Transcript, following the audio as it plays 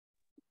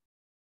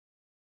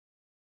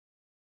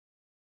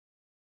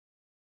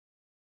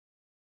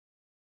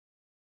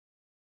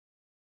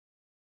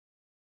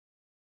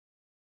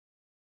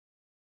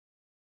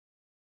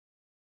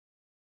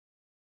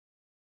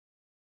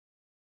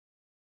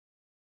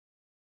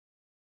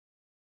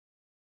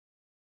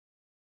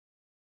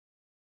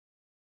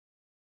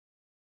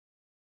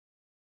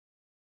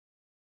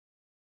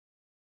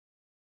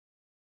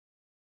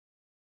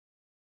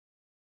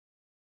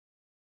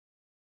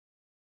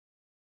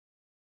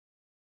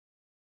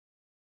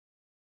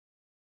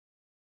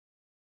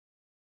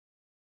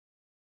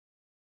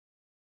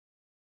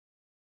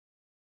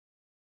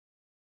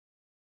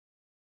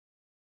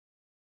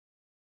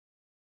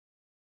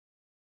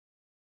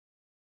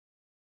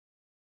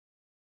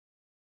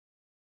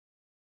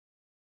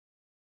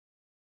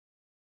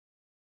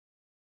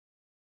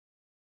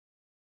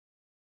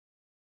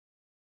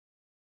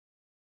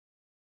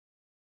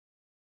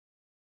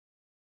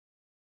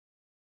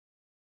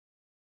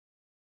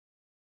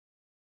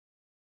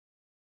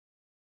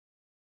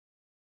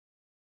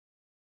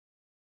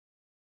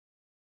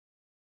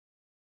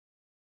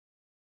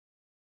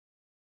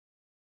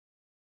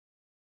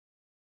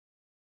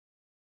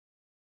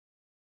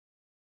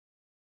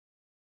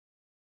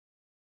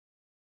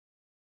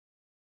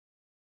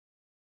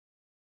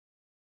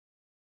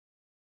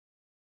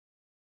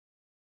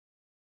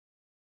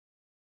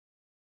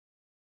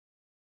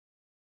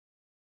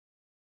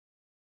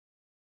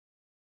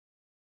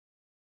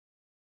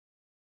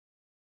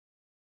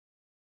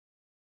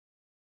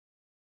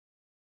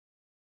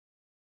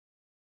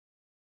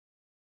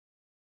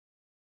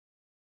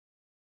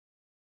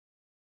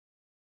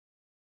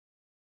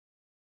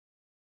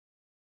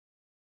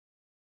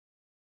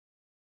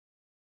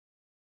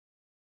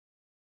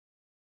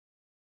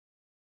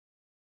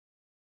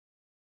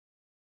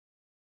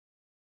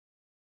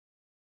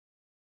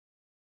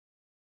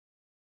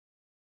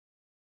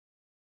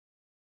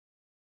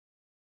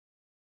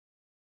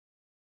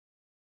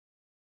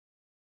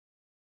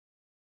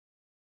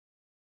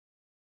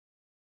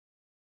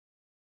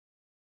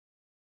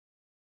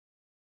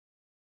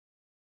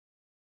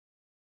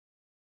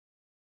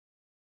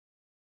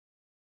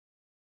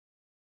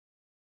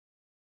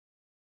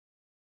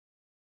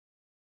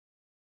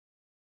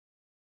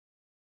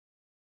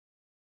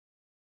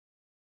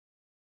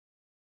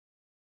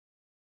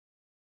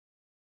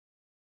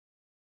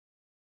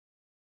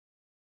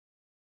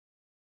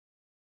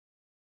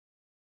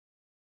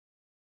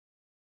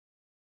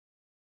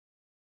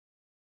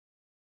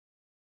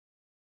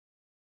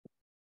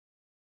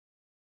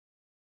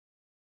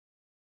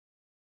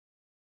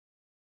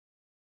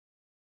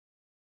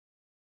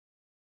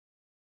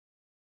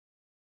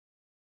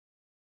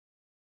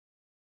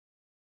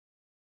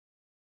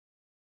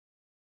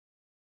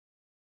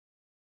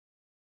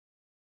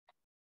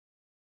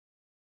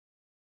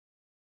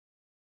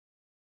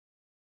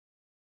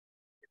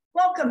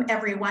Welcome,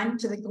 everyone,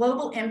 to the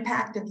Global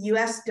Impact of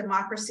U.S.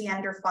 Democracy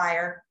Under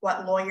Fire,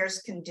 What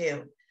Lawyers Can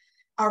Do.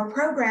 Our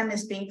program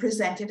is being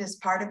presented as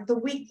part of the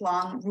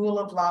week-long Rule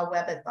of Law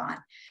Webathon.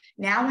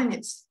 Now in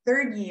its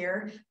third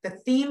year, the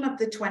theme of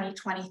the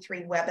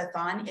 2023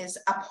 Webathon is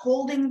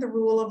Upholding the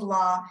Rule of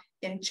Law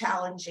in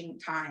Challenging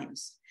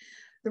Times.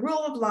 The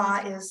rule of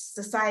law is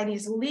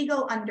society's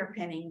legal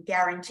underpinning,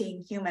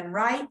 guaranteeing human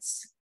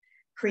rights,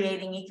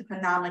 creating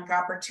economic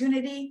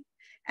opportunity,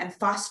 and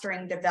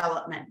fostering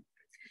development.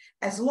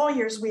 As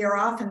lawyers, we are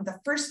often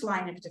the first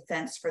line of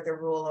defense for the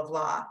rule of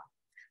law.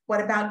 What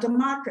about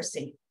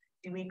democracy?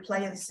 Do we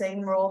play the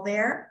same role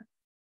there?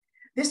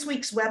 This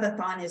week's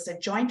Webathon is a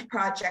joint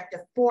project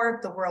of 4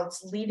 of the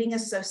world's leading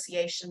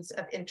associations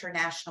of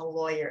international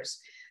lawyers: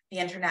 the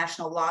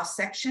International Law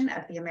Section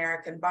of the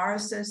American Bar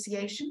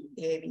Association,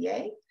 the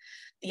ABA,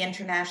 the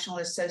International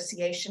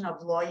Association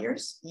of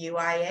Lawyers,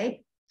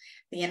 UIA,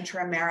 the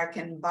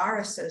Inter-American Bar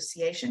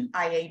Association,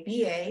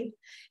 IABA,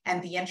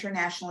 and the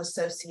International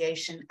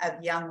Association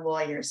of Young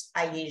Lawyers,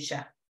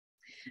 IASA.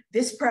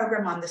 This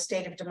program on the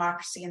state of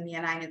democracy in the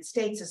United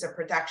States is a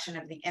production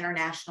of the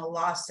International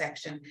Law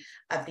Section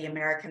of the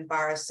American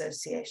Bar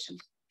Association.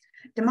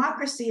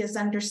 Democracy is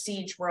under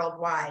siege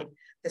worldwide.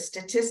 The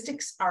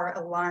statistics are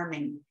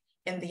alarming.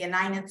 In the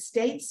United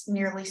States,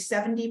 nearly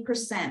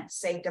 70%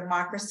 say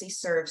democracy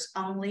serves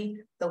only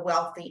the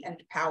wealthy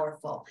and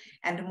powerful,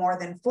 and more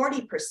than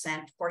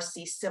 40%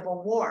 foresee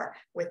civil war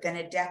within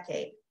a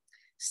decade.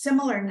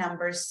 Similar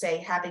numbers say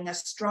having a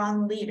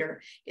strong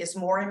leader is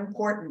more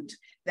important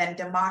than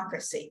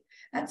democracy.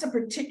 That's a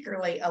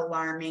particularly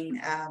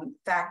alarming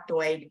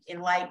factoid in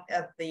light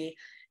of the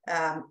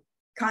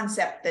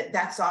concept that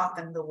that's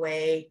often the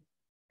way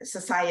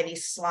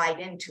societies slide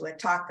into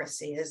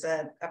autocracy, is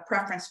a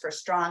preference for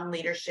strong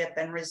leadership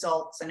and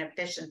results and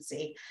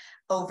efficiency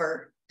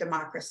over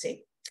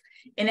democracy.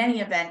 In any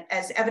event,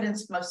 as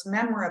evidenced most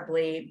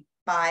memorably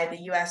by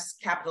the US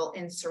Capitol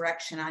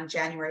insurrection on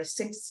January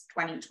 6,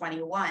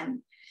 2021,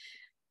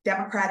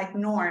 democratic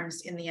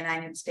norms in the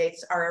United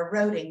States are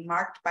eroding,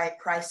 marked by a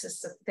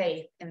crisis of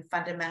faith in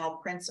fundamental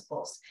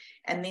principles.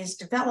 And these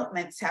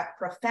developments have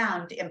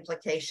profound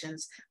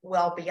implications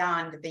well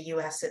beyond the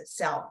US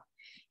itself.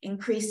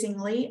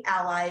 Increasingly,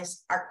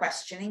 allies are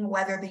questioning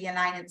whether the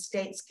United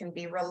States can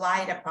be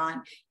relied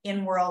upon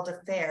in world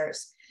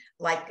affairs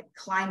like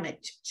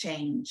climate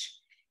change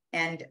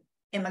and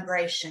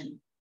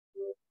immigration,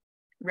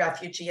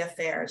 refugee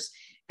affairs,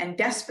 and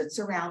despots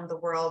around the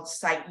world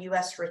cite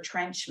US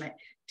retrenchment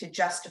to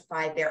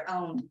justify their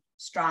own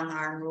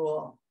strong-arm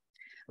rule.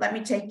 Let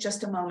me take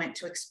just a moment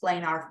to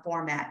explain our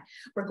format.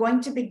 We're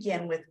going to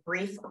begin with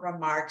brief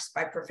remarks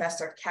by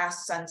Professor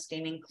Cass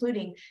Sunstein,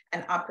 including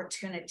an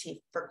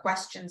opportunity for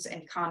questions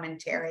and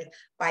commentary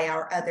by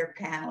our other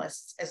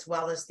panelists, as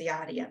well as the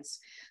audience.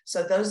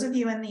 So those of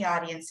you in the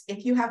audience,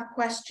 if you have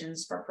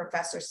questions for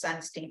Professor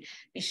Sunstein,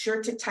 be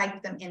sure to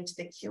type them into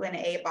the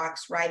Q&A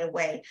box right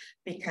away,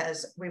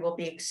 because we will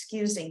be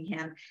excusing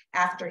him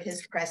after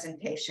his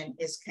presentation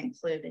is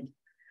concluded.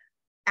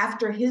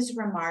 After his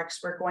remarks,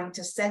 we're going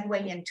to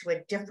segue into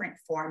a different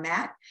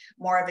format,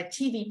 more of a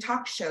TV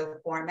talk show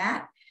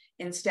format,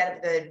 instead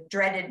of the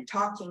dreaded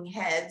talking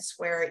heads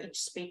where each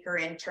speaker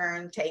in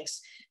turn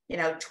takes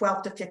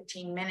 12 to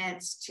 15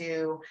 minutes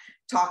to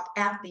talk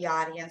at the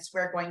audience.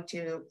 We're going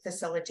to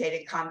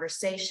facilitate a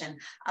conversation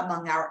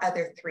among our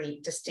other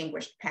 3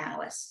 distinguished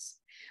panelists.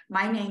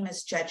 My name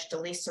is Judge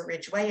Delissa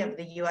Ridgway of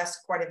the U.S.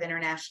 Court of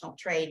International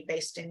Trade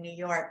based in New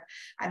York.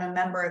 I'm a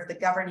member of the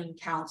Governing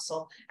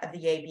Council of the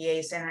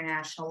ABA's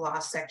International Law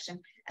Section,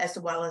 as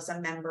well as a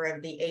member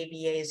of the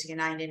ABA's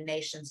United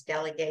Nations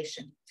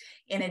delegation.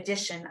 In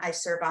addition, I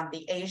serve on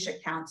the Asia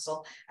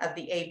Council of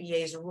the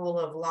ABA's Rule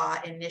of Law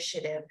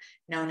Initiative,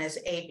 known as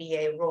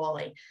ABA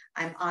ROLI.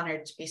 I'm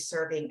honored to be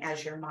serving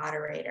as your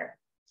moderator.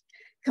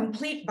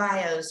 Complete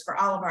bios for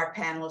all of our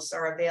panelists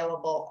are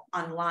available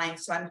online,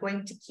 so I'm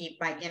going to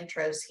keep my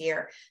intros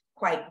here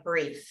quite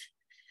brief.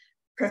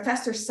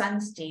 Professor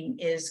Sunstein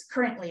is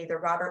currently the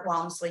Robert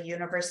Walmsley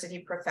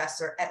University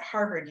Professor at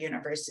Harvard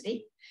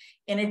University.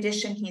 In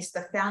addition, he's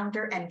the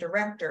founder and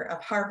director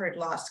of Harvard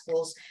Law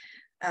School's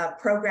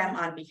program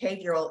on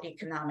behavioral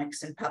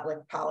economics and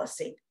public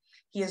policy.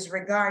 He is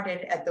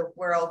regarded as the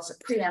world's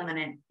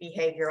preeminent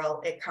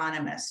behavioral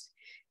economist.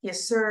 He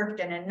has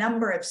served in a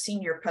number of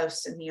senior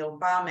posts in the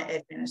Obama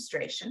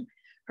administration.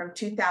 From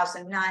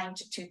 2009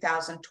 to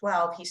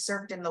 2012, he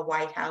served in the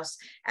White House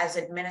as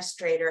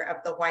administrator of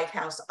the White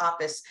House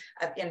Office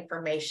of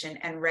Information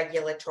and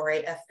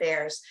Regulatory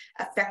Affairs,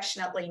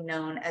 affectionately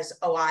known as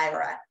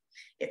OIRA.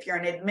 If you're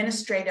an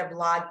administrative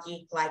law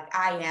geek like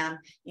I am,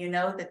 you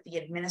know that the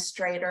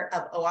administrator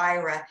of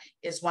OIRA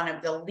is one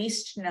of the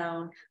least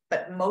known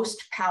but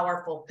most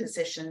powerful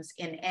positions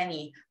in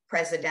any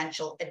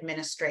presidential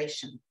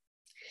administration.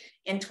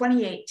 In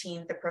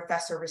 2018, the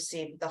professor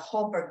received the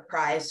Holberg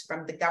Prize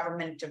from the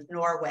government of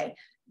Norway.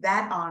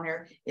 That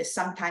honor is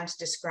sometimes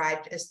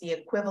described as the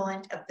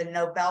equivalent of the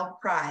Nobel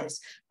Prize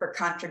for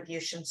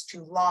contributions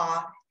to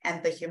law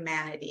and the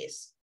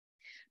humanities.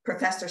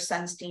 Professor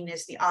Sunstein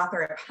is the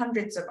author of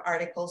hundreds of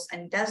articles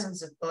and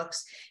dozens of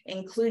books,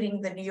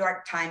 including the New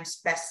York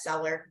Times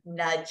bestseller,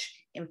 Nudge,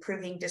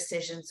 Improving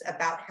Decisions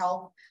About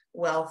Health,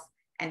 Wealth,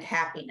 and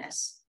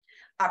Happiness.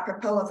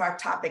 Apropos of our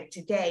topic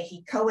today,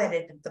 he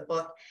co-edited the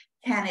book,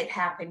 Can It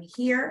Happen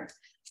Here?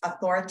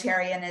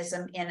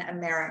 Authoritarianism in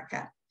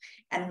America.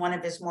 And one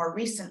of his more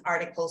recent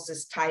articles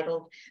is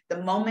titled,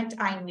 The Moment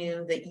I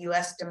Knew That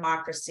US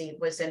Democracy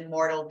Was in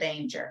Mortal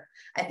Danger.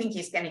 I think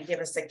he's going to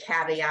give us a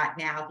caveat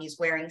now. He's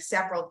wearing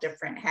several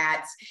different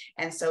hats,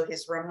 and so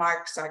his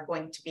remarks are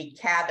going to be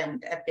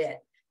cabined a bit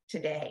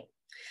today.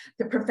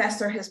 The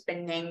professor has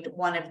been named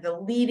one of the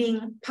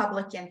leading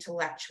public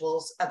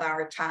intellectuals of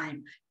our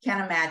time.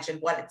 Can't imagine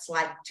what it's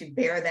like to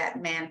bear that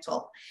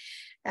mantle.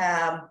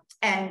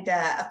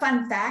 A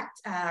fun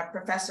fact,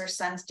 Professor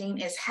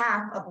Sunstein is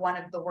half of one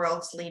of the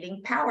world's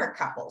leading power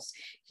couples.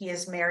 He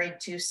is married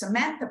to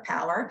Samantha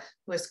Power,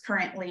 who is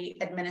currently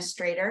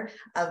administrator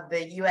of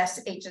the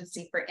U.S.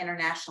 Agency for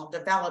International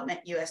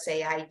Development,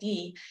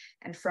 USAID,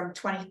 and from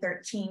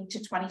 2013 to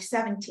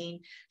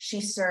 2017,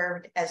 she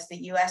served as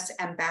the U.S.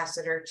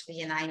 ambassador to the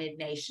United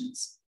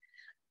Nations.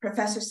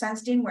 Professor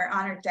Sunstein, we're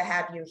honored to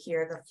have you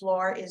here. The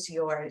floor is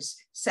yours.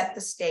 Set the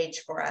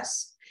stage for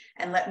us.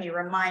 And let me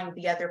remind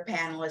the other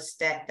panelists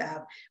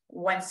that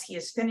once he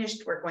is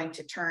finished, we're going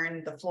to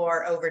turn the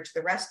floor over to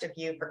the rest of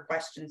you for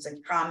questions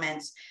and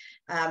comments,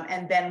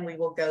 and then we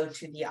will go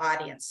to the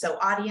audience. So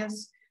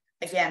audience,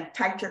 again,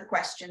 type your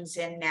questions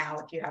in now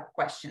if you have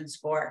questions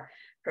for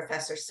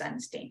Professor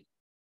Sunstein.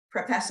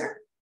 Professor?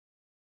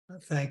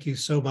 Thank you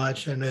so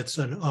much, and it's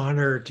an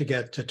honor to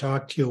get to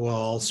talk to you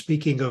all.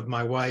 Speaking of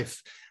my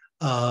wife,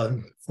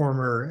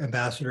 former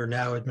ambassador,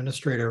 now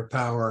administrator of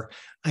power,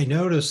 I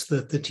noticed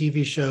that the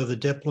TV show The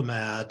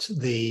Diplomat,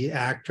 the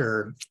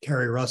actor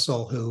Kerry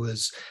Russell, who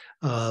is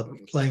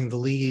playing the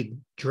lead,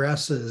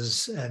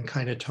 dresses and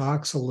kind of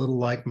talks a little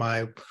like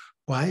my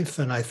wife,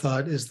 and I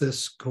thought, is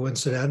this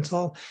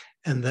coincidental?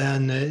 And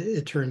then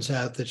it turns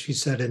out that she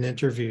said in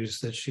interviews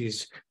that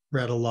she's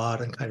read a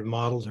lot and kind of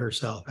modeled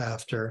herself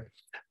after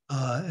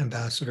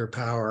Ambassador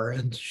Power.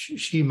 And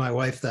she, my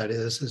wife that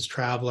is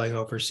traveling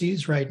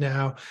overseas right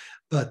now,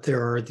 but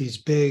there are these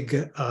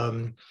big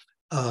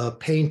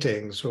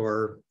paintings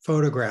or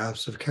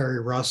photographs of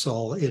Kerry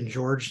Russell in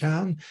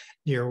Georgetown,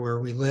 near where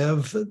we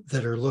live,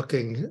 that are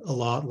looking a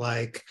lot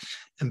like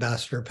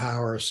Ambassador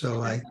Power.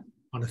 So I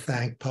want to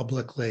thank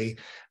publicly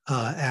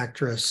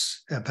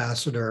actress,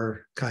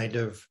 ambassador kind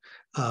of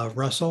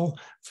Russell,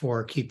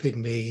 for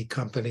keeping me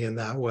company in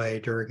that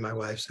way during my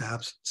wife's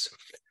absence.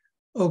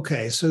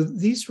 Okay, so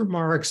these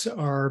remarks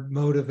are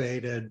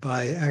motivated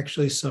by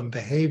actually some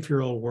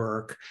behavioral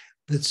work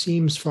that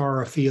seems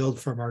far afield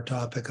from our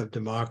topic of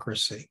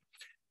democracy.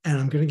 And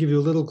I'm going to give you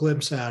a little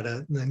glimpse at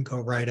it and then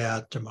go right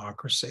at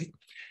democracy.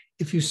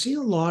 If you see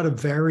a lot of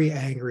very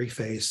angry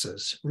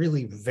faces,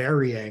 really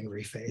very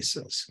angry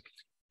faces,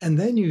 and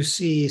then you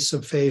see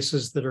some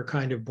faces that are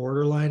kind of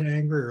borderline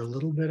angry or a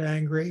little bit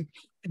angry,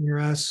 and you're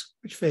asked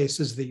which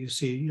faces that you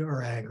see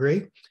are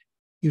angry,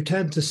 you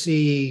tend to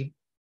see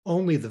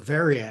only the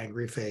very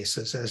angry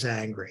faces as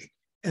angry,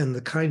 and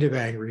the kind of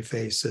angry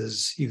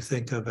faces you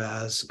think of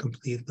as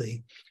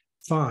completely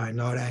fine,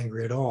 not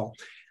angry at all.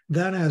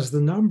 Then as the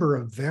number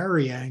of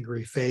very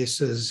angry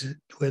faces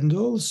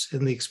dwindles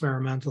in the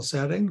experimental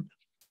setting,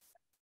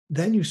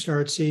 then you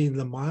start seeing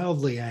the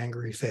mildly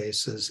angry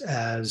faces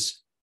as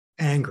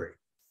angry,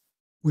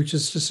 which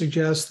is to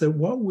suggest that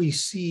what we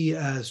see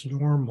as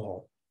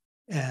normal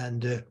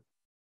and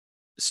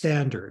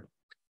standard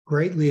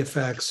greatly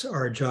affects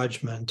our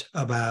judgment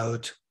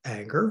about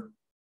anger,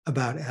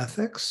 about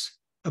ethics,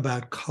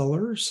 about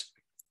colors,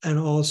 and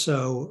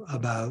also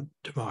about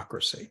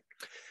democracy.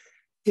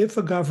 If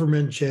a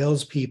government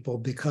jails people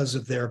because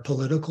of their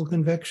political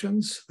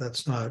convictions,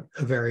 that's not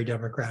a very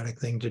democratic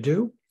thing to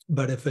do.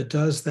 But if it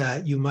does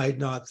that, you might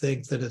not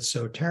think that it's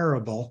so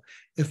terrible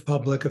if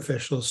public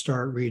officials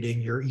start reading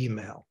your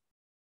email.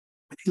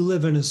 If you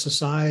live in a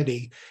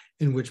society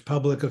in which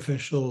public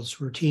officials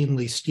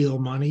routinely steal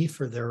money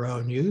for their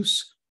own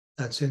use,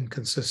 that's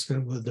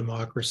inconsistent with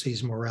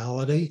democracy's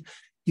morality,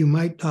 you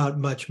might not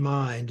much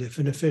mind if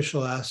an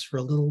official asks for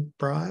a little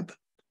bribe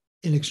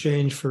in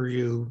exchange for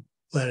you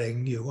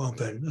letting you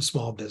open a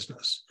small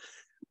business.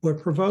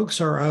 What provokes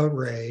our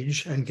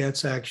outrage and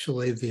gets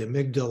actually the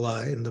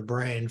amygdala in the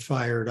brain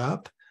fired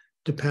up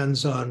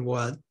depends on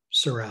what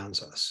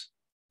surrounds us.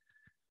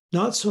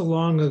 Not so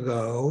long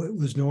ago, it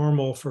was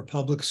normal for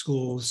public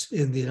schools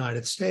in the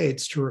United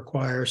States to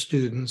require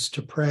students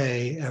to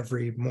pray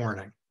every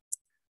morning.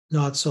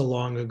 Not so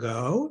long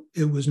ago,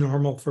 it was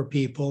normal for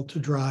people to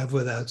drive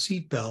without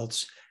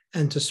seatbelts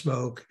and to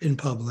smoke in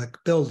public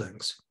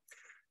buildings.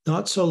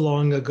 Not so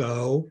long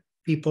ago,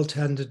 people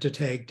tended to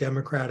take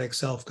democratic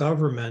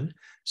self-government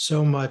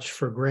so much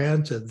for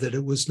granted that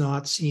it was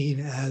not seen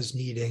as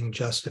needing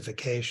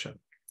justification.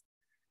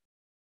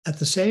 At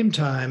the same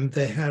time,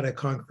 they had a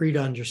concrete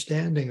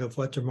understanding of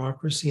what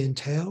democracy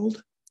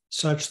entailed,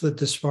 such that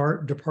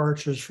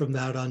departures from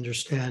that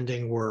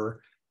understanding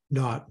were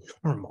not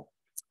normal.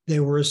 They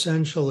were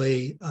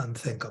essentially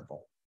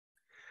unthinkable.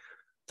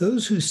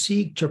 Those who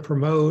seek to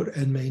promote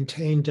and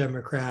maintain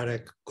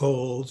democratic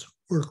goals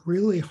work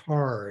really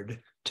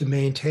hard to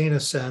maintain a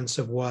sense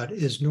of what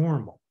is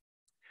normal.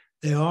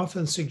 They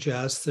often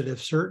suggest that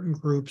if certain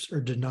groups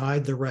are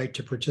denied the right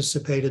to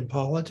participate in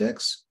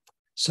politics,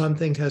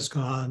 something has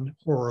gone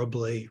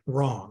horribly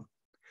wrong.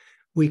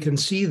 We can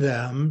see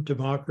them,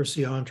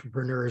 democracy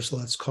entrepreneurs,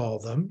 let's call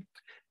them,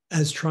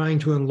 as trying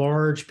to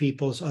enlarge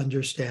people's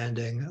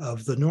understanding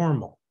of the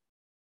normal.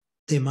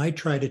 They might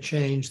try to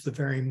change the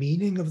very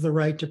meaning of the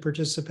right to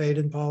participate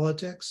in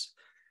politics,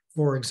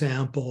 for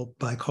example,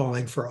 by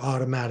calling for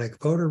automatic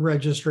voter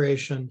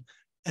registration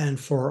and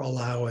for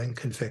allowing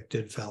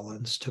convicted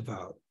felons to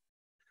vote.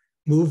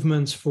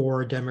 Movements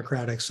for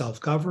democratic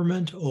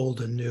self-government,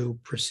 old and new,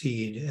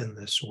 proceed in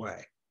this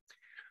way.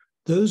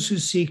 Those who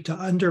seek to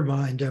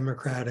undermine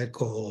democratic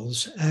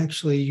goals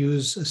actually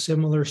use a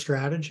similar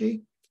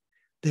strategy.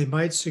 They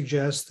might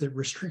suggest that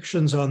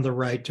restrictions on the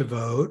right to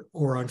vote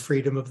or on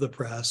freedom of the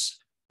press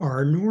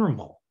are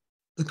normal,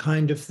 the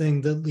kind of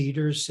thing that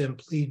leaders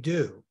simply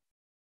do.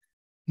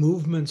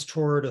 Movements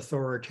toward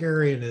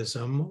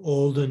authoritarianism,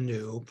 old and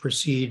new,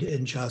 proceed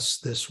in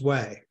just this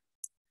way.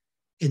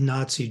 In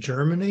Nazi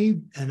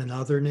Germany and in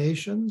other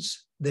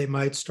nations, they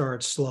might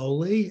start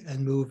slowly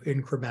and move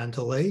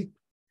incrementally,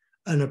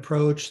 an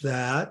approach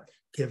that,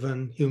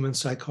 given human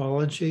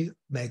psychology,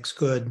 makes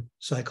good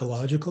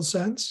psychological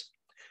sense.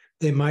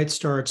 They might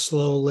start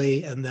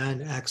slowly and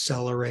then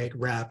accelerate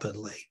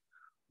rapidly.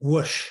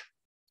 Whoosh.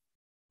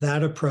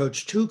 That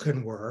approach too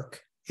can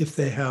work if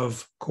they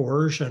have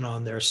coercion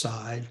on their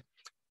side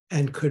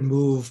and could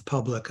move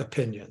public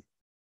opinion.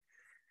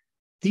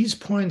 These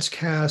points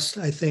cast,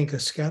 I think, a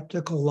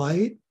skeptical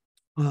light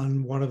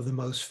on one of the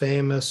most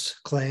famous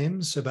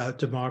claims about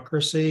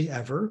democracy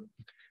ever.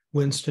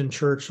 Winston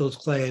Churchill's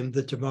claim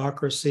that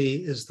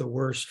democracy is the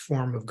worst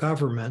form of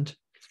government,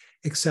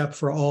 except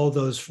for all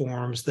those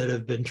forms that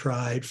have been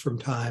tried from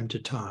time to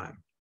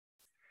time.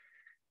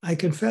 I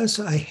confess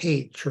I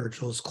hate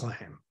Churchill's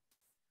claim.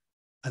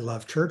 I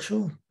love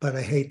Churchill, but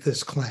I hate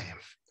this claim.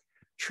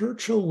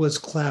 Churchill was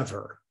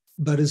clever,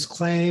 but his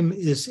claim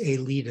is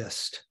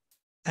elitist.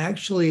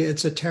 Actually,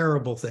 it's a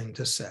terrible thing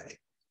to say.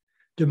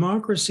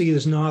 Democracy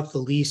is not the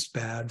least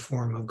bad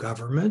form of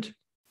government.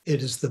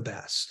 It is the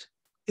best.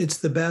 It's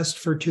the best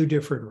for two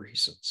different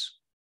reasons.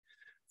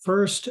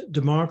 First,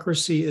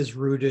 democracy is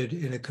rooted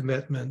in a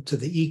commitment to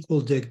the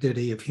equal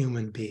dignity of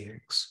human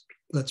beings.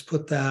 Let's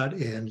put that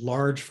in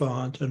large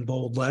font and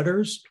bold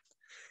letters.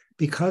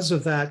 Because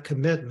of that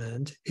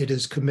commitment, it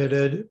is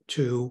committed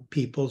to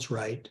people's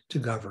right to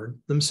govern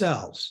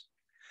themselves.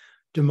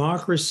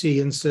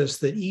 Democracy insists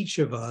that each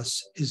of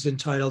us is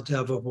entitled to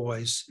have a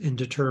voice in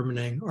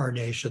determining our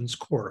nation's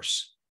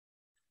course.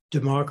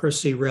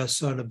 Democracy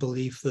rests on a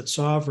belief that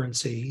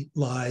sovereignty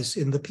lies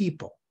in the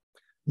people,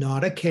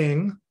 not a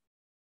king,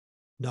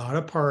 not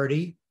a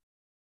party,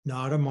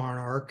 not a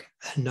monarch,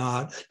 and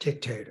not a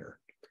dictator.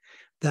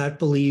 That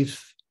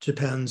belief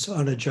depends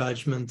on a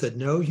judgment that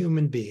no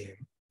human being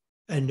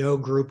and no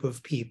group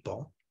of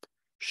people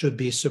should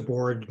be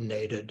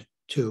subordinated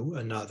to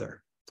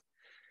another.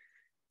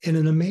 In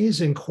an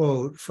amazing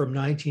quote from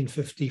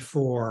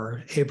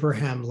 1954,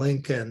 Abraham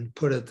Lincoln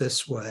put it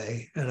this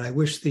way, and I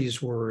wish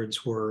these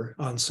words were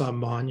on some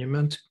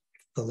monument,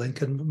 the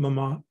Lincoln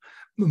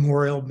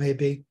Memorial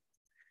maybe.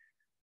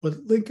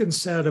 What Lincoln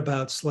said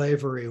about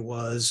slavery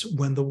was,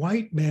 when the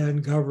white man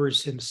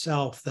governs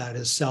himself, that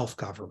is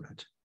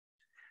self-government.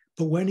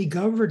 But when he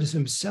governs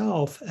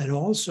himself and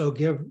also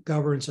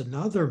governs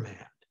another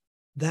man,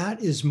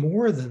 that is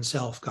more than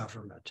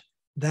self-government.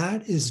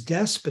 That is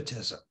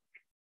despotism.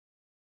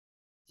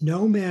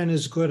 No man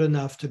is good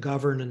enough to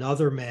govern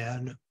another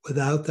man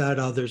without that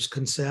other's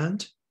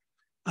consent.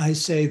 I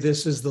say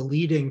this is the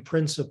leading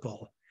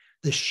principle,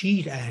 the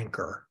sheet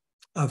anchor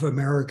of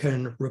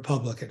American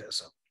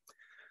republicanism.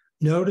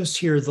 Notice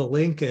here the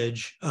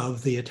linkage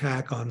of the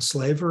attack on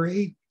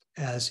slavery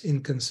as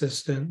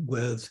inconsistent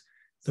with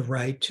the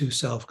right to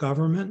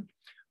self-government,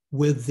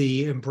 with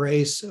the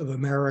embrace of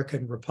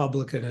American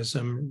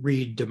republicanism,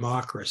 read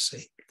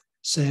democracy,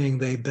 saying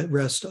they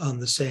rest on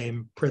the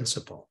same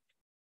principle.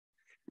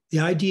 The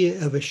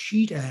idea of a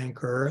sheet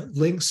anchor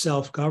links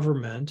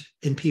self-government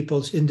in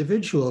people's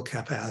individual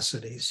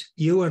capacities,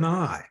 you and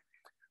I,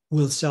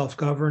 with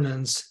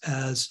self-governance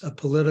as a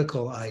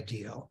political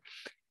ideal.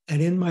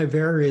 And in my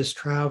various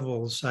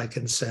travels, I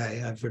can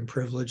say I've been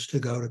privileged to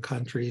go to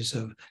countries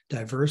of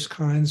diverse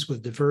kinds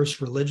with diverse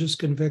religious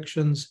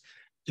convictions,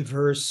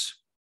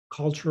 diverse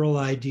cultural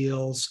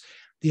ideals.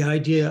 The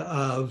idea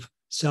of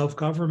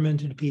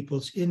self-government in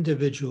people's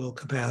individual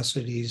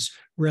capacities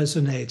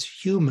resonates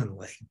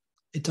humanly.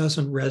 It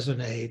doesn't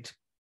resonate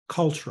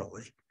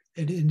culturally.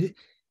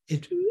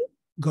 It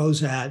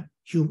goes at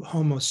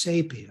Homo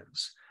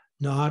sapiens,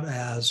 not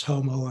as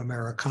Homo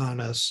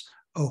Americanus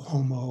or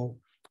Homo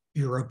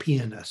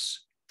Europeanus.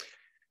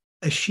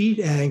 A sheet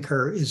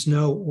anchor is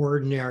no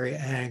ordinary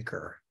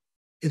anchor.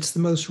 It's the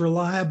most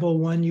reliable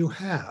one you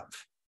have,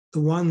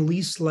 the one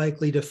least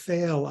likely to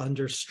fail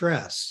under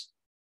stress.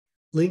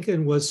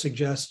 Lincoln was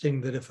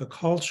suggesting that if a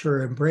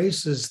culture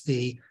embraces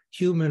the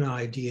human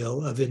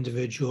ideal of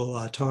individual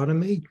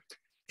autonomy,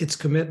 its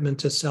commitment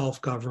to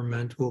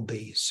self-government will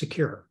be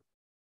secure.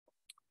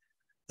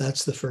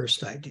 That's the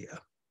first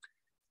idea.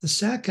 The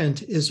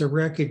second is a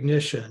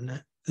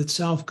recognition that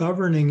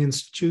self-governing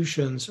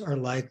institutions are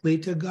likely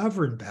to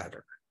govern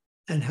better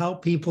and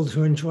help people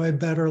to enjoy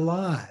better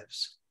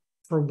lives.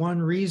 For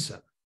one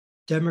reason,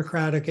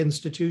 democratic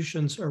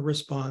institutions are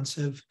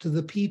responsive to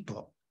the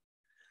people.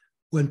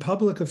 When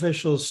public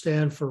officials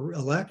stand for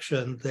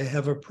election, they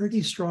have a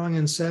pretty strong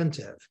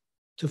incentive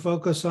to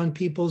focus on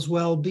people's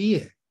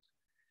well-being.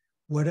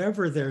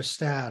 Whatever their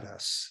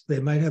status, they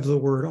might have the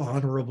word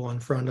honorable in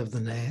front of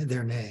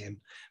their name,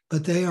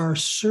 but they are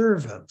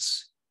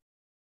servants.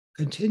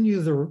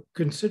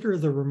 Consider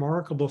the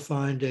remarkable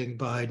finding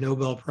by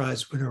Nobel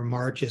Prize winner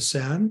Amartya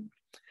Sen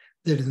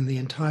that in the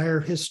entire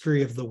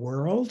history of the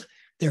world,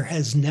 there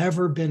has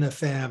never been a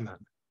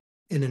famine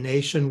in a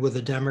nation with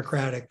a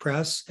democratic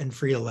press and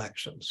free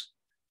elections.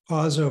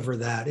 Pause over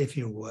that if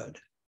you would.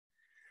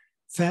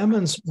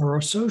 Famines are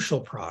a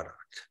social product,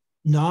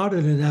 not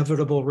an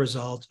inevitable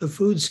result of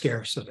food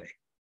scarcity.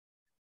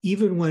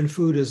 Even when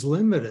food is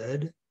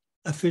limited,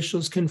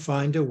 officials can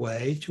find a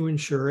way to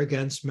ensure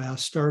against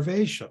mass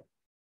starvation.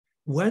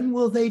 When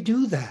will they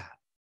do that?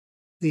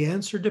 The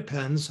answer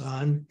depends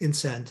on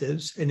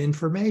incentives and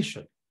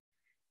information.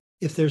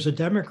 If there's a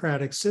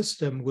democratic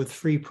system with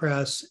free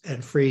press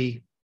and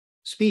free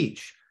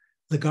speech,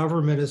 the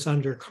government is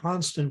under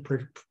constant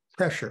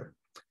pressure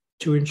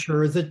to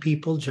ensure that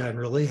people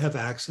generally have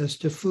access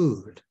to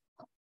food.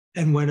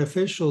 And when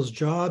officials'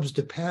 jobs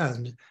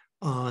depend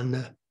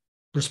on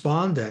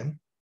responding,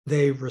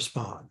 they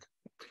respond.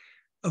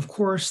 Of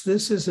course,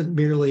 this isn't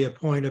merely a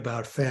point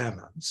about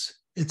famines.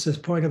 It's a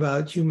point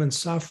about human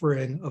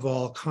suffering of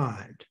all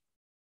kind.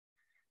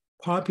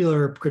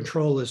 Popular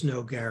control is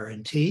no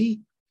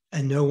guarantee,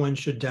 and no one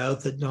should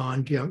doubt that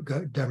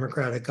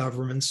non-democratic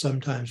governments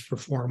sometimes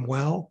perform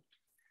well.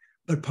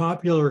 But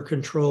popular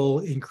control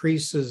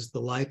increases the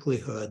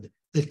likelihood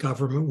that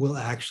government will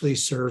actually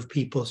serve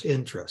people's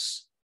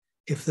interests.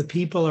 If the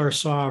people are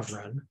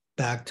sovereign,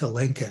 back to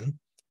Lincoln,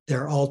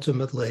 they're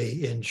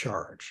ultimately in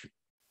charge.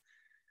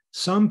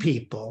 Some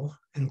people,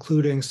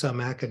 including some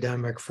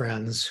academic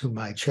friends whom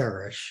I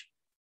cherish,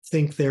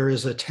 think there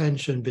is a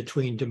tension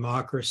between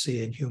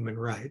democracy and human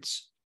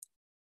rights.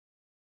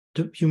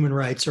 Human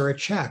rights are a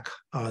check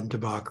on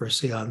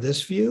democracy on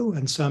this view,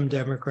 and some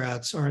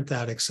Democrats aren't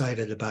that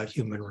excited about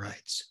human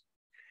rights.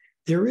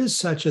 There is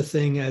such a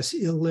thing as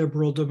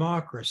illiberal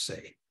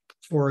democracy.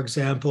 For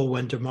example,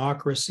 when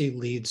democracy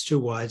leads to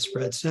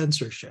widespread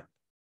censorship.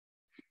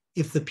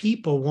 If the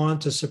people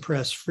want to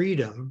suppress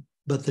freedom,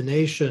 but the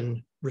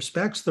nation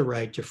respects the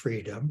right to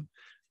freedom,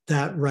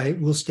 that right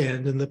will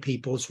stand in the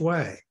people's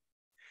way.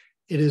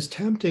 It is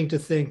tempting to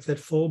think that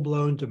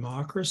full-blown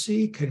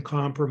democracy can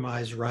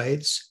compromise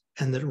rights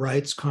and that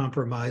rights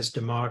compromise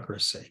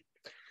democracy.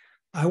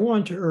 I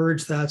want to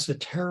urge that's a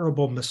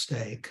terrible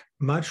mistake,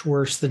 much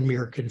worse than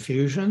mere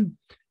confusion,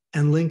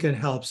 and Lincoln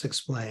helps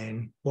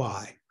explain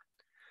why.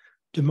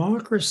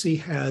 Democracy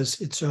has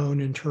its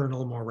own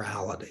internal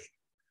morality.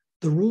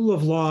 The rule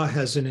of law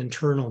has an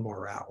internal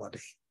morality.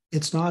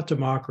 It's not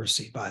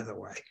democracy, by the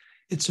way.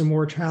 It's a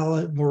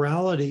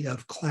morality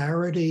of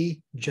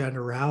clarity,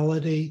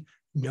 generality,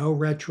 no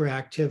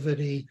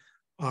retroactivity,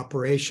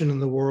 operation in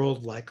the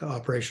world like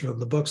operation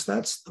of the books.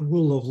 That's the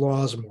rule of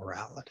law's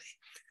morality.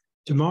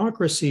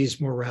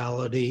 Democracy's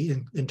morality,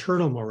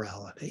 internal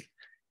morality,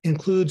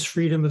 includes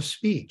freedom of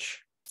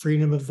speech,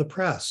 freedom of the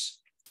press,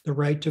 the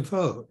right to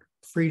vote,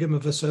 freedom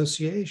of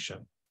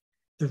association.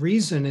 The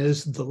reason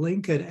is the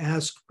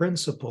Lincoln-esque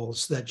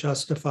principles that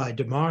justify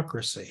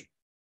democracy,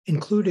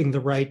 including the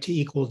right to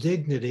equal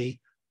dignity,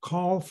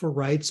 call for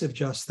rights of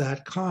just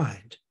that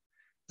kind.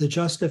 The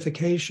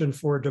justification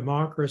for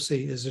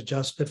democracy is a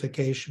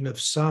justification of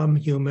some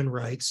human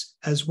rights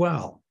as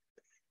well.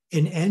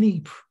 In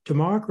any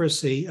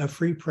democracy, a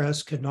free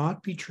press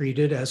cannot be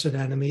treated as an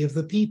enemy of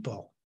the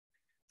people.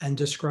 And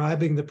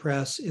describing the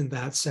press in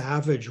that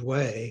savage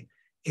way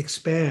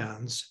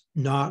expands,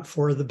 not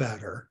for the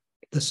better,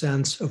 the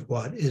sense of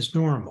what is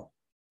normal.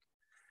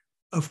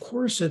 Of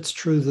course, it's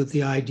true that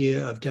the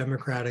idea of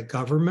democratic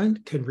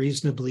government can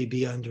reasonably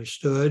be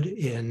understood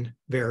in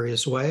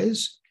various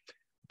ways.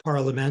 A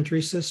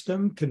parliamentary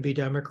system can be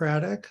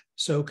democratic,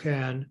 so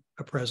can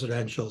a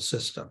presidential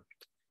system.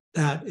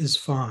 That is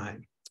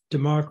fine.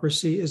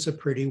 Democracy is a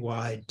pretty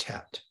wide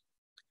tent.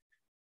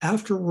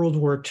 After World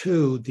War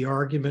II, the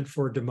argument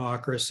for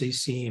democracy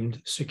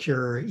seemed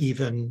secure,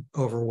 even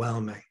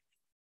overwhelming.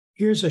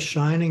 Here's a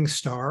shining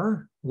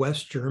star,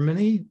 West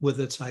Germany, with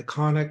its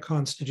iconic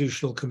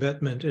constitutional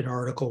commitment in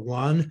Article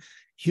 1,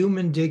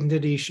 human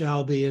dignity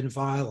shall be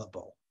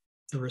inviolable.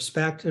 To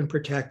respect and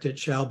protect it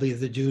shall be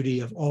the duty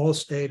of all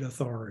state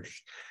authority.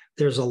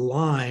 There's a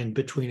line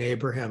between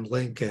Abraham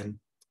Lincoln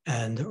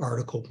and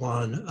Article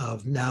 1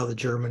 of now the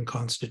German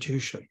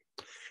Constitution.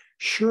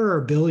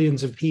 Sure,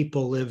 billions of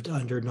people lived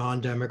under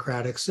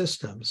non-democratic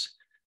systems,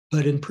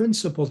 But in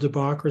principle,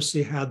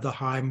 democracy had the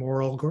high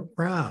moral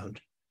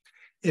ground.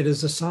 It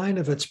is a sign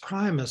of its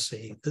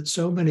primacy that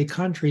so many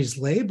countries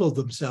labeled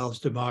themselves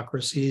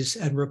democracies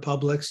and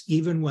republics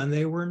even when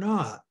they were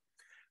not.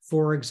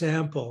 For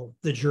example,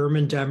 the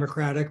German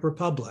Democratic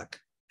Republic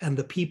and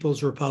the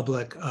People's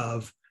Republic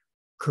of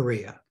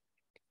Korea.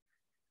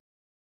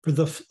 For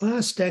the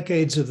last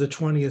decades of the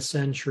 20th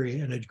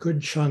century and a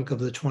good chunk of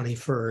the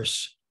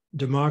 21st,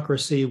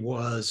 democracy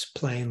was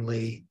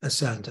plainly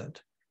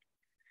ascendant.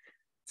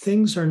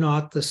 Things are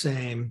not the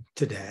same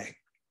today.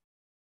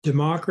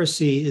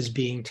 Democracy is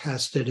being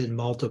tested in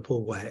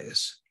multiple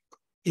ways.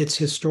 Its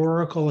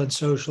historical and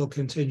social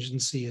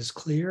contingency is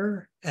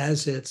clear,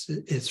 as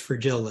its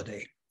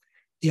fragility.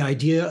 The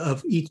idea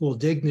of equal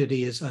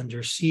dignity is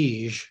under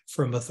siege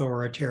from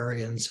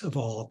authoritarians of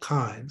all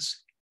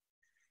kinds.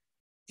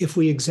 If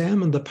we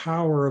examine the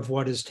power of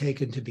what is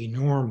taken to be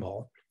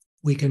normal,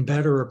 we can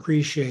better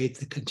appreciate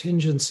the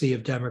contingency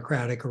of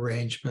democratic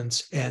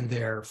arrangements and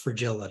their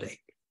fragility.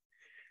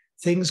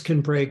 Things can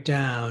break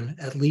down,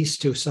 at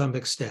least to some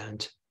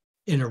extent,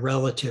 in a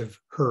relative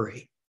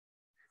hurry.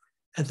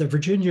 At the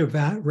Virginia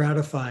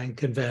Ratifying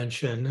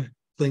Convention,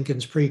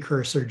 Lincoln's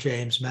precursor,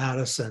 James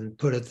Madison,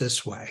 put it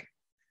this way: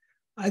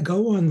 I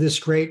go on this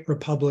great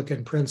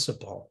Republican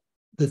principle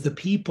that the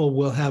people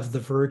will have the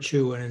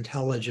virtue and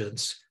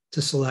intelligence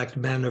to select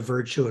men of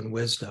virtue and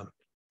wisdom.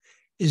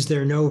 Is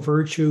there no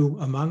virtue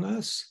among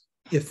us?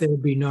 If there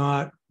be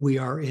not, we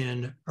are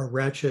in a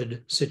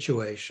wretched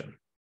situation.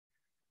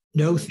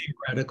 No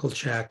theoretical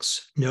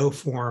checks, no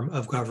form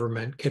of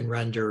government can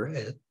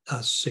render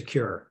us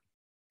secure.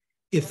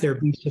 If there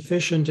be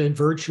sufficient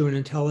virtue and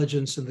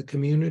intelligence in the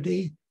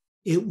community,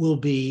 it will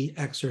be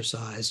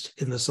exercised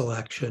in the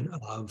selection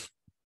of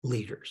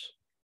leaders.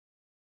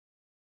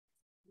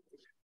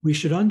 We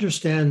should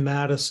understand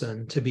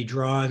Madison to be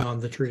drawing on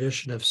the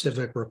tradition of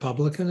civic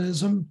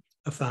republicanism,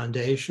 a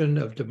foundation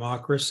of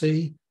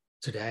democracy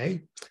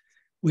today,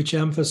 which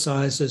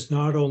emphasizes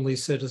not only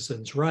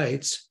citizens'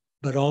 rights,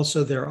 but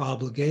also their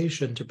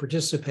obligation to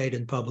participate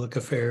in public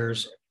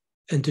affairs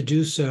and to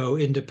do so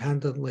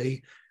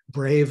independently,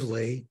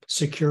 bravely,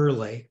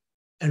 securely,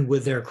 and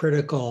with their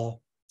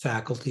critical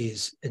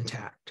faculties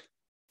intact.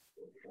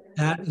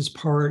 That is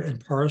part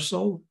and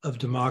parcel of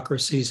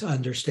democracy's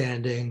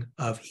understanding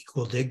of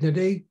equal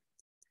dignity,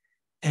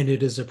 and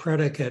it is a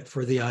predicate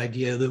for the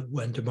idea that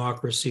when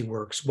democracy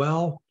works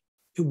well,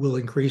 it will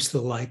increase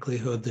the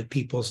likelihood that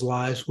people's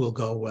lives will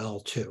go well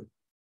too.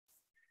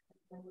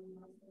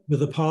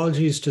 With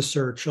apologies to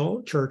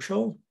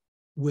Churchill,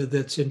 with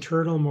its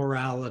internal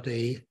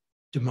morality,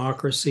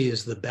 democracy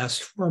is the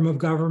best form of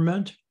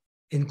government,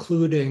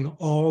 including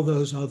all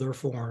those other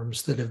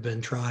forms that have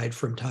been tried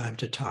from time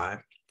to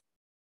time.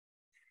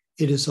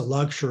 It is a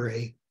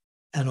luxury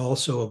and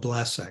also a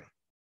blessing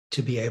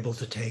to be able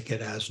to take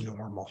it as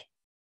normal.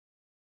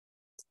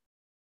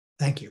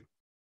 Thank you.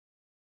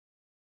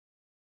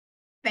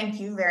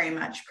 Thank you very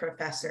much,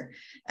 Professor.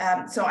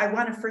 So I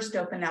want to first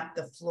open up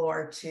the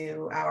floor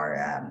to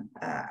our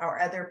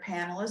other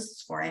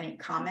panelists for any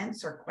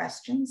comments or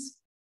questions.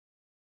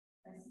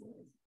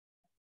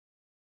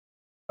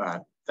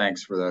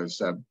 Thanks for those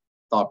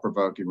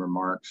thought-provoking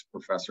remarks,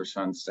 Professor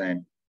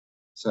Sunstein.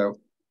 So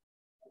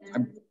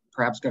I'm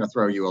perhaps going to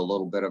throw you a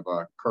little bit of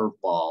a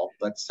curveball,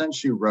 but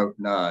since you wrote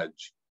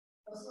Nudge,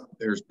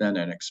 there's been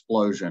an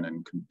explosion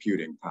in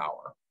computing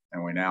power,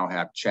 and we now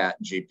have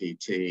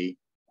ChatGPT.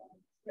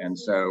 And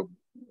so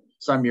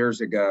some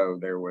years ago,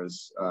 there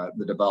was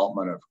the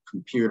development of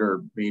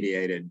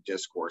computer-mediated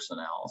discourse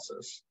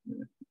analysis,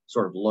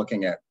 sort of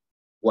looking at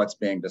what's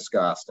being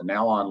discussed. And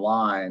now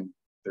online,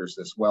 there's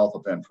this wealth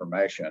of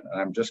information.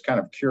 And I'm just kind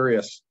of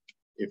curious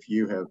if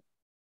you have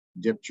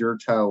dipped your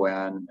toe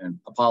in, and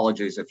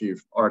apologies if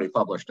you've already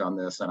published on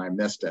this and I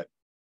missed it,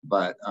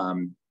 but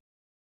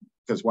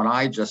because when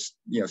I just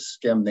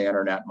skim the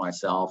internet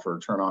myself or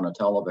turn on a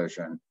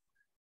television,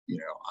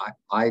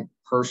 I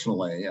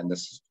personally, and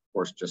this is of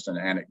course just an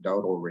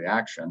anecdotal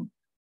reaction,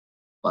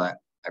 but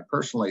I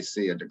personally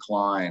see a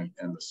decline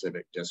in the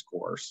civic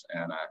discourse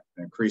and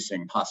an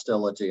increasing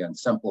hostility and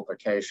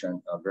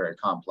simplification of very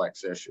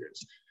complex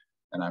issues.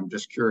 And I'm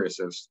just curious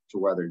as to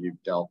whether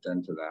you've delved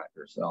into that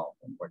yourself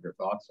and what your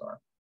thoughts are.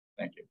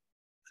 Thank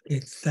you.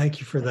 Thank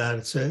you for that.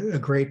 It's a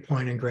great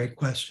point and great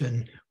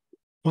question.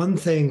 One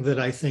thing that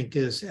I think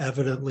is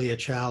evidently a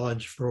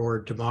challenge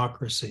for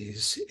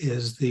democracies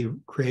is the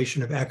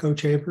creation of echo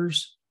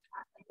chambers.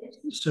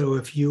 So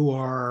if you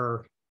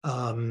are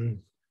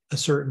a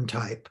certain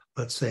type,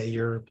 let's say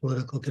your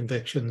political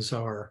convictions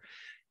are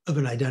of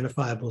an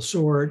identifiable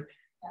sort,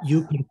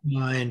 you can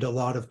find a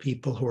lot of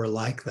people who are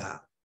like that.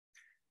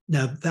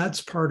 Now,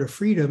 that's part of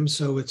freedom,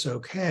 so it's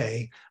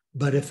okay.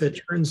 But if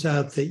it turns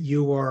out that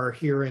you are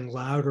hearing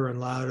louder and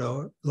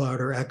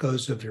louder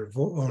echoes of your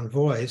own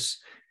voice,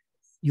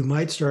 you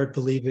might start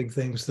believing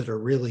things that are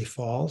really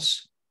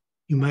false.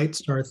 You might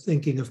start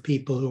thinking of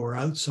people who are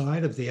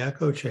outside of the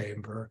echo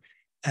chamber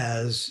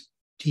as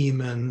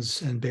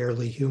demons and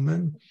barely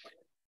human.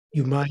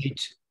 You might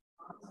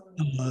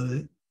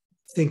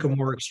think a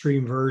more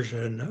extreme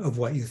version of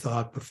what you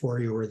thought before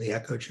you were the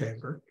echo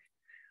chamber.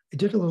 I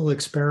did a little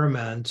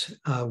experiment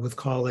with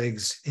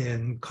colleagues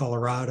in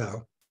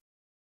Colorado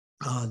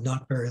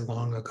not very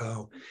long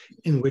ago,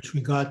 in which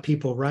we got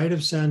people right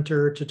of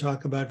center to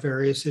talk about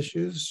various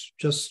issues,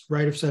 just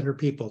right of center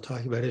people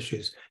talking about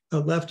issues,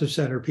 but left of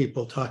center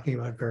people talking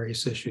about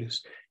various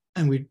issues.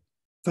 And we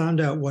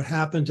found out what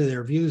happened to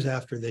their views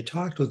after they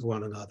talked with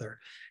one another.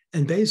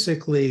 And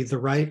basically the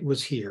right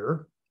was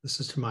here, this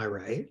is to my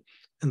right,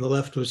 and the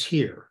left was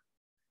here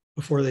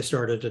before they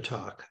started to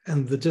talk.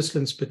 And the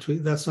distance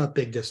between, that's not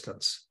big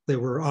distance. They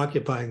were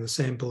occupying the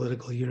same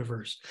political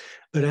universe.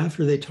 But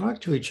after they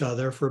talked to each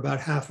other for about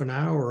half an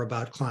hour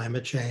about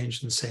climate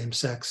change and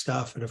same-sex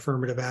stuff and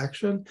affirmative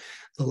action,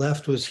 the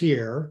left was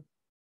here.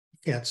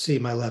 You can't see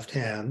my left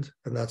hand,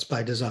 and that's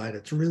by design.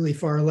 It's really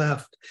far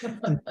left.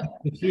 And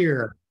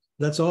here,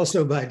 that's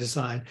also by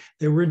design.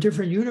 They were in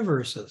different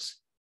universes.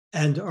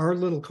 And our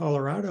little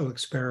Colorado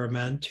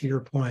experiment, to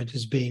your point,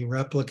 is being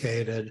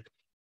replicated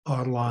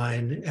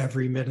online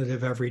every minute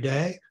of every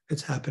day.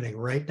 It's happening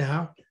right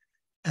now.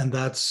 And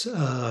that's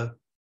a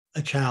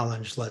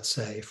challenge, let's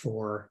say,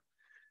 for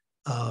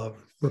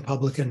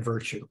Republican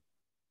virtue.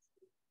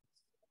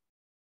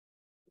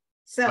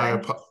 So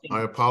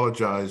I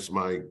apologize.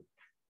 My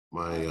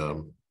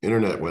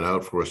internet went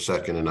out for a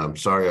second, and I'm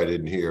sorry I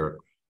didn't hear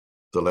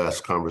the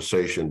last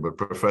conversation. But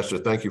Professor,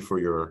 thank you for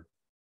your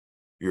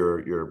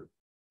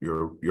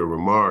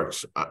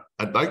remarks.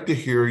 I'd like to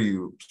hear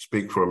you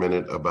speak for a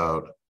minute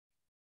about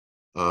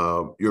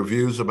your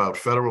views about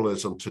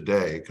federalism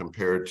today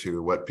compared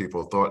to what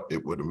people thought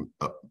it would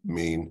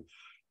mean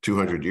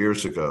 200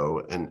 years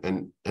ago,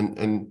 and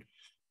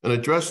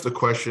address the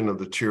question of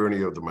the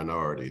tyranny of the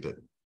minority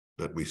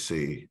that we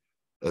see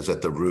as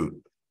at the root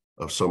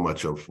of so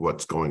much of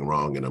what's going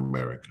wrong in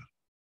America.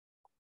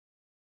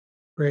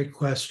 Great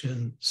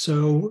question.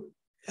 So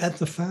at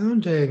the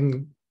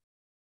founding,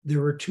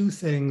 there were two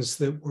things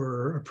that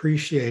were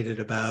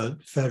appreciated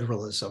about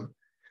federalism.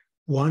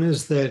 One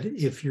is that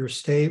if your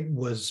state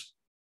was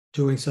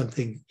doing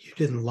something you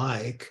didn't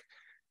like,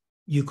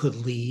 you could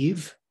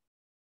leave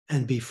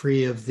and be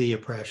free of the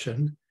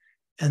oppression.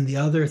 And the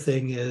other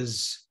thing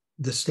is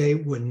the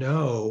state would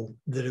know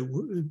that it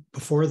would,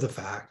 before the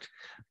fact,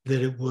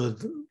 that it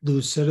would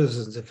lose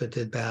citizens if it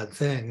did bad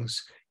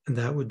things, and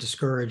that would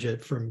discourage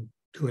it from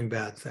doing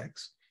bad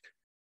things.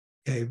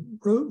 Okay,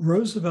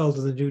 Roosevelt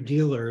and the New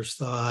Dealers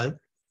thought,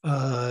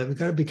 we've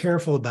got to be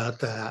careful about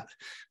that,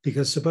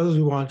 because suppose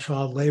we want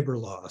child labor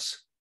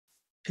laws.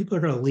 People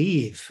are going to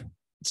leave,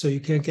 so you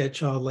can't get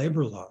child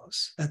labor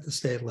laws at the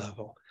state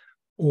level.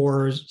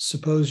 Or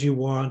suppose you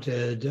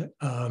wanted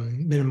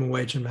minimum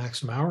wage and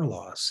maximum hour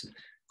laws.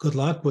 Good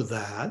luck with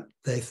that,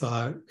 they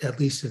thought, at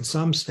least in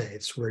some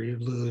states where you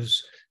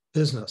lose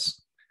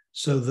business.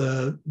 So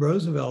the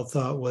Roosevelt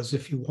thought was,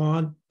 if you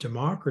want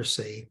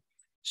democracy,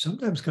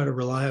 sometimes got to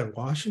rely on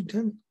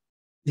Washington,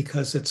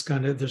 because there's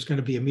going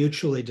to be a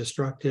mutually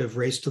destructive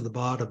race to the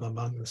bottom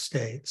among the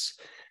states.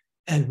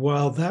 And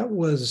while that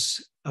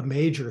was a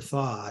major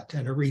thought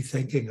and a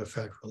rethinking of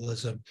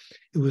federalism,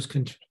 it was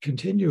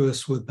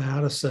continuous with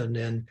Madison,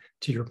 and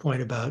to your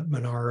point about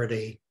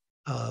minority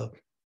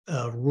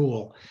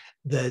rule,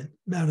 that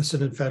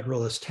Madison and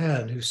Federalist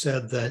 10, who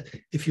said that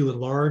if you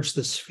enlarge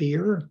the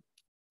sphere,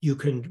 you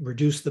can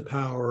reduce the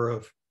power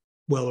of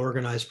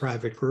well-organized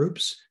private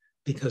groups,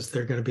 because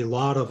there are going to be a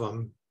lot of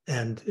them.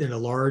 And in a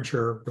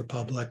larger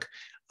republic,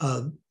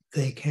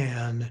 they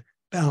can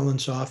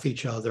balance off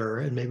each other,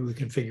 and maybe we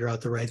can figure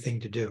out the right thing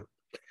to do.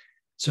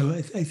 So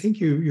I think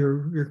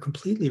you're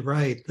completely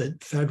right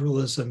that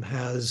federalism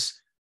has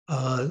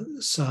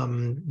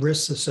some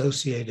risks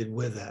associated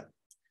with it,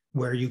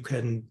 where you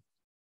can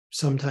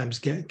sometimes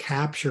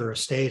capture a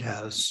state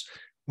house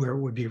where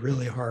it would be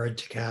really hard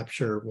to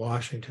capture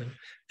Washington.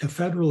 Now,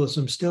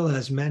 federalism still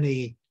has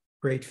many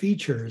great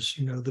features.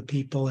 You know, the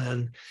people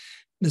in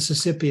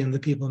Mississippi and the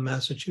people in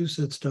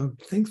Massachusetts don't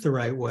think the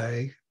right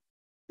way,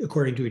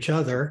 according to each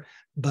other,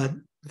 but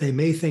they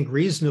may think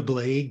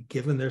reasonably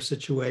given their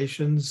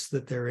situations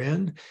that they're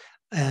in,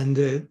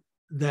 and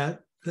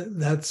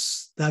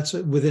that's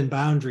within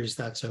boundaries.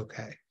 That's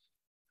okay.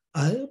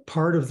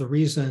 Part of the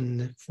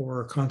reason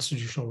for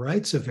constitutional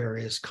rights of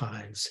various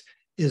kinds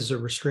is a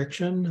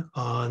restriction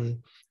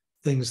on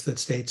things that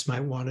states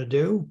might want to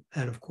do,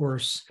 and of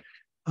course,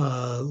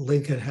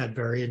 Lincoln had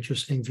very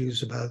interesting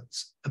views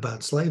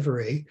about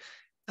slavery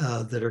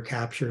that are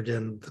captured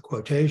in the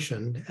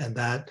quotation, and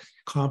that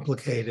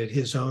complicated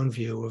his own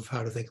view of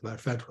how to think about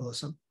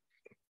federalism.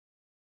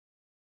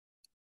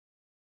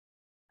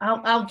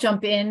 I'll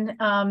jump in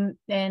and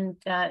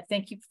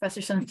thank you,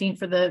 Professor Sunstein,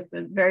 for the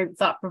very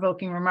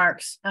thought-provoking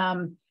remarks.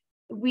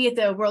 We at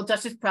the World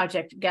Justice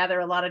Project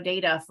gather a lot of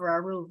data for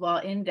our Rule of Law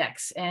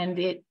Index, and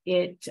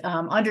it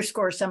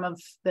underscores some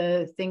of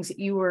the things that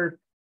you were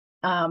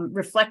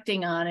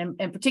reflecting on,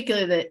 and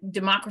particularly that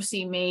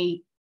democracy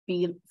may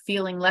be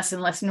feeling less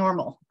and less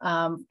normal.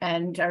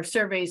 And our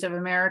surveys of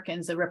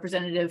Americans, the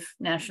representative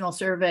national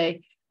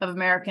survey of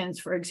Americans,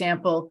 for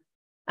example,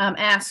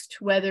 asked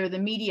whether the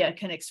media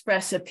can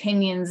express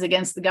opinions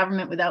against the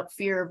government without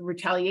fear of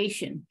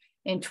retaliation.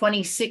 In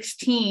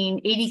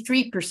 2016,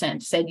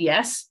 83% said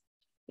yes.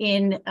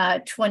 In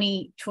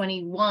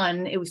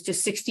 2021, it was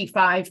just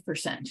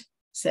 65%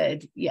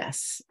 said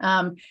yes.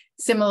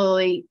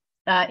 Similarly,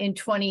 in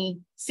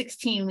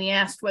 2016, we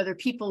asked whether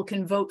people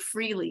can vote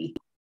freely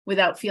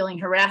without feeling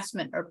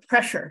harassment or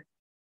pressure,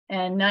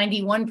 and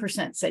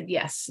 91% said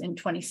yes in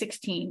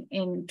 2016.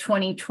 In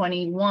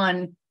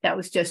 2021, that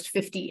was just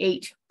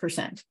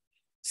 58%.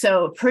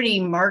 So a pretty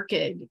marked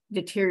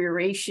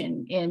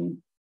deterioration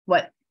in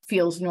what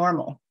feels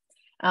normal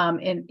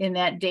in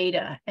that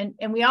data. And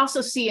we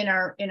also see in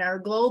our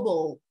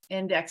global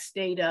index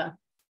data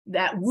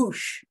that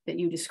whoosh that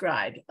you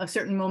described, a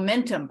certain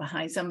momentum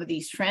behind some of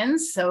these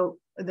trends. So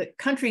the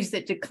countries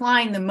that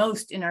decline the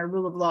most in our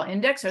rule of law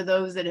index are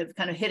those that have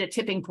kind of hit a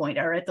tipping point,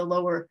 are at the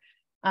lower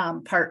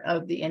part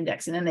of the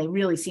index, and then they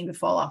really seem to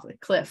fall off a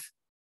cliff.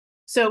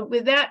 So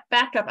with that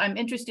backdrop, I'm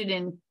interested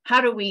in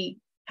how do we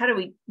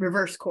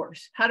reverse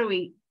course? How do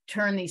we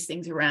turn these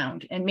things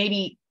around? And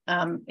maybe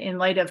in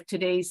light of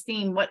today's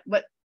theme,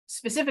 what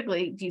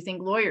specifically do you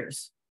think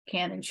lawyers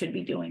can and should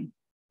be doing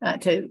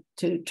to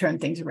turn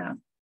things around?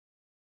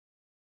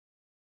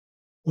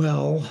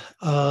 Well,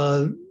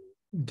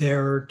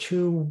 there are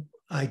two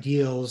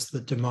ideals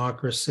that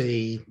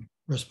democracy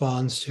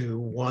responds to.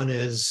 One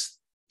is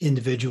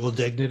individual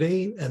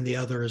dignity, and the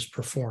other is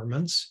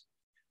performance.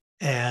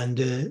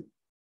 And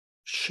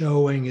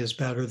showing is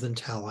better than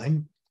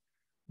telling,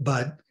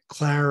 but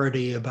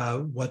clarity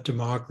about what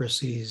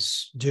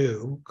democracies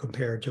do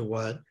compared to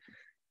what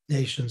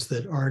nations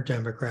that aren't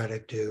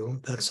democratic do,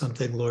 that's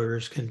something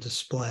lawyers can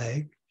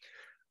display.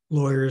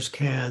 Lawyers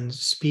can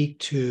speak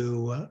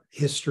to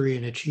history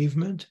and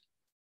achievement.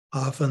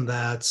 Often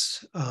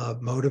that's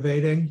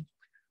motivating.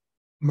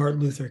 Martin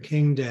Luther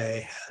King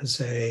Day has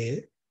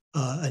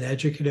an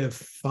educative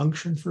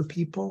function for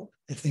people.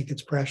 I think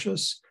it's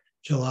precious.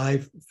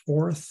 July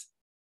 4th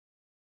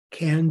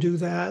can do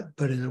that,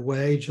 but in a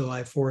way,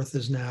 July 4th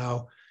is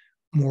now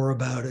more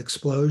about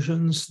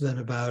explosions than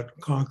about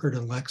Concord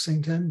and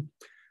Lexington.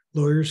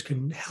 Lawyers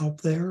can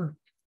help there.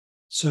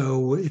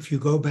 So if you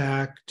go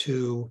back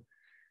to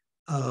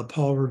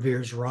Paul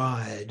Revere's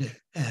ride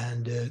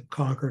and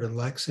Concord and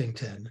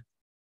Lexington,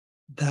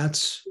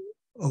 that's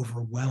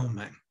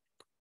overwhelming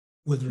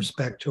with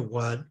respect to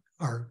what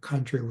our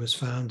country was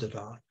founded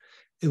on.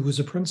 It was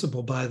a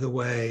principle, by the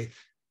way,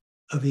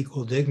 of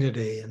equal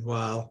dignity. And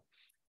while,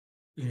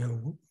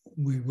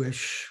 we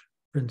wish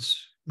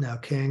Prince, now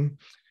King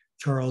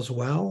Charles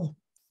well,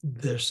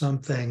 there's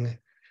something,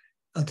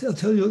 I'll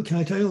tell you, can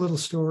I tell you a little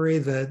story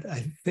that I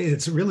think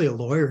it's really a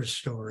lawyer's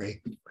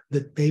story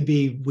that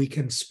maybe we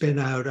can spin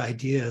out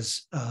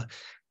ideas.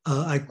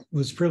 I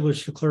was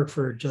privileged to clerk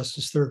for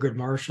Justice Thurgood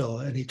Marshall,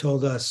 and he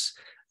told us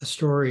a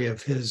story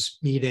of his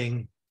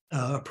meeting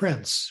a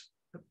prince.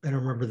 I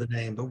don't remember the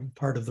name, but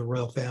part of the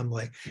royal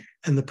family.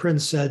 And the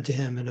prince said to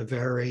him in a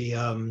very,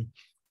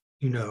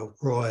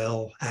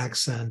 royal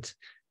accent,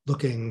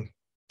 looking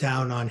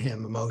down on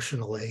him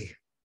emotionally,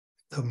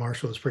 though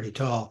Marshall was pretty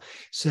tall,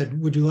 said,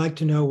 "Would you like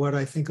to know what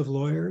I think of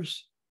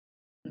lawyers?"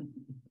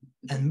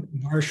 And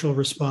Marshall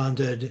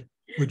responded,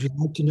 "Would you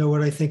like to know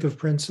what I think of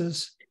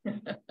princes?"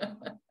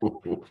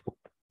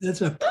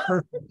 That's a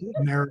perfect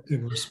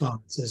American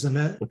response, isn't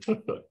it?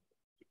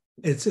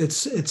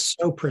 It's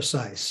so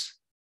precise.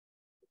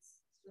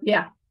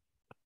 Yeah.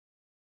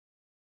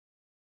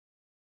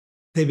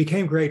 They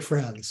became great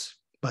friends,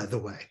 by the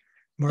way.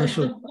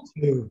 Marshall was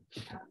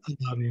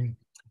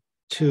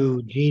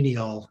too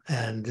genial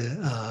and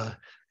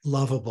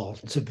lovable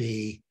to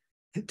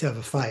have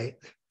a fight.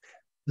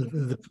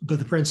 But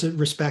the prince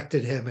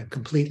respected him and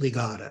completely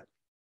got it.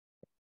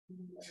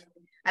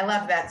 I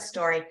love that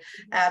story.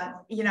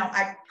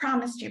 I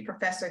promised you,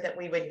 Professor, that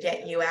we would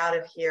get you out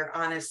of here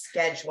on a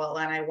schedule,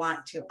 and I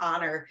want to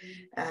honor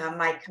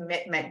my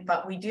commitment.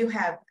 But we do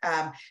have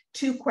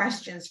two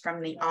questions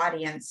from the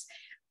audience.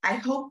 I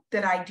hope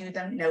that I do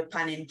them, no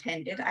pun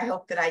intended, I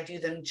hope that I do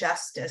them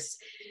justice.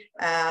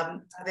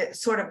 The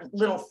sort of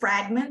little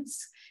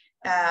fragments.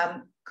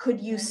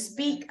 Could you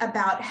speak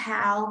about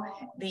how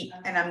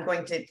and I'm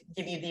going to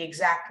give you the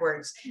exact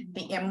words,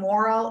 the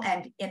immoral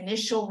and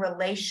initial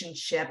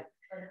relationship,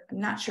 I'm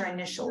not sure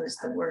initial is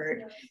the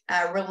word,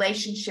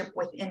 relationship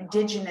with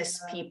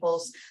indigenous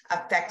peoples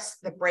affects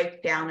the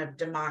breakdown of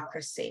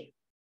democracy?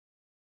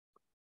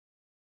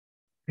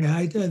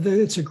 Yeah,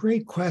 it's a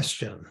great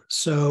question.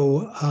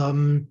 So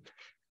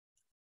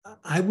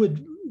I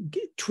would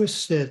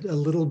twist it a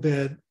little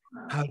bit,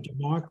 how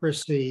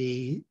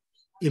democracy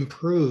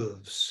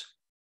improves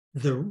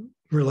the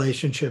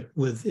relationship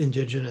with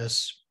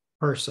indigenous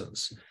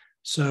persons.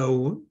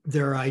 So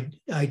there are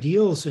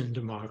ideals in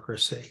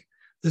democracy.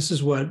 This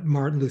is what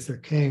Martin Luther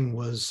King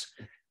was,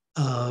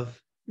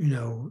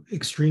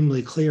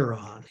 extremely clear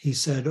on. He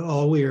said,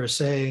 all we are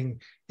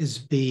saying is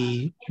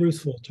be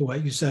truthful to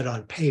what you said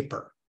on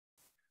paper.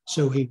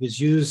 So he was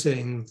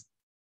using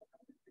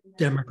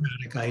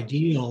democratic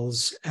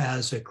ideals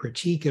as a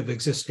critique of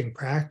existing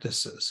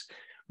practices.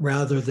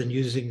 rather than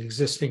using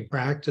existing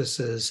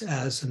practices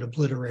as an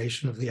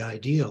obliteration of the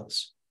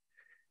ideals.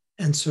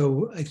 And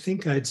so I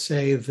think I'd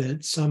say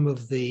that some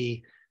of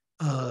the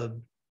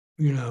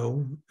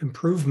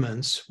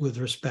improvements with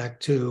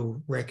respect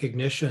to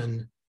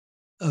recognition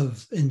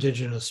of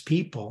Indigenous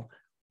people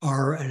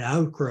are an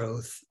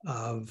outgrowth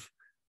of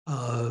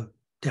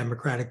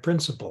democratic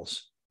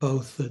principles,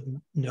 both that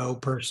no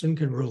person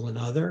can rule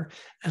another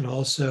and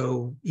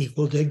also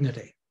equal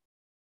dignity.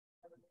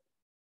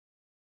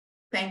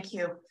 Thank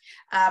you.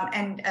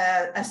 And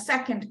a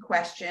second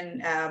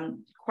question,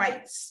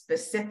 quite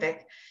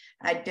specific.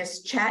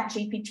 Does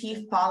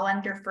ChatGPT fall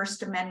under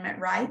First Amendment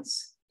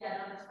rights? Yeah, no,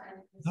 that's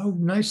fine. Oh,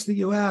 nice that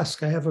you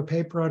ask. I have a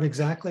paper on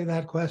exactly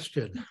that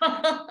question.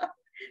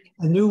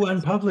 A new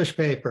unpublished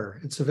paper.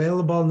 It's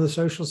available on the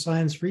Social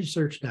Science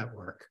Research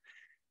Network.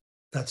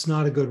 That's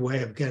not a good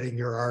way of getting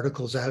your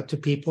articles out to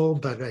people,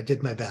 but I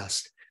did my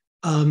best.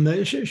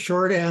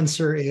 Short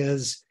answer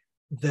is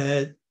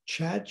that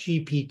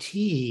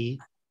ChatGPT,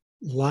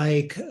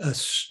 like a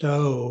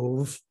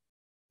stove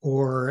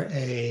or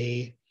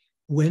a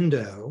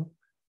window,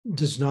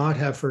 does not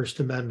have First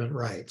Amendment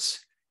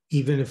rights,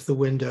 even if the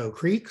window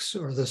creaks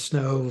or the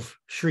stove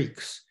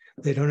shrieks.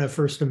 They don't have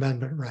First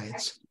Amendment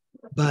rights.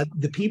 But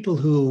the people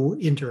who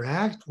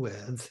interact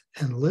with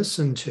and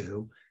listen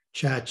to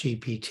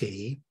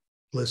ChatGPT,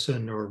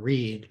 listen or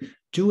read,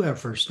 do have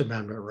First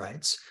Amendment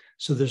rights.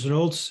 So there's an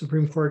old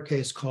Supreme Court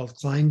case called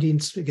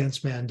Kleindienst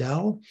against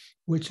Mandel,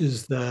 which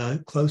is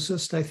the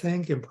closest, I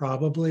think, and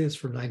probably it's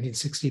from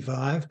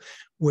 1965,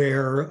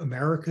 where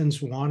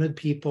Americans wanted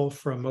people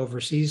from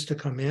overseas to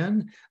come in.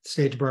 The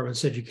State Department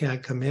said you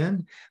can't come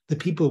in. The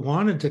people who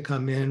wanted to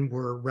come in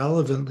were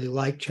relevantly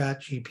like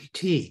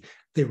ChatGPT.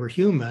 They were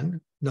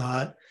human,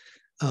 not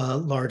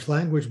large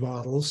language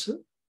models,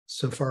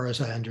 so far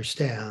as I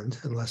understand,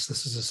 unless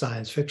this is a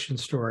science fiction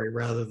story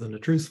rather than a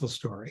truthful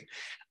story.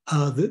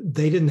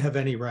 They didn't have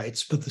any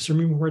rights, but the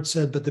Supreme Court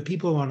said, but the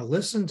people who want to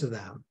listen to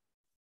them,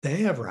 they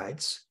have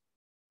rights.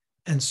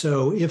 And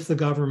so if the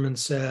government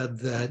said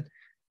that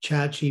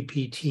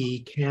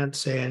ChatGPT can't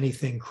say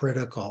anything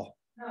critical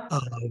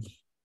of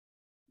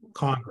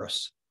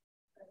Congress,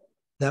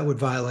 that would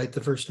violate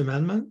the First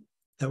Amendment.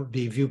 That would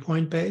be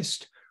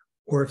viewpoint-based.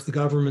 Or if the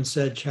government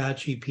said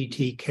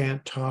ChatGPT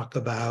can't talk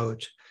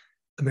about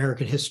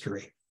American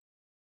history,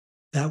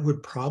 that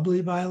would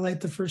probably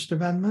violate the First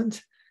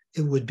Amendment.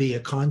 It would be a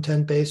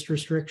content-based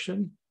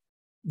restriction.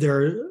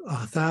 There are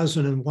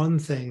 1,001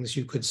 things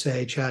you could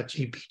say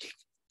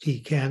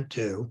ChatGPT can't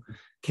do.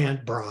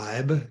 Can't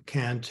bribe,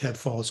 can't have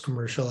false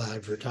commercial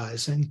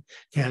advertising,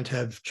 can't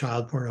have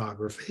child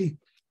pornography.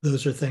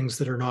 Those are things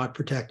that are not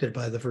protected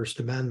by the First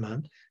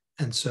Amendment.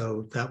 And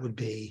so that would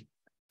be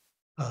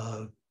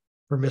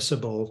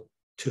permissible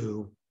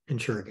to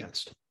insure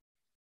against.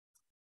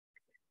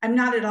 I'm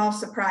not at all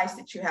surprised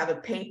that you have a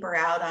paper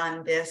out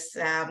on this.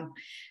 At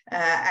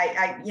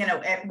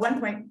one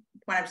point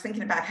when I was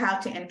thinking about how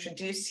to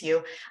introduce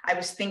you, I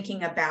was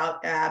thinking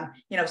about,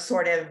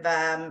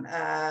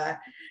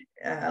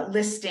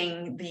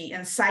 listing the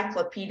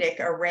encyclopedic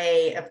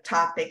array of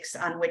topics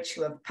on which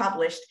you have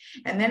published.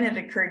 And then it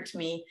occurred to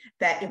me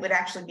that it would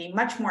actually be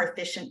much more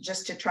efficient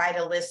just to try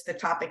to list the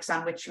topics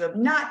on which you have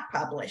not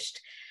published.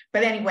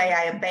 But anyway,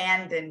 I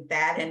abandoned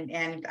that,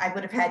 and I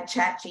would have had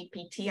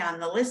ChatGPT on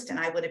the list and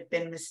I would have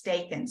been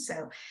mistaken.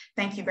 So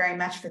thank you very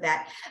much for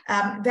that.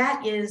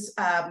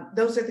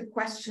 Those are the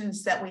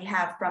questions that we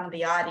have from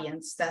the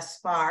audience thus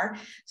far.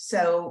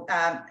 So,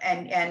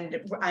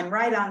 and I'm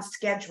right on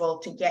schedule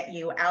to get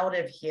you out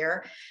of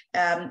here.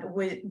 Are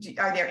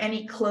there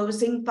any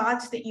closing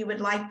thoughts that you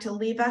would like to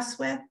leave us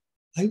with?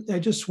 I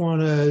just want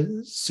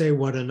to say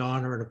what an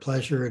honor and a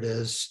pleasure it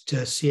is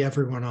to see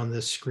everyone on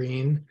this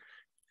screen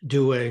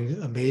doing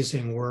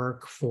amazing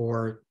work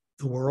for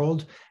the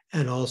world,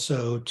 and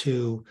also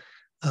to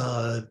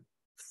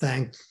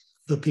thank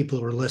the people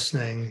who are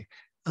listening.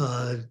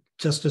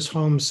 Justice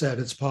Holmes said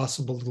it's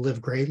possible to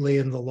live greatly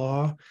in the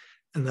law,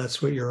 and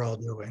that's what you're all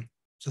doing.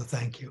 So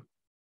thank you.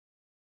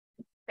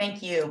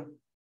 Thank you.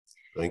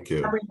 Thank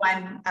you.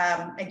 Everyone,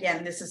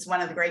 again, this is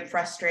one of the great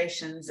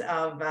frustrations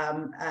of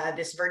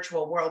this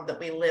virtual world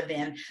that we live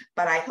in,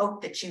 but I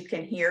hope that you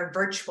can hear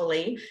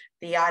virtually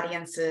the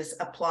audience's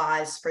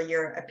applause for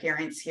your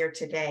appearance here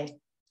today.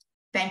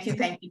 Thank you,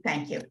 thank you,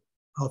 thank you.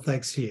 Oh,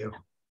 thanks to you.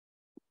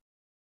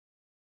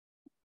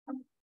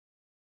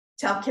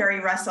 Tell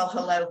Carrie Russell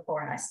hello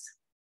for us.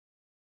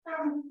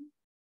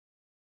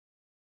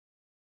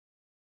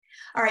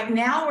 All right,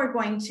 now we're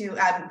going to,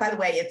 by the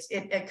way,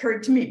 it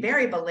occurred to me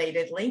very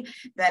belatedly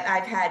that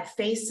I've had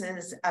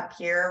faces up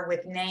here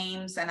with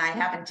names and I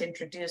haven't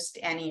introduced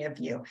any of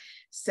you.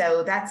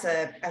 So that's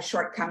a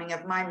shortcoming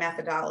of my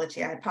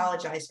methodology. I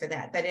apologize for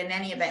that. But in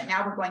any event,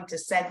 now we're going to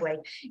segue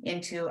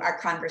into our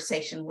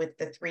conversation with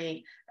the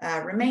three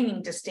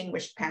remaining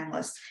distinguished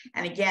panelists.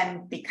 And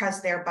again,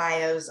 because their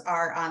bios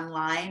are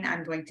online,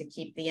 I'm going to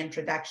keep the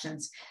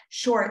introductions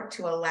short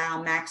to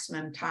allow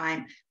maximum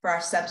time for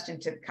our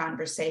substantive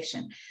conversation.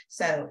 conversation.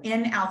 So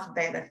in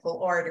alphabetical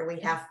order, we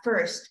have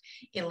first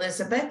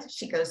Elizabeth,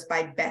 she goes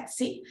by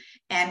Betsy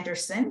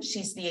Andersen.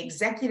 She's the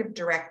executive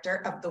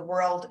director of the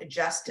World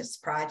Justice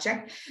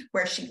Project,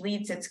 where she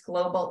leads its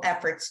global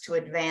efforts to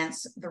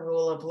advance the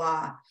rule of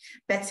law.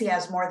 Betsy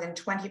has more than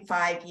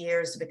 25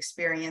 years of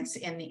experience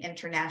in the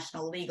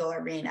international legal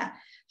arena.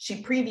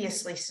 She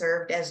previously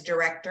served as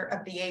director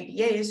of the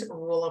ABA's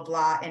Rule of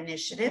Law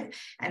Initiative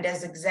and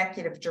as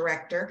executive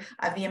director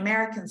of the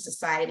American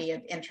Society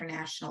of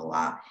International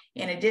Law.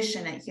 In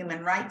addition, at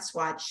Human Rights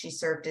Watch, she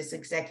served as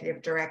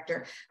executive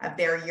director of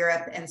their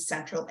Europe and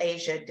Central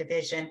Asia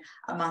division,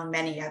 among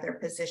many other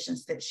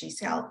positions that she's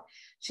held.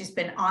 She's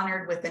been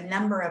honored with a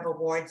number of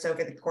awards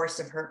over the course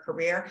of her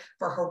career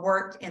for her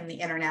work in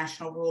the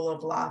international rule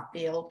of law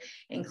field,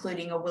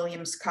 including a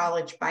Williams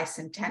College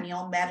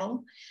Bicentennial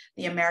Medal,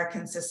 the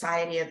American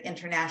Society of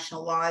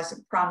International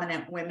Law's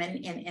Prominent Women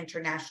in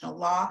International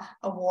Law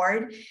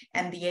Award,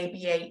 and the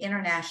ABA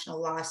International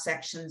Law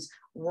Section's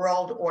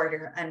World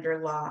Order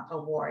Under Law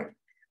Award.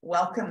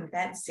 Welcome,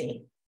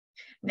 Betsy.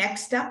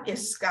 Next up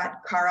is Scott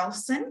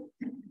Carlson.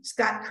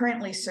 Scott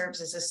currently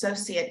serves as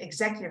Associate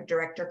Executive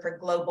Director for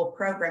Global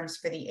Programs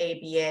for the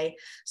ABA.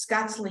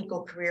 Scott's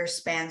legal career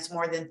spans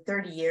more than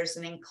 30 years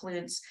and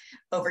includes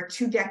over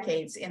 2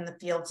 decades in the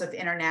fields of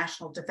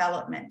international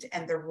development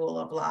and the rule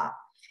of law.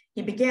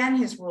 He began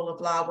his rule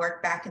of law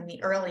work back in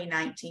the early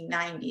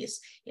 1990s.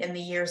 In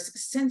the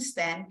years since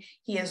then,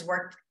 he has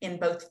worked in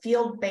both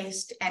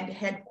field-based and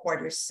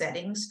headquarters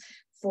settings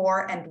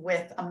for and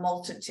with a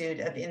multitude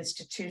of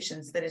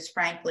institutions that is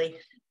frankly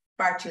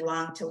far too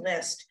long to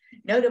list.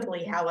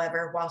 Notably,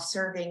 however, while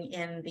serving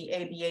in the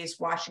ABA's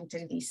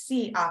Washington,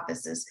 D.C.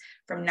 offices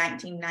from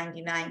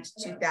 1999 to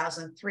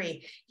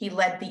 2003, he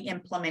led the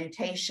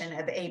implementation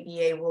of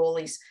ABA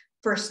Rowley's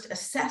first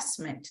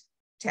assessment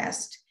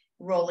test,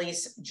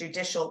 Rowley's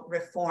Judicial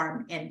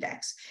Reform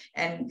Index.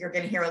 And you're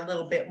going to hear a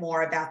little bit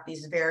more about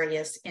these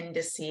various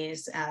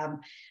indices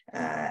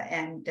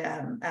and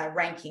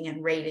ranking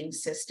and rating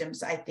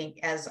systems, I think,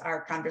 as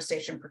our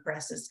conversation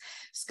progresses.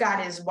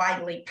 Scott is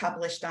widely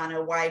published on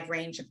a wide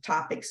range of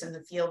topics in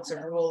the fields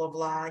of rule of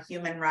law,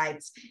 human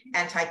rights,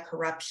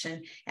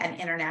 anti-corruption, and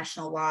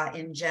international law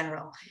in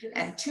general.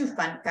 And 2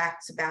 fun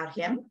facts about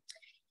him.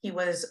 He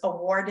was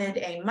awarded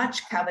a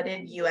much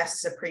coveted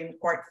U.S. Supreme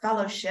Court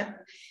fellowship,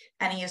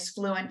 and he is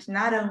fluent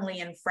not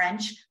only in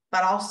French,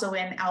 but also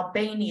in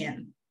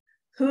Albanian.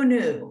 Who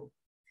knew?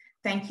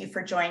 Thank you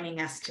for joining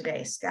us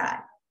today,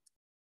 Scott.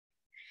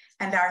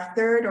 And our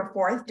 3rd or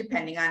 4th,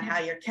 depending on how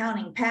you're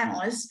counting,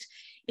 panelist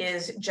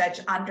is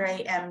Judge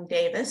Andre M.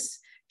 Davis.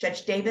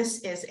 Judge Davis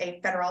is a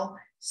federal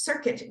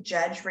circuit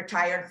judge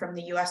retired from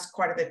the U.S.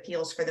 Court of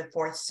Appeals for the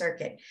 4th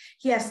Circuit.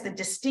 He has the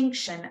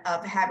distinction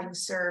of having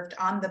served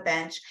on the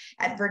bench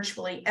at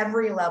virtually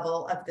every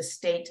level of the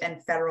state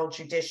and federal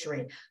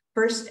judiciary,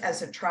 first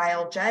as a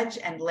trial judge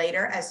and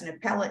later as an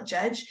appellate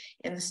judge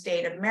in the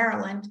state of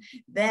Maryland.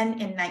 Then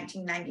in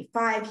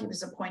 1995, he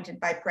was appointed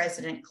by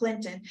President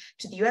Clinton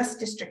to the U.S.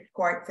 District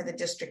Court for the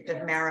District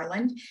of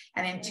Maryland.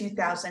 And in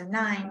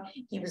 2009,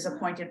 he was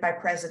appointed by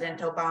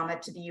President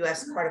Obama to the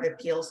U.S. Court of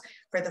Appeals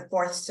for the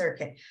 4th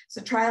Circuit. So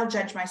trial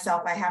judge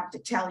myself, I have to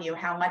tell you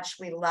how much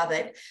we love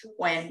it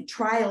when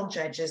trial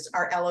judges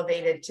are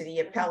elevated to the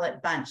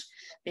appellate bunch,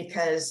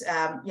 because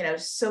you know,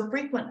 so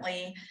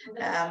frequently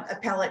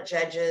appellate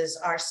judges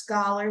are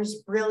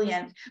scholars,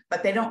 brilliant,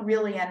 but they don't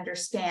really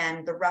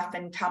understand the rough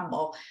and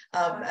tumble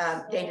of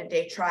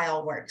day-to-day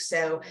trial work.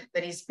 So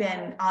that he's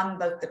been on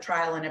both the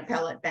trial and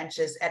appellate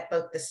benches at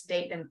both the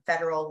state and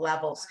federal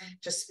levels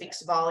just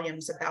speaks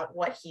volumes about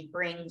what he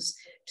brings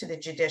to the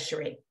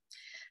judiciary.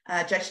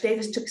 Judge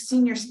Davis took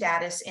senior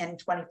status in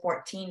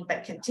 2014,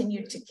 but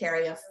continued to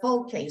carry a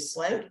full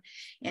caseload.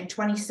 In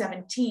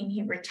 2017,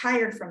 he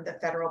retired from the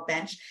federal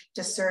bench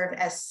to serve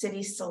as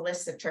city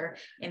solicitor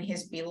in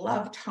his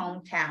beloved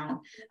hometown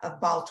of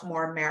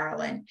Baltimore,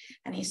 Maryland.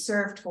 And he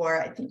served for,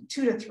 I think,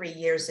 2 to 3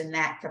 years in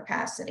that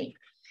capacity.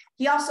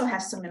 He also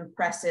has some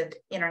impressive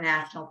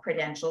international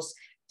credentials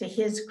to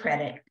his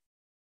credit.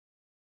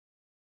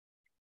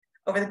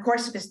 Over the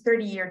course of his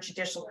 30-year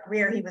judicial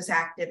career, he was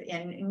active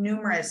in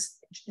numerous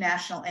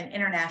national and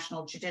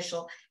international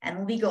judicial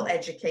and legal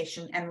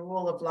education and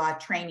rule of law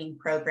training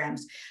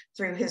programs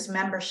through his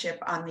membership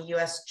on the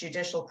U.S.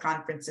 Judicial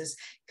Conference's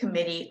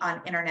Committee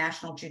on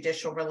International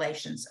Judicial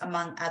Relations,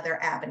 among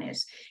other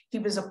avenues. He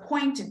was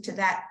appointed to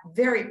that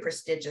very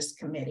prestigious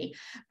committee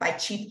by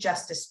Chief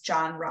Justice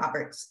John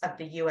Roberts of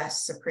the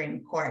U.S.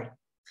 Supreme Court.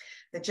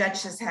 The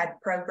judge has had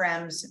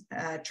programs,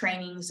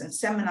 trainings, and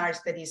seminars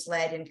that he's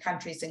led in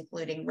countries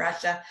including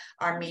Russia,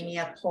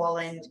 Armenia,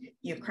 Poland,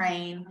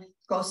 Ukraine,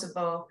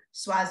 Kosovo,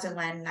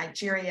 Swaziland,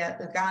 Nigeria,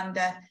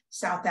 Uganda,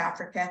 South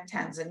Africa,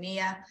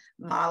 Tanzania,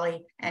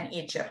 Mali, and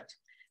Egypt.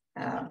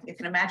 You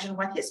can imagine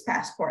what his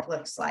passport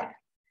looks like.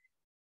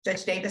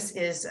 Judge Davis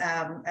is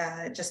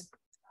just,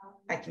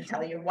 I can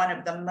tell you, one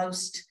of the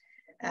most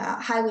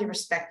highly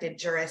respected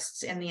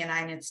jurists in the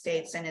United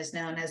States, and is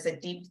known as a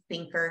deep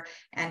thinker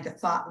and a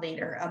thought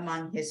leader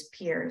among his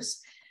peers.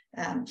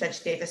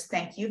 Judge Davis,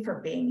 thank you for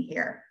being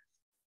here.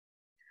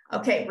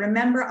 Okay,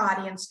 remember,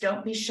 audience,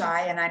 don't be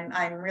shy, and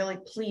I'm really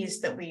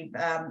pleased that we've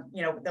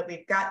that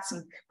we've got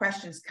some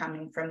questions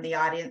coming from the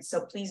audience.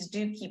 So please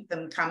do keep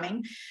them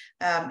coming,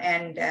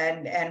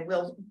 and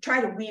we'll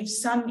try to weave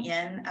some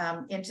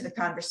into the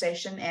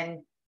conversation.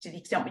 And to the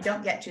extent we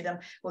don't get to them,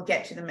 we'll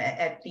get to them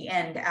at the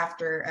end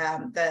after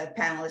the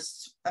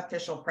panelists'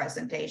 official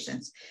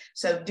presentations.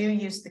 So do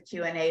use the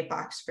Q&A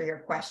box for your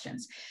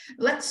questions.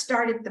 Let's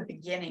start at the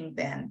beginning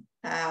then.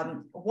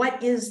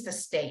 What is the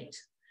state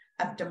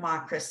of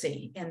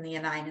democracy in the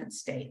United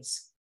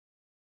States?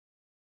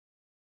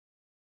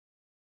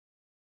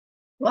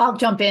 Well, I'll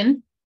jump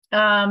in.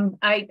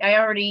 I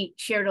already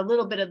shared a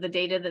little bit of the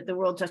data that the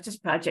World Justice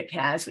Project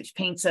has, which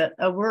paints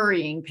a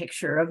worrying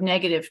picture of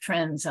negative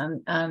trends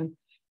on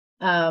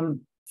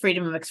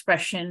freedom of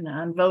expression,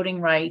 on voting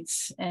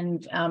rights,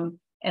 and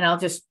I'll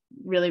just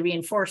really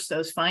reinforce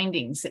those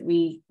findings that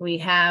we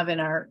have in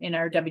our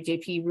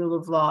WJP Rule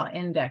of Law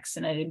Index,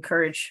 and I'd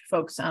encourage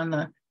folks on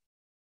the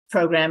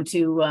program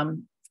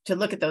to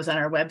look at those on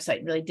our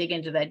website, really dig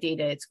into that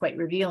data. It's quite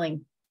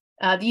revealing.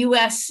 The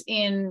US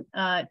in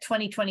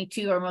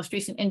 2022, our most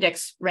recent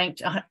index,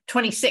 ranked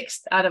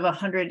 26th out of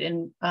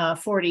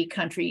 140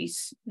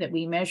 countries that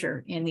we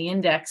measure in the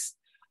index,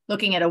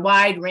 looking at a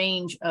wide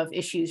range of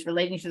issues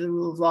relating to the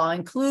rule of law,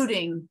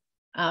 including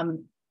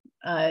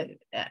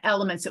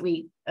elements that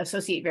we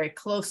associate very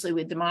closely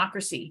with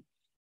democracy.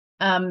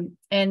 And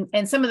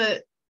some of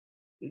the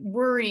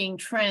worrying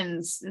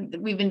trends,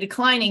 we've been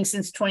declining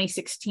since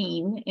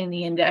 2016 in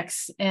the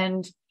index,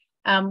 and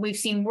we've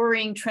seen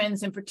worrying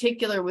trends in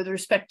particular with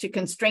respect to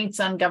constraints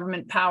on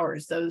government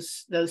powers,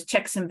 those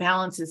checks and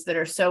balances that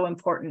are so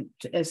important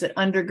as an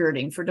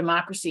undergirding for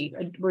democracy.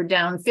 We're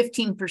down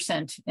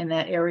 15% in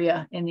that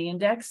area in the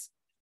index.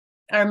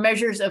 Our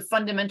measures of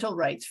fundamental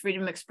rights,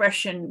 freedom of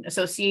expression,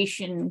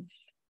 association,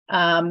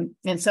 and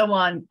so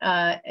on,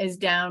 is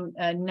down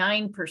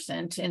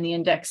 9% in the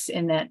index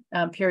in that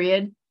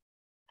period.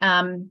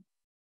 And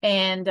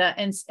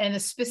the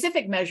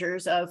specific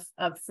measures of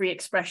free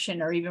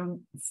expression are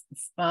even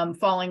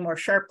falling more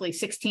sharply,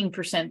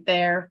 16%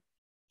 there.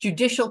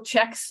 Judicial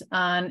checks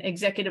on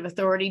executive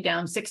authority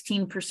down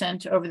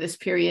 16% over this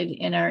period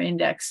in our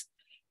index.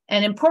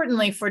 And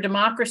importantly for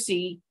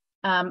democracy,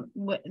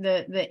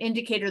 the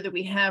indicator that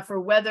we have for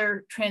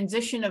whether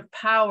transition of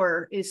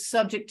power is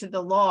subject to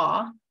the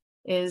law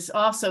is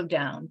also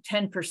down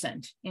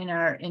 10% in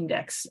our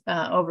index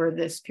over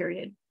this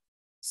period.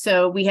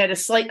 So we had a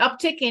slight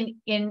uptick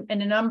in a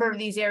number of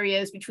these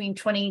areas between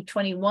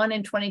 2021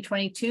 and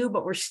 2022,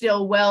 but we're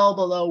still well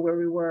below where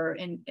we were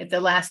at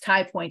the last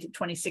high point of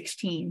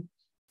 2016.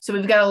 So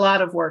we've got a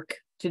lot of work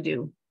to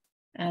do.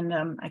 And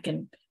I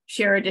can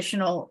share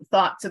additional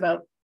thoughts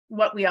about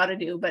what we ought to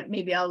do, but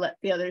maybe I'll let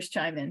the others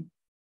chime in.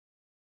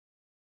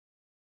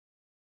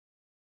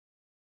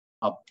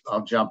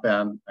 I'll jump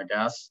in, I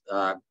guess.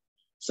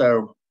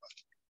 So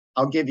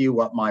I'll give you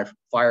what my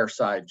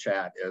fireside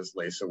chat is,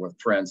 Lisa, with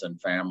friends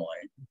and family,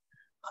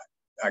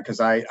 because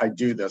I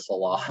do this a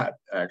lot,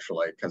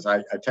 actually, because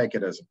I take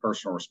it as a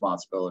personal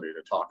responsibility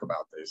to talk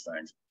about these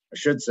things. I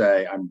should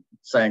say I'm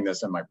saying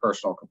this in my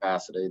personal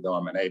capacity, though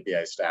I'm an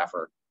ABA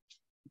staffer.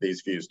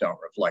 These views don't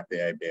reflect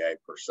the ABA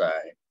per se.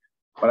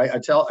 But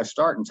I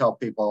start and tell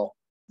people,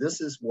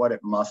 this is what it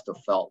must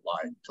have felt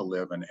like to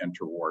live in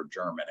interwar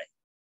Germany,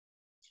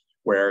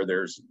 where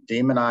there's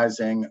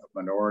demonizing of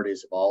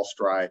minorities of all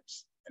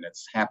stripes, and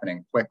it's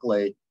happening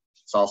quickly.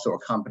 It's also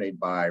accompanied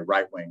by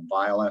right-wing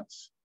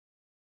violence.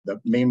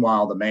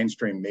 Meanwhile, the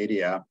mainstream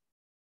media,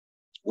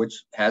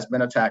 which has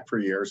been attacked for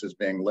years as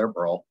being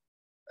liberal,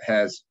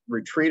 has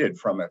retreated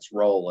from its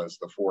role as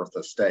the fourth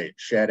estate,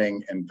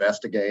 shedding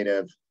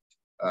investigative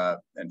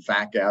and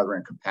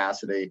fact-gathering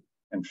capacity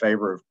in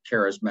favor of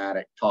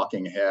charismatic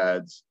talking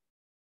heads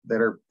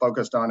that are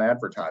focused on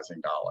advertising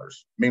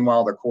dollars.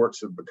 Meanwhile, the courts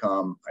have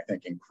become, I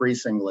think,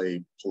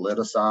 increasingly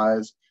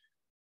politicized,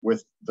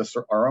 with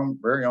our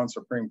very own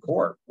Supreme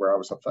Court, where I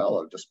was a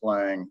fellow,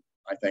 displaying,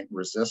 I think,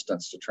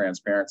 resistance to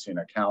transparency and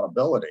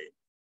accountability.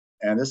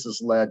 And this has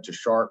led to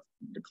sharp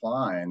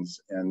declines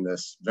in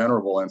this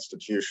venerable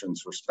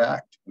institution's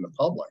respect in the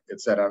public.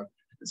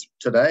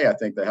 Today, I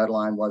think the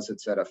headline was,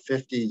 it's at a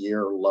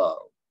 50-year low.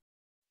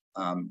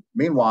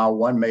 Meanwhile,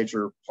 one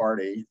major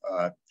party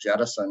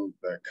jettisoned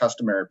the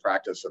customary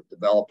practice of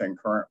developing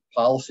current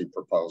policy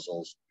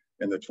proposals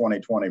in the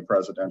 2020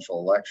 presidential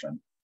election.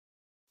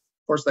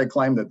 Of course, they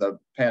claimed that the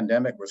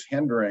pandemic was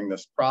hindering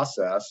this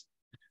process,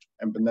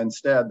 but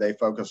instead they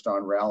focused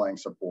on rallying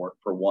support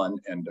for one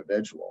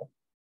individual.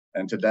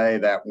 And today,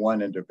 that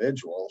one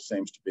individual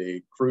seems to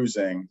be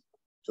cruising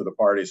to the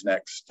party's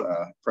next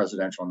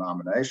presidential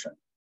nomination,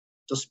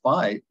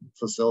 despite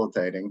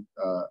facilitating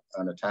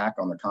an attack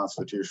on the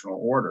constitutional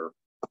order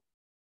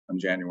on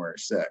January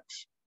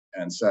 6th.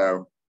 And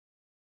so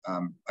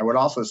I would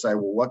also say,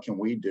 well, what can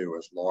we do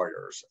as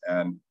lawyers?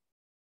 And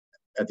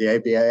at the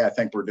ABA, I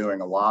think we're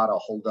doing a lot. I'll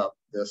hold up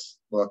this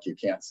book. You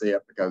can't see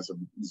it because of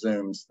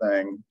Zoom's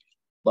thing,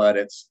 but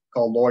it's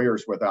called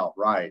Lawyers Without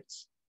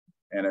Rights.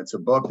 And it's a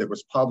book that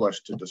was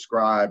published to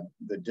describe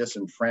the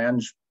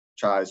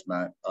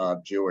disenfranchisement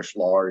of Jewish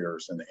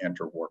lawyers in the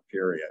interwar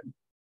period.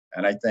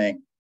 And I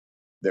think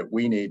that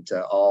we need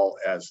to all,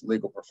 as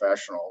legal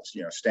professionals,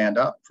 stand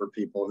up for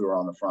people who are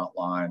on the front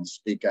lines,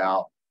 speak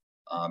out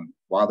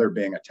while they're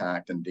being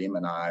attacked and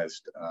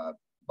demonized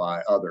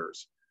by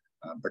others.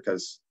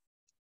 Because,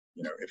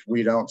 if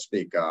we don't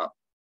speak up,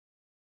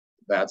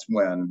 that's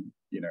when,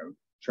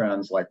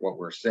 trends like what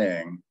we're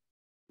seeing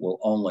will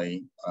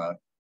only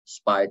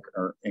spike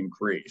or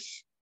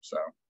increase. So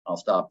I'll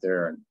stop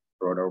there and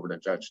throw it over to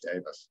Judge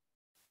Davis.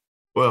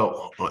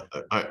 Well,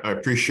 I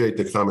appreciate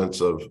the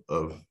comments of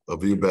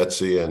you,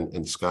 Betsy,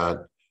 and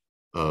Scott.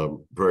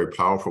 Very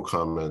powerful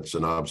comments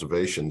and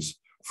observations.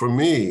 For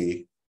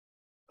me,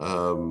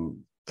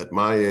 at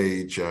my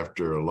age,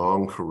 after a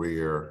long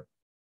career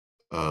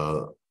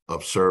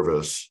of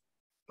service,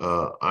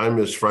 I'm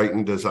as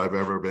frightened as I've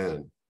ever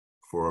been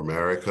for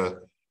America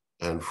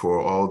and for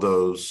all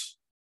those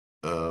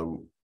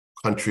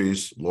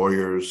countries,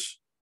 lawyers,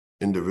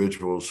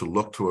 individuals who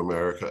look to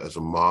America as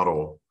a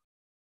model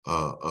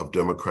of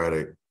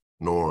democratic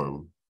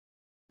norm.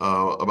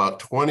 About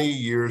 20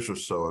 years or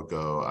so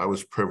ago, I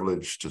was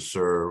privileged to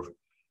serve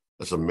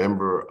as a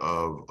member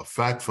of a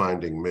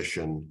fact-finding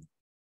mission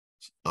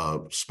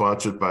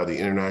sponsored by the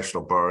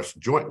International Bar,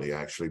 jointly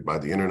actually, by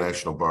the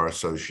International Bar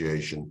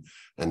Association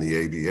and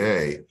the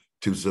ABA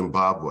to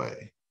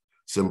Zimbabwe.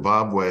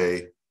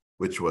 Zimbabwe,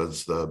 which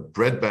was the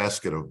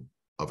breadbasket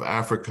of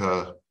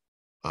Africa.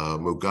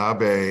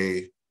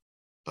 Mugabe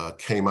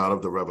came out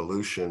of the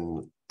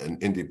revolution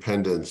and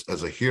independence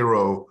as a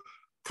hero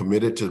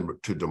committed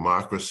to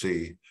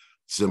democracy.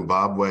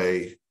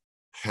 Zimbabwe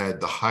had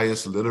the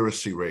highest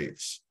literacy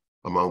rates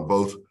among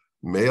both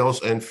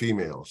males and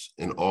females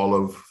in all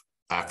of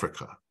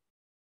Africa,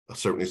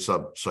 certainly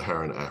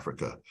sub-Saharan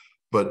Africa.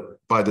 But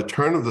by the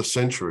turn of the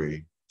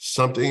century,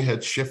 something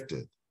had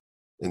shifted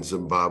in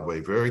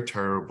Zimbabwe very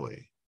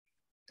terribly.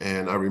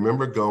 And I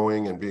remember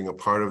going and being a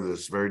part of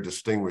this very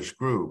distinguished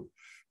group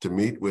to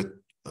meet with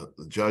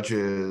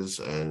judges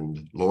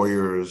and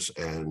lawyers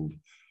and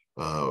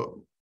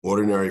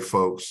ordinary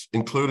folks,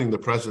 including the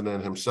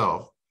president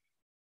himself,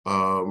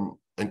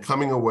 and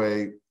coming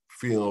away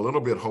feeling a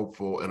little bit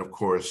hopeful. And of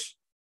course,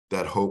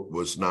 that hope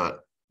was not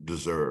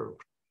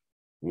deserved.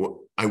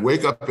 I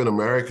wake up in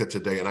America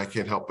today and I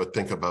can't help but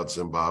think about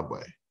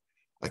Zimbabwe.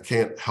 I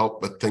can't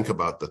help but think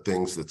about the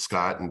things that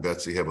Scott and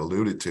Betsy have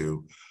alluded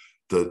to,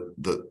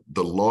 the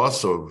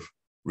loss of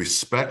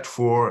respect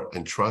for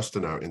and trust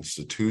in our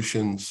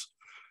institutions,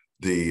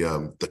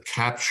 the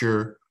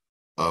capture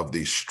of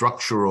the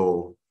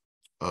structural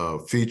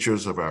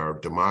features of our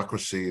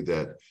democracy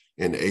that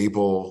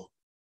enable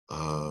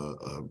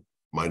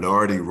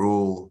minority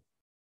rule,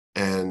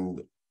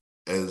 and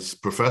as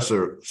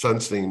Professor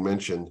Sunstein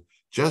mentioned,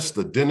 just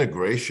the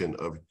denigration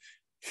of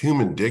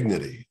human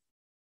dignity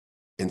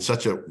in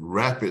such a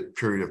rapid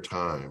period of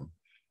time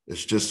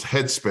is just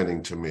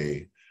head-spinning to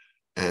me.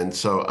 And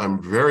so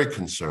I'm very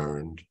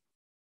concerned.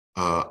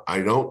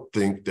 I don't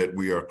think that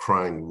we are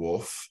crying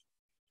wolf,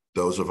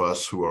 those of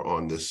us who are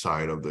on this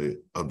side of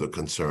the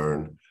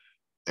concern.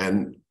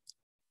 And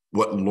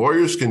what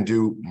lawyers can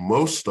do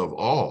most of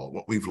all,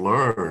 what we've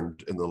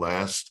learned in the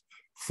last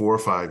 4 or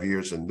 5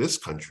 years in this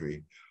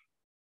country,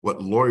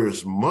 what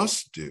lawyers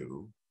must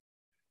do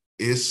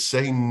is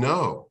say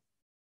no.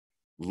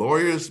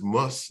 Lawyers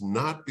must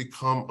not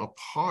become a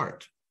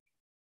part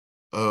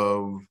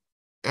of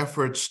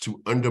efforts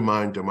to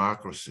undermine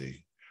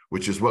democracy,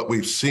 which is what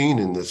we've seen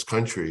in this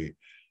country.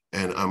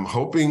 And I'm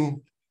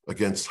hoping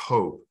against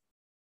hope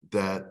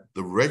that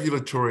the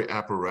regulatory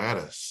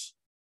apparatus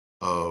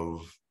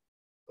of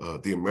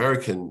the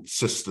American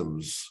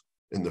systems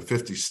in the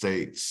 50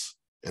 states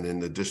and in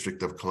the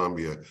District of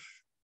Columbia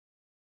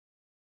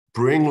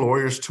bring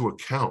lawyers to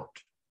account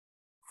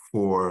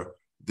for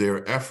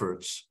their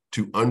efforts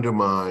to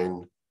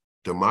undermine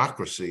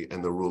democracy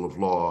and the rule of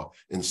law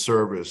in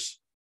service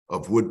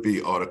of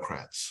would-be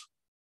autocrats.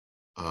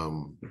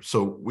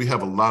 So we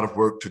have a lot of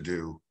work to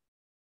do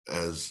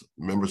as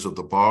members of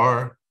the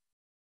bar,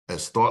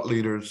 as thought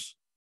leaders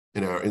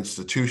in our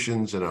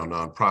institutions and our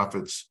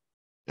nonprofits,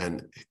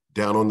 and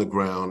down on the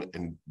ground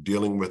and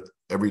dealing with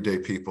everyday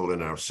people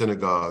in our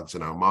synagogues,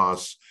 in our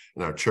mosques,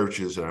 in our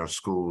churches, in our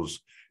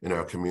schools, in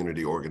our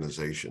community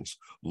organizations.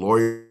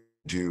 Lawyers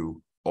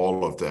do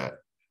all of that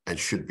and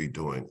should be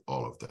doing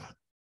all of that.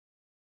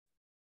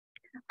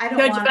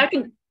 Judge,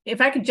 if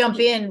I could jump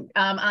in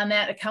on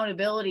that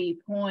accountability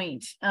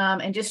point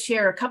and just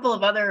share a couple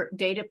of other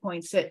data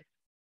points that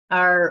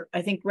are,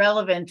 I think,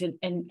 relevant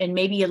and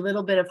maybe a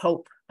little bit of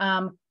hope.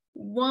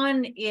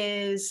 One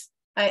is,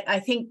 I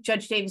think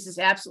Judge Davis is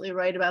absolutely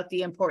right about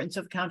the importance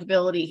of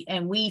accountability.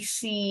 And we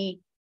see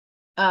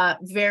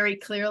very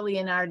clearly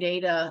in our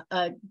data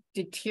a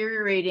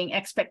deteriorating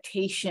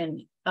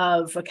expectation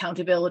of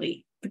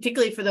accountability,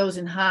 particularly for those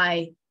in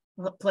high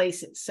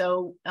places.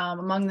 So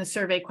among the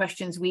survey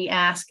questions we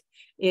ask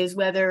is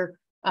whether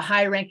a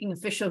high-ranking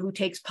official who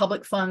takes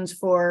public funds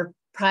for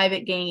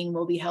private gain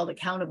will be held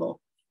accountable.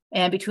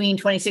 And between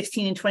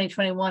 2016 and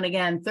 2021,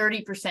 again,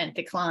 30%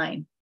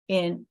 decline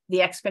in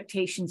the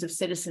expectations of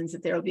citizens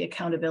that there will be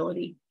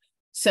accountability.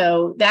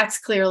 So that's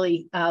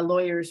clearly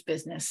lawyers'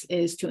 business,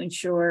 is to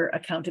ensure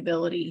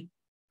accountability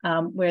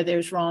where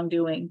there's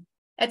wrongdoing.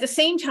 At the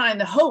same time,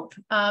 the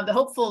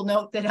hopeful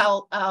note that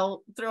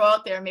I'll throw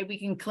out there, maybe we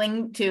can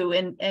cling to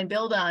and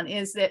build on,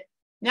 is that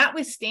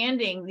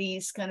notwithstanding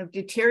these kind of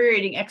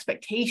deteriorating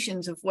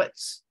expectations of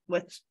what's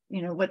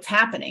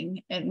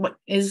happening and what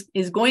is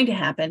going to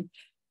happen,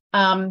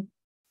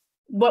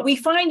 what we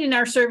find in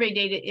our survey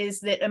data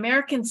is that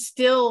Americans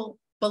still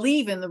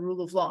believe in the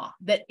rule of law,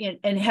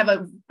 and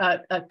have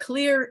a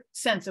clear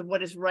sense of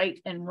what is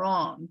right and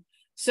wrong.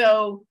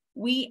 So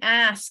we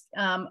ask,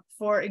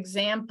 for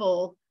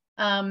example,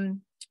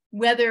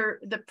 whether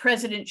the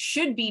president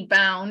should be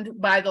bound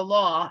by the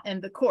law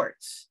and the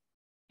courts.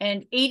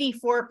 And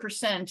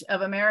 84% of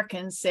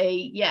Americans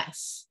say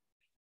yes.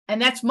 And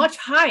that's much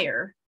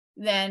higher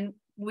than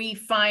we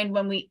find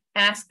when we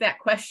ask that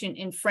question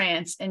in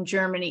France and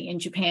Germany and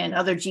Japan,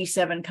 other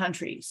G7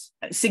 countries,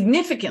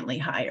 significantly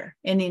higher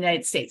in the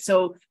United States.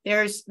 So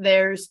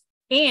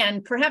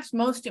and perhaps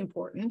most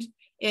important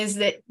is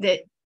that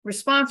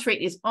response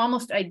rate is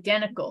almost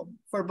identical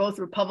for both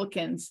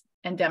Republicans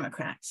and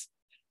Democrats.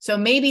 So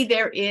maybe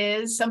there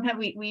is, sometimes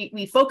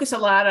we focus a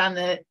lot on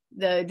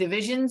the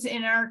divisions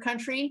in our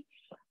country,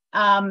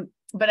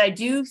 but I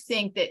do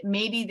think that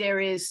maybe there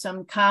is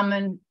some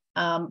commonality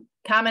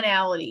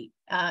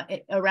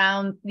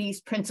around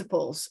these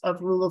principles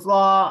of rule of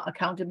law,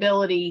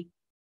 accountability,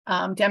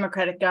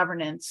 democratic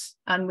governance,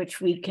 on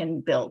which we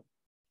can build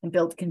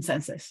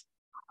consensus.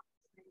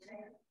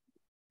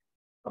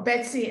 Well,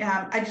 Betsy,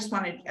 I just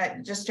want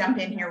to just jump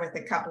in here with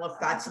a couple of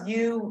thoughts.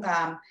 You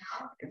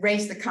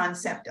raised the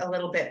concept a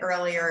little bit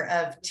earlier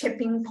of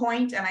tipping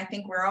point, and I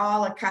think we're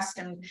all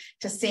accustomed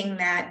to seeing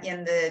that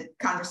in the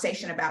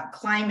conversation about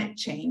climate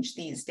change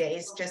these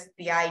days, just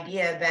the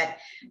idea that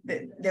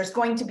there's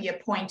going to be a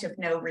point of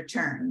no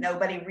return.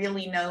 Nobody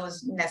really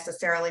knows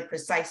necessarily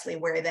precisely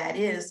where that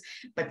is,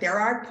 but there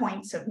are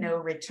points of no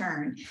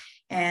return.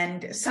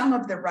 And some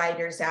of the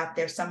writers out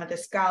there, some of the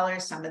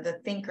scholars, some of the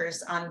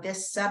thinkers on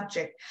this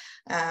subject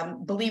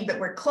believe that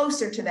we're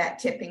closer to that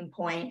tipping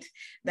point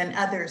than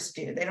others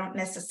do. They don't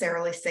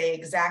necessarily say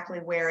exactly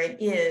where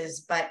it is,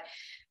 but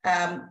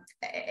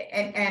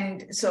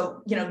and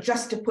so,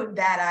 just to put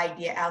that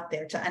idea out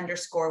there to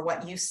underscore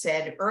what you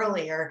said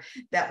earlier,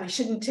 that we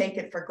shouldn't take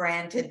it for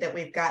granted that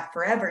we've got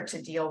forever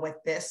to deal with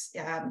this,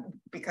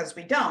 because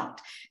we don't.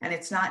 And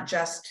it's not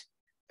just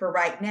for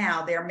right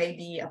now. There may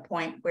be a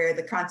point where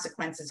the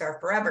consequences are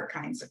forever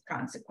kinds of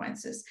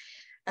consequences.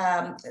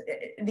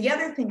 The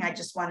other thing I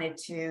just wanted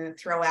to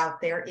throw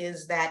out there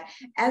is that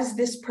as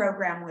this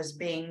program was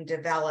being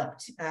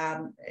developed,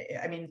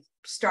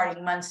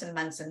 starting months and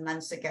months and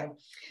months ago,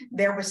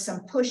 there was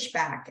some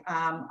pushback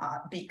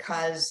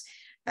because,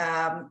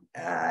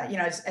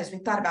 as we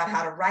thought about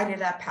how to write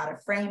it up, how to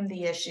frame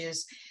the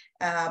issues,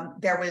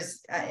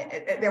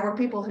 there were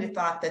people who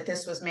thought that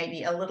this was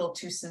maybe a little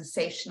too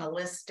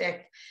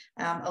sensationalistic,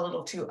 a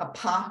little too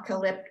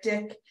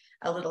apocalyptic,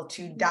 a little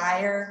too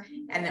dire,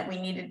 and that we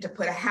needed to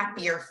put a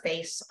happier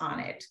face on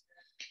it.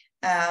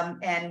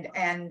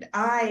 And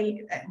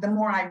the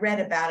more I read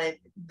about it,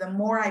 the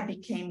more I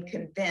became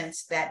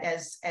convinced that,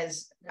 as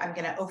I'm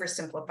going to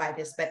oversimplify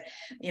this, but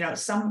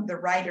some of the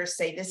writers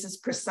say this is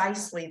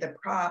precisely the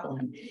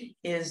problem,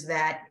 is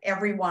that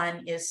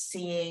everyone is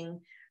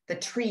seeing the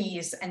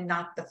trees and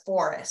not the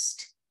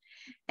forest.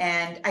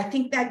 And I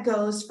think that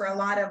goes for a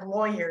lot of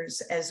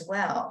lawyers as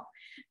well.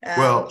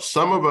 Well,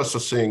 some of us are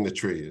seeing the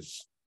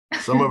trees.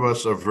 Some of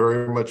us are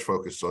very much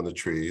focused on the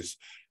trees.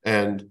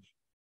 And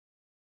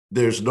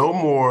there's no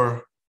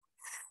more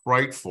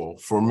frightful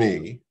for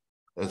me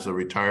as a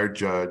retired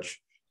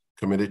judge,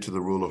 committed to the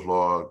rule of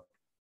law,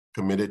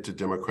 committed to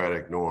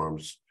democratic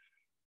norms.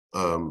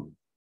 No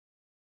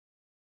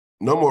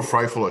more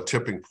frightful a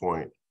tipping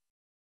point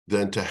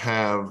than to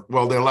have,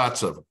 well, there are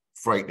lots of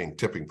frightening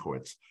tipping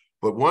points,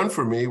 but one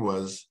for me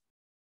was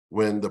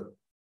when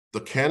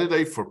the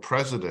candidate for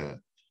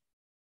president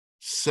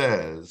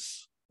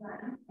says,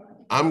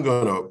 I'm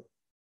going to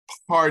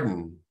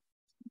pardon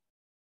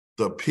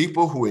the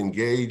people who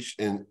engaged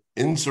in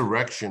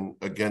insurrection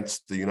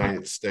against the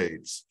United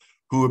States,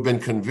 who have been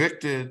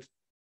convicted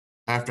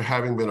after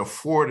having been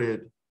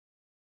afforded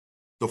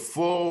the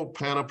full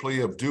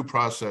panoply of due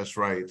process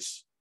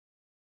rights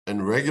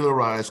and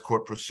regularized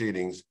court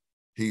proceedings.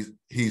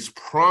 He's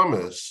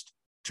promised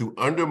to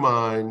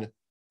undermine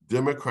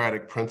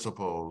democratic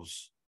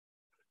principles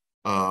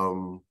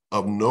of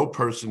no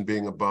person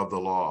being above the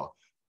law.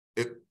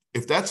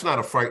 If that's not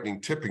a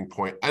frightening tipping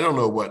point, I don't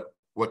know what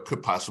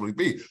could possibly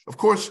be. Of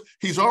course,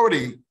 he's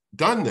already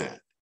done that.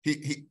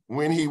 He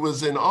when he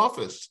was in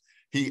office,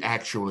 he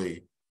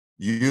actually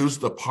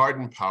used the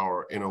pardon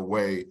power in a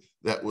way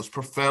that was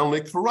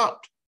profoundly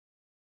corrupt.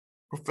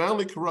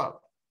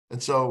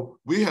 And so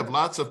we have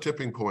lots of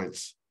tipping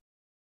points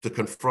to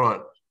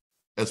confront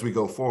as we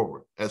go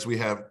forward, as we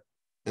have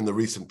in the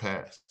recent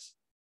past.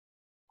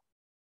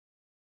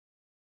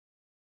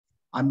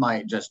 I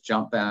might just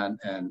jump in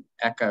and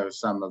echo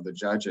some of the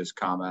judge's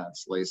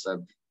comments, Lisa.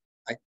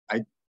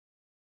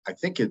 I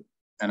think it,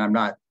 and I'm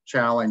not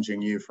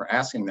challenging you for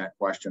asking that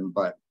question,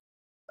 but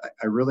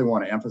I really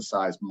want to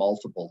emphasize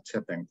multiple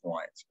tipping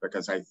points,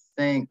 because I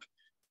think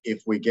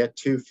if we get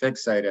too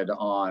fixated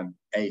on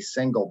a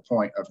single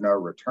point of no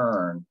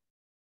return,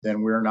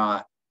 then we're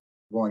not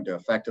going to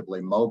effectively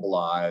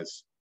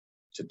mobilize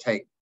to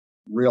take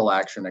real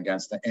action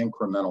against the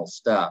incremental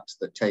steps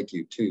that take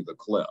you to the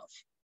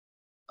cliff.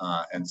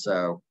 And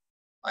so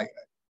I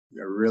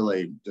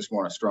really just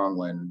want to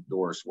strongly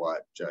endorse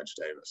what Judge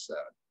Davis said.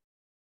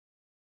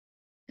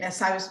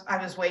 Yes, I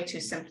was way too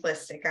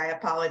simplistic. I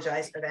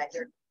apologize for that.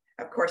 You're,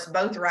 of course,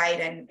 both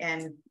right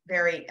and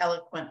very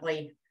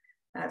eloquently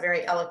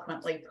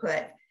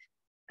put.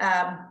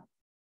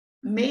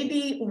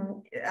 Maybe,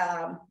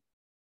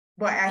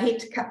 well, I hate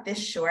to cut this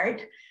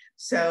short.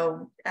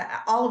 So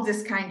all of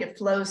this kind of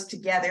flows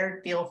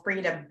together. Feel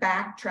free to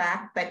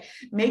backtrack, but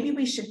maybe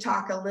we should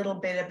talk a little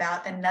bit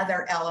about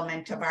another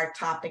element of our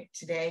topic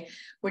today,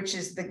 which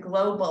is the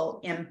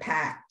global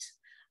impact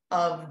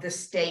of the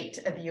state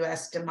of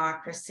US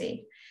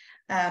democracy.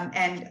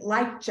 And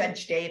like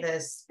Judge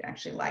Davis,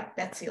 actually like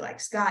Betsy, like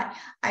Scott,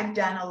 I've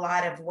done a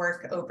lot of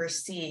work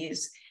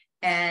overseas.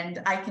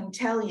 And I can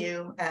tell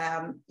you,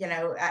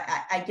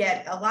 I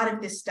get a lot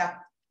of this stuff,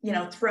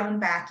 thrown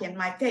back in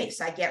my face.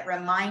 I get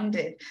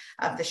reminded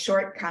of the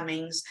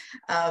shortcomings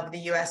of the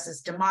US's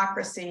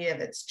democracy, of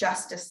its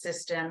justice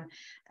system,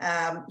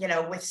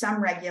 with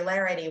some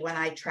regularity when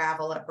I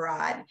travel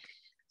abroad.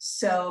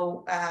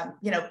 So,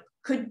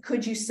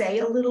 could you say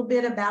a little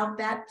bit about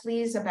that,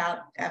 please, about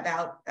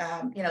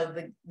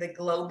the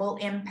global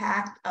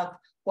impact of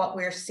what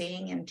we're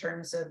seeing in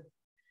terms of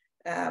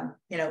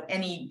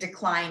any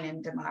decline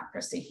in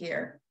democracy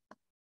here?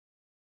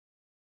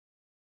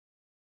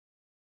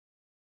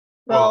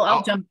 Well,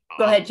 I'll jump.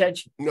 Go ahead,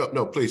 Judge.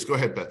 No, please go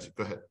ahead, Betsy.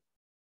 Go ahead.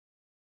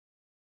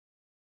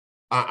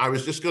 I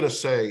was just going to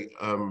say,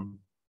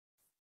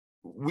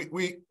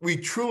 we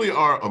truly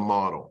are a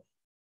model,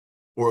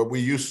 or we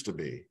used to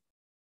be,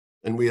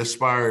 and we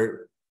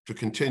aspire to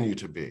continue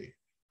to be.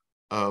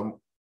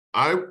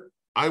 I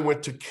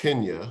went to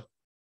Kenya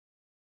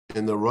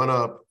in the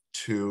run-up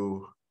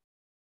to,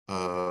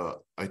 I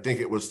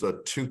think it was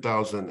the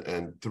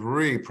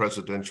 2003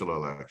 presidential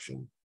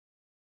election,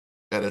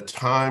 at a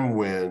time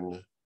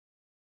when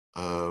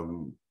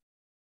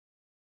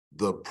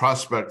the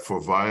prospect for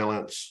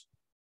violence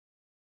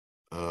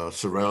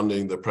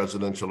surrounding the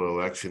presidential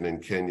election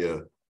in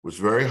Kenya was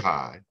very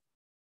high.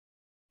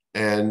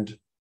 And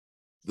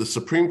the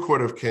Supreme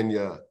Court of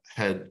Kenya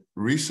had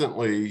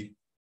recently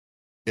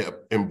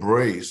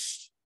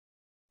embraced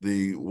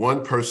the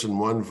one person,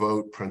 one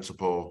vote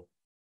principle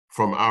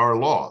from our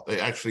law. They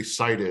actually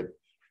cited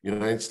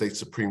United States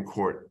Supreme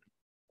Court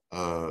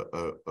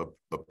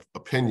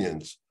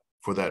opinions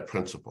for that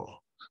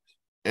principle.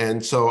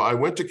 And so I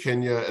went to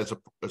Kenya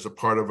as a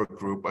part of a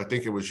group. I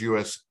think it was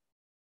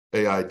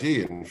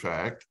USAID, in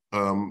fact.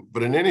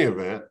 But in any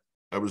event,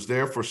 I was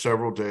there for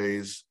several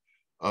days,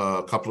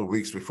 a couple of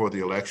weeks before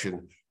the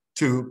election,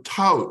 to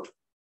tout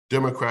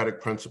democratic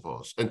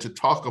principles and to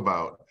talk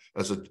about,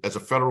 as a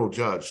federal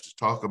judge, to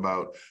talk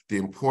about the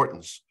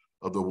importance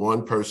of the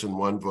one person,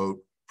 one vote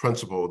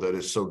principle that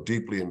is so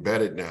deeply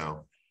embedded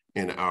now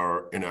in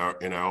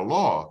our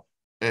law.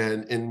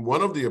 And in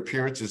one of the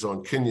appearances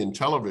on Kenyan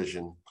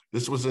television,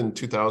 this was in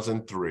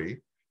 2003,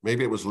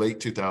 maybe it was late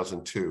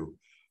 2002.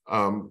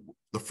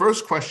 The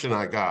first question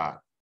I got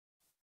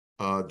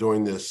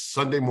during this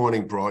Sunday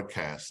morning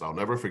broadcast, I'll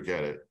never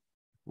forget it,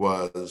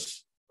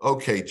 was,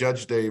 okay,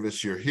 Judge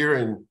Davis, you're here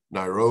in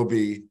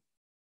Nairobi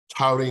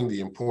touting the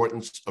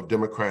importance of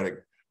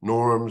democratic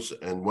norms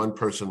and one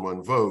person,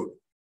 one vote.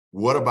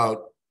 What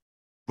about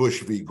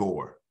Bush v.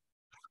 Gore?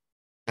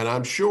 And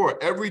I'm sure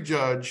every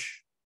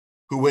judge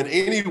who went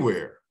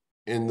anywhere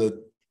in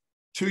the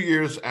 2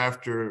 years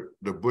after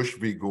the Bush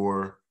v.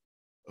 Gore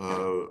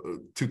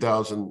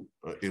 2000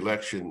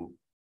 election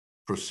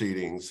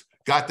proceedings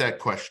got that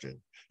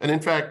question. And in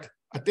fact,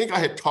 I think I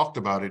had talked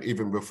about it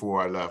even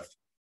before I left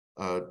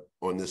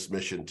on this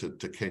mission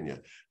to Kenya.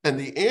 And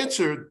the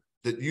answer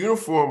that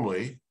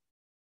uniformly,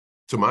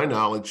 to my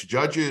knowledge,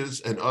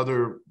 judges and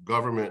other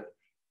government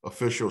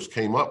officials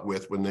came up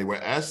with when they were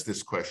asked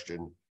this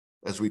question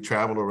as we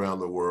traveled around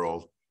the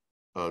world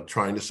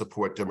trying to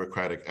support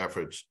democratic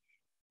efforts,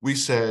 we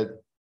said,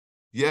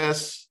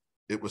 yes,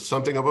 it was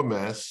something of a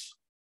mess,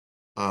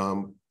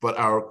 but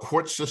our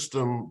court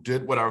system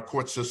did what our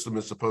court system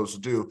is supposed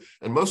to do.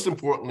 And most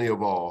importantly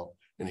of all,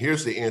 and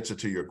here's the answer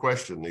to your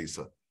question,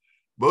 Lisa,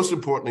 most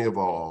importantly of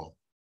all,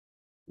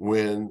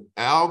 when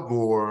Al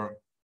Gore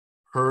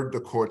heard the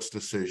court's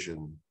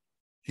decision,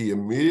 he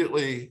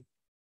immediately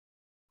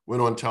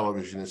went on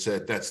television and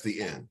said, that's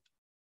the end.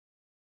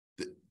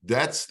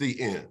 That's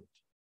the end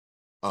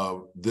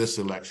of this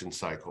election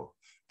cycle.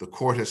 The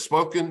court has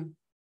spoken.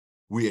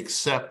 We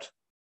accept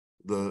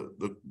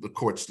the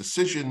court's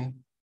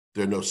decision.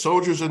 There are no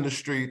soldiers in the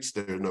streets.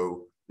 There's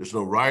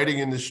no rioting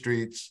in the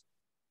streets.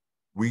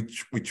 We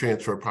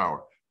transfer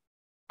power.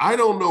 I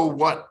don't know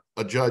what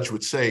a judge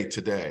would say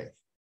today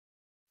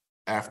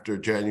after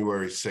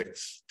January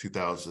 6,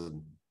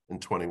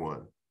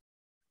 2021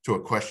 to a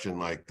question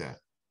like that.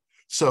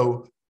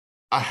 So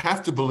I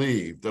have to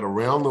believe that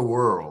around the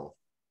world,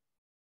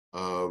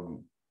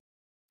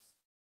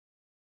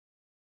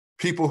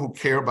 people who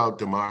care about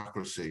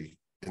democracy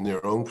in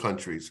their own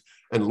countries,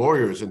 and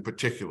lawyers in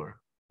particular,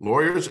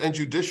 lawyers and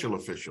judicial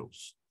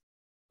officials,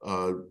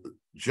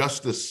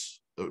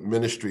 justice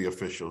ministry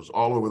officials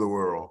all over the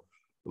world,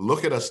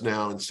 look at us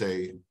now and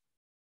say,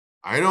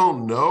 I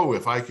don't know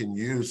if I can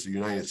use the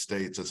United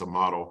States as a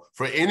model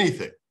for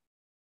anything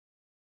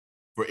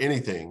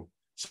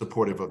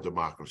supportive of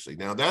democracy.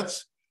 Now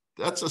that's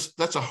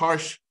a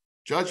harsh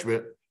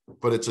judgment,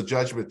 but it's a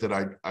judgment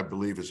that I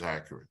believe is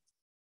accurate.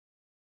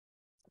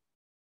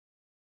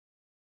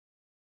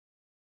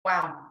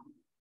 Wow.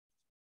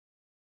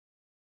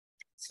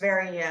 It's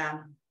very,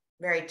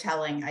 very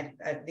telling.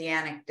 The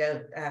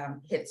anecdote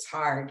hits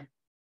hard.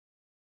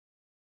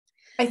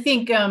 I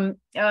think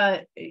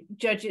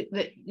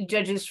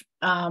judges'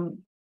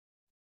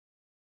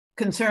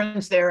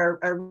 concerns there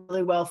are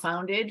really well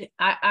founded.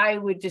 I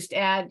would just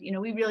add,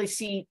 we really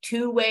see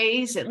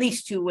at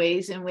least two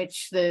ways in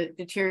which the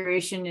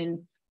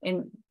deterioration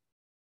in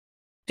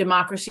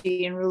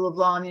democracy and rule of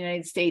law in the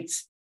United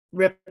States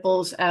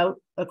ripples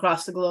out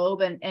across the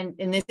globe,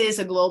 and this is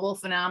a global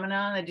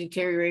phenomenon, the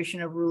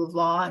deterioration of rule of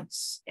law.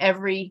 It's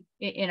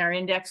in our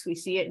index, we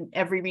see it in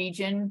every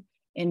region,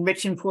 in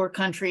rich and poor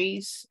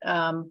countries,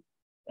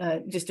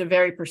 just a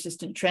very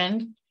persistent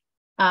trend.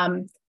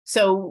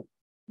 So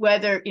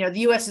whether the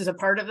U.S. is a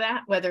part of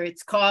that, whether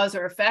it's cause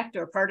or effect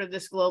or part of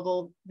this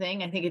global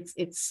thing, I think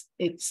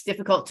it's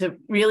difficult to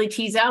really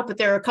tease out. But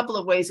there are a couple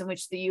of ways in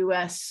which the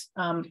U.S.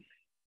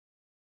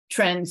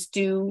 Trends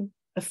do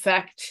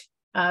affect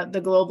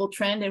the global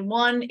trend, and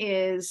one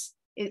is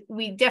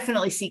we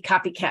definitely see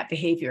copycat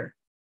behavior.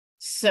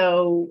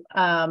 So,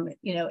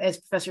 as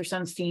Professor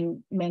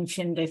Sunstein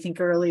mentioned, I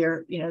think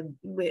earlier,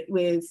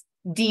 with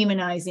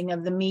demonizing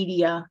of the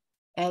media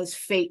as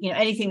fake,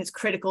 anything that's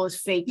critical is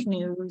fake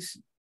news.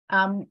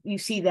 You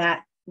see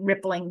that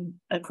rippling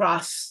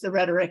across the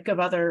rhetoric of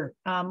other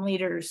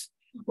leaders.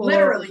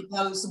 Literally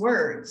those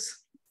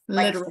words,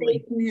 like literally.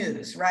 fake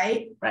news,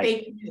 right? Right.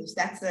 Fake news,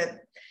 that's the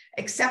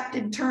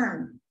accepted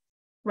term.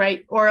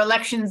 Right, or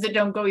elections that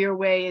don't go your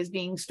way is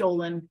being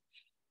stolen.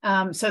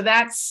 So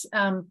that's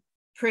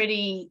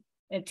pretty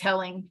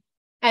telling.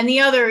 And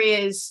the other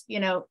is,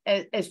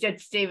 as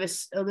Judge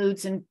Davis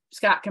alludes, and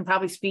Scott can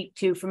probably speak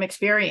to from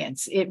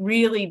experience, it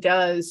really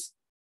does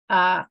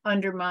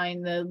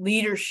undermine the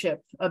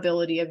leadership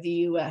ability of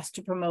the U.S.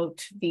 to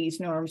promote these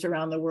norms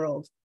around the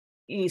world.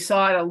 You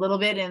saw it a little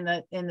bit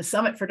in the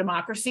Summit for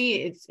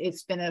Democracy.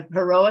 It's been a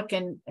heroic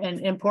and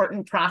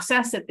important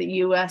process that the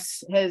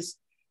U.S. has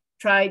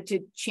tried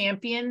to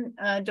champion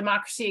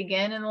democracy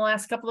again in the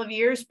last couple of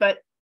years, but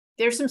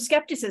there's some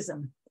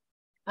skepticism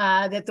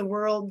that the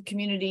world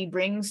community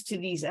brings to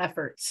these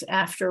efforts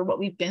after what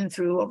we've been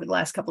through over the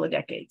last couple of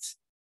decades.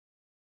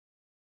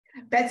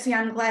 Betsy,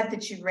 I'm glad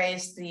that you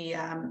raised the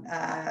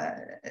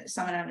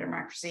Summit on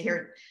Democracy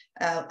here.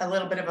 A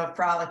little bit of a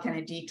frolic and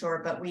a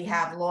detour, but we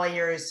have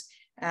lawyers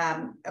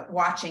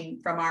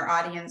watching from our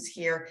audience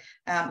here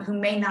who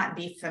may not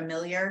be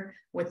familiar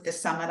with the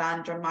Summit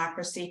on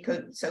Democracy.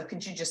 Could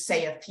you just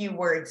say a few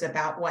words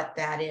about what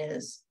that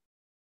is?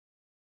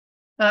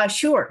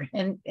 Sure,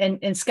 and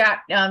Scott,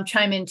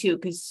 chime in too,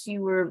 because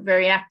you were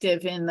very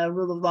active in the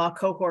rule of law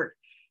cohort,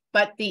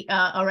 but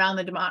around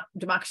the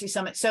Democracy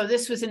Summit. So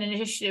this was an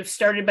initiative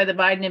started by the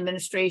Biden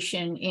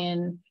administration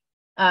in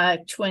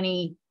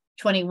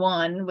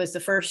 2021, was the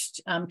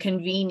first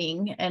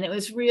convening, and it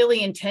was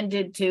really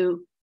intended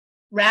to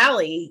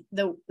rally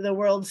the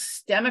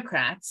world's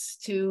Democrats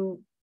to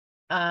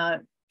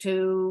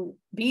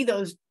be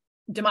those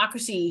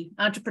democracy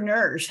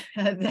entrepreneurs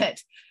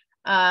that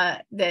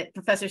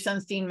Professor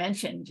Sunstein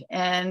mentioned,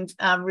 and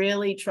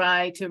really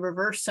try to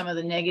reverse some of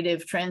the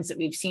negative trends that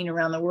we've seen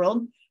around the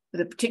world, with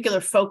a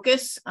particular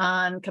focus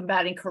on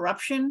combating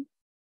corruption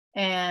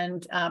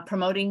and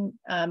promoting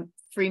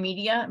free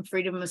media and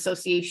freedom of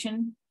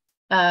association.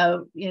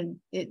 Then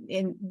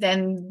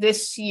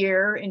this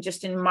year,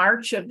 in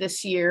March of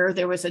this year,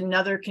 there was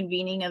another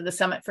convening of the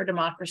Summit for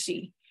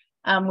Democracy,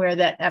 where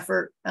that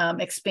effort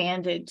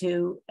expanded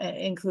to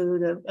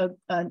include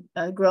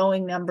a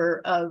growing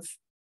number of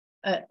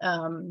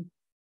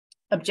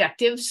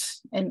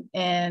objectives and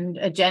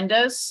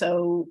agendas.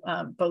 So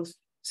both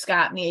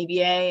Scott and the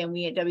ABA and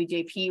we at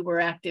WJP were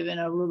active in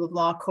a rule of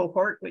law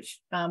cohort, which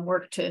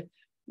worked to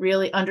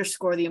really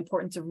underscore the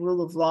importance of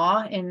rule of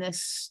law in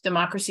this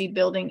democracy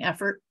building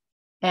effort,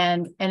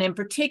 and in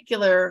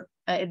particular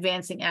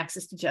advancing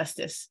access to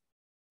justice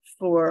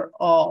for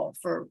all,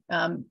 for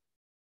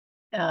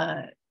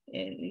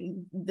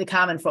the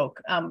common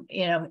folk,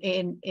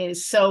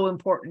 is so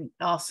important.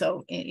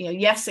 Also,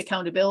 yes,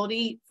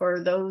 accountability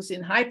for those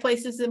in high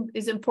places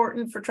is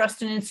important for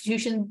trust in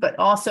institutions, but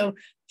also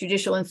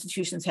judicial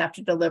institutions have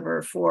to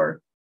deliver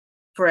for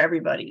for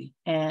everybody.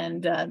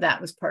 And that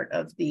was part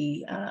of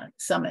the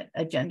summit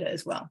agenda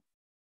as well.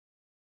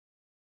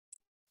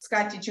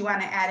 Scott, did you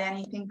want to add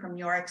anything from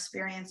your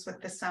experience with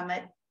the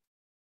summit?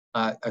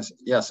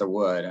 Yes, I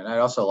would. And I'd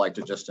also like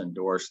to just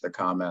endorse the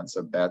comments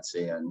of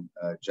Betsy and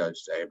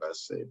Judge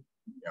Davis.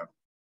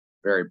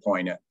 Very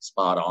poignant,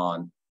 spot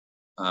on.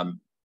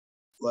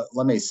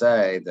 Let me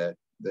say that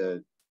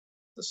the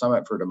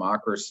Summit for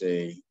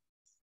Democracy,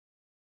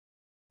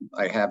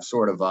 I have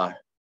sort of a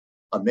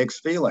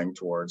mixed feeling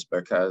towards,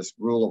 because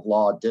rule of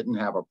law didn't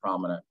have a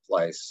prominent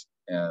place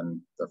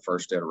in the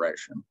first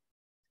iteration.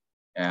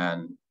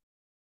 And,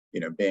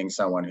 being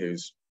someone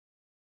who's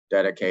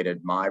dedicated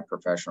my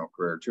professional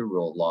career to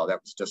rule of law, that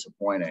was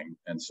disappointing.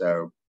 And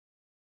so,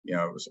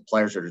 it was a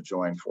pleasure to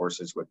join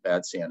forces with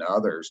Betsy and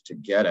others to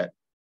get it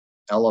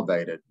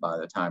elevated by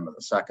the time of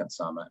the second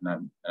summit.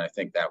 And I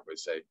think that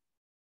was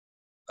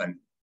an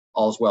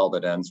all's well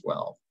that ends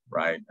well,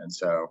 right? And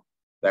so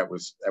that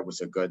was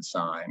a good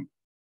sign.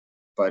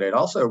 But it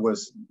also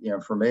was,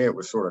 for me, it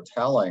was sort of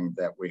telling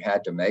that we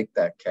had to make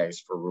that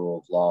case for rule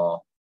of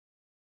law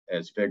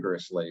as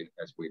vigorously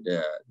as we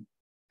did.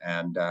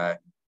 And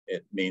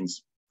it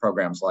means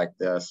programs like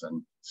this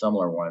and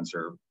similar ones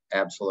are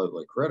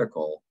absolutely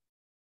critical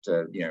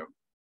to,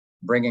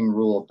 bringing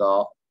rule of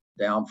law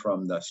down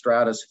from the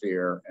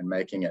stratosphere and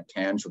making it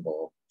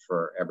tangible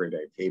for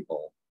everyday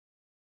people.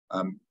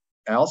 I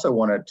also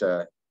wanted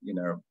to,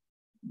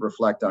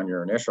 reflect on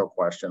your initial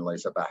question,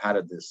 Lisa, about how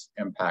did this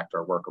impact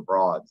our work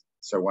abroad?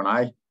 So when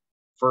I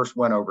first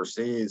went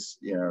overseas,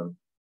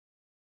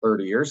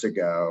 30 years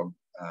ago,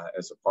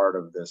 as a part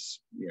of this,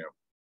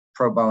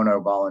 pro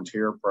bono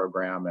volunteer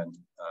program in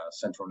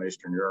Central and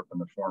Eastern Europe and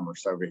the former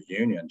Soviet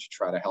Union to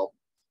try to help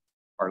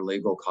our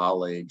legal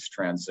colleagues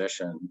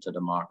transition to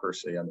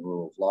democracy and the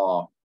rule of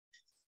law,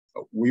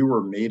 we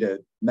were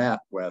met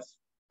with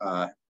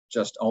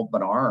just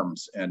open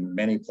arms in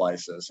many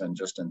places and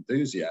just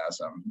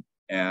enthusiasm.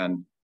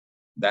 And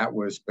that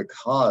was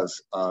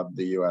because of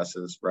the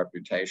US's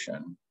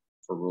reputation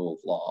for rule of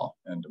law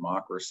and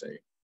democracy.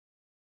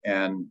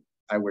 And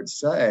I would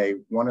say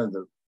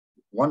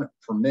one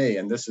for me,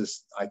 and this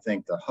is, I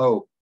think, the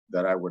hope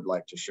that I would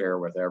like to share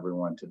with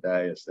everyone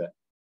today, is that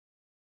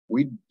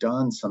we've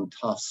done some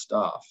tough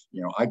stuff.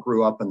 I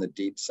grew up in the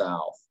Deep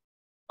South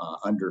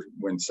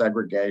when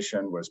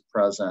segregation was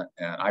present,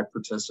 and I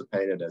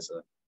participated as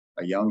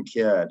a young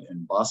kid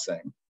in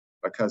busing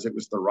because it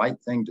was the right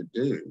thing to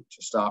do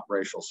to stop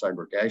racial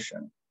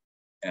segregation.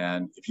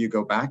 And if you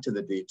go back to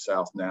the Deep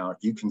South now,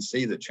 you can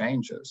see the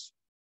changes.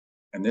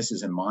 And this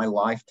is in my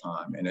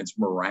lifetime, and it's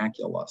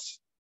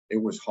miraculous.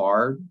 It was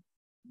hard.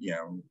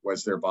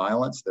 Was there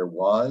violence? There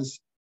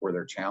was. Were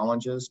there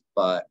challenges?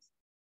 But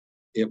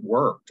it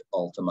worked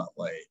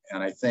ultimately.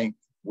 And I think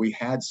we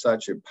had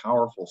such a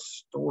powerful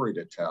story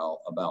to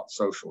tell about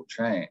social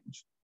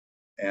change.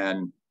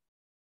 And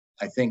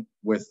I think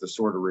with the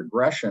sort of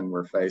regression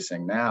we're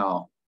facing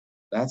now,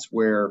 that's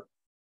where,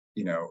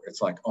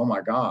 it's like, oh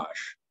my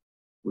gosh,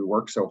 we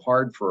worked so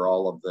hard for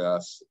all of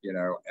this,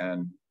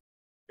 and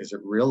is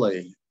it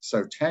really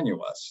so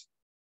tenuous?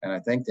 And I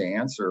think the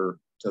answer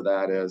to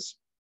that is,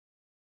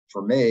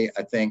 for me,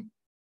 I think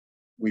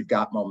we've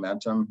got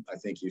momentum. I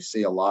think you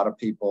see a lot of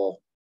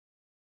people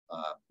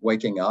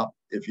waking up,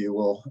 if you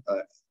will,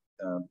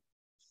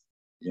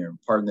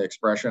 pardon the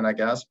expression, I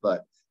guess,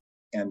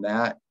 and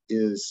that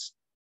is,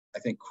 I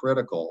think,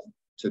 critical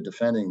to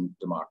defending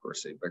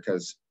democracy,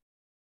 because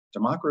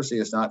democracy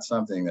is not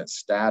something that's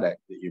static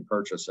that you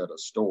purchase at a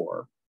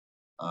store.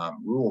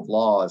 Rule of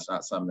law is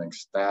not something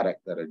static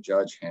that a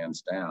judge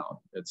hands down.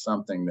 It's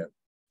something that,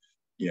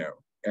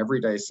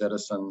 everyday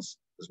citizens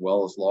as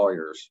well as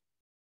lawyers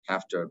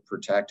have to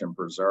protect and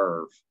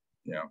preserve,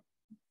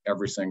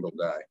 every single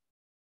day.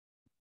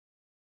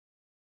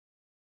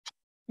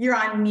 You're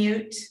on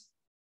mute,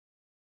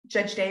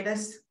 Judge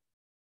Davis.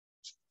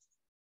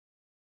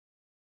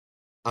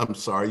 I'm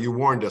sorry, you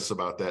warned us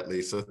about that,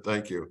 Lisa.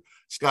 Thank you.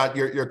 Scott,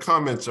 your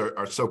comments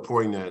are so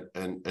poignant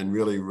and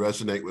really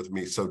resonate with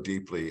me so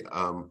deeply.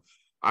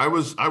 I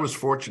was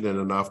fortunate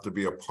enough to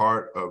be a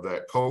part of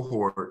that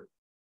cohort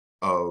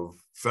of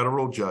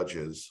federal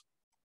judges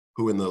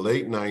who in the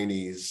late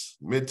 90s,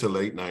 mid to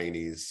late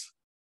 90s,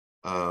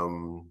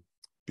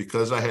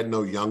 because I had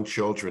no young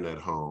children at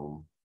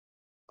home,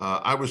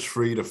 I was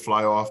free to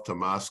fly off to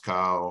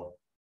Moscow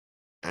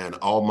and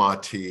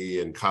Almaty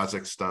and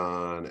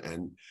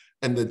Kazakhstan,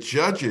 and the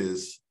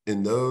judges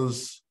in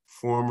those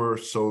former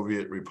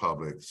Soviet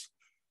republics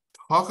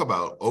talk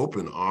about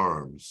open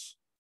arms.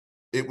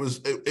 It was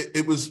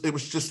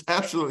just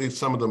absolutely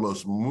some of the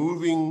most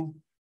moving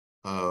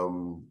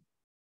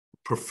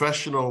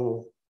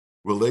professional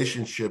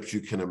relationships you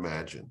can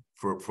imagine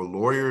for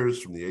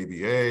lawyers from the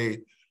ABA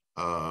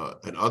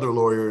and other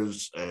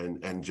lawyers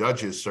and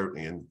judges,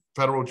 certainly, and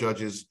federal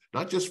judges,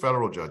 not just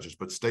federal judges,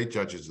 but state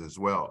judges as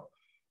well.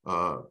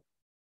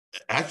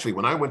 Actually,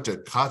 when I went to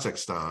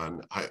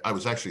Kazakhstan, I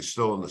was actually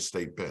still on the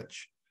state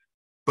bench.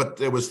 But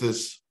there was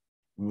this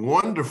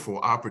wonderful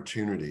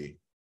opportunity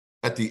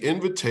at the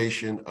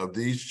invitation of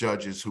these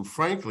judges who,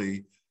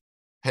 frankly,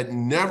 had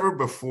never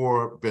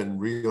before been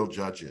real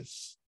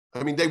judges.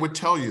 I mean, they would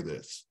tell you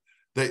this.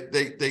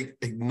 They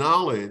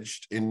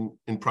acknowledged in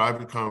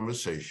private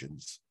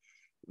conversations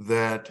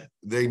that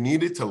they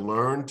needed to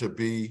learn to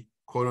be,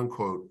 quote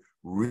unquote,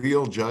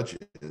 real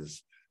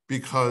judges,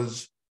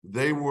 because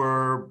they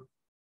were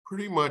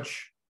pretty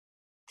much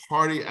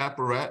part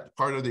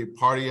of the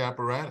party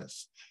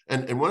apparatus.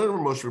 And one of the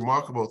most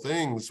remarkable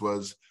things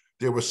was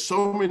there were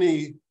so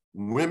many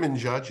women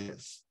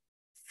judges,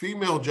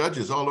 female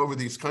judges all over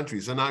these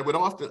countries. And I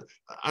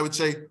would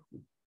say,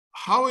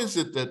 how is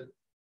it that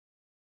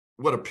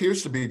what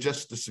appears to be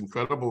just this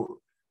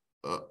incredible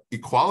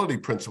equality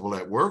principle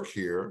at work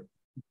here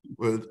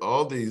with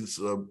all these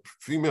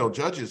female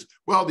judges?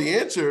 Well, the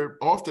answer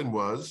often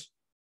was,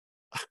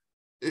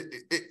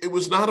 it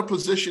was not a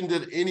position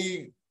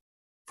that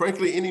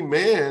frankly, any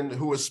man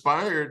who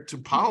aspired to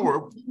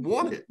power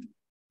wanted.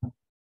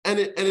 And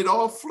it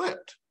all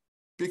flipped,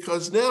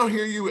 because now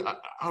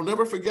I'll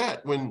never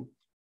forget when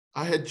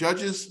I had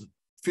judges,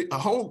 a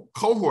whole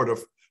cohort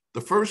of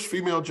the first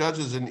female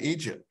judges in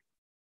Egypt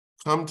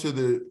come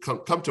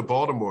to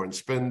Baltimore and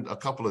spend a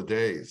couple of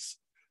days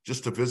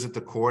just to visit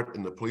the court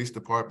and the police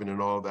department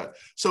and all of that.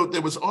 So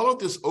there was all of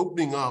this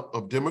opening up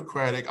of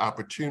democratic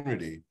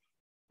opportunity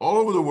all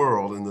over the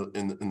world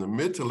in the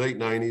mid to late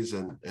 90s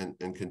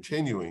and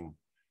continuing.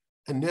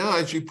 And now,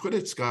 as you put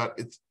it, Scott,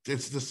 it's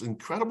this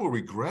incredible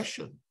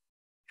regression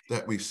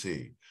that we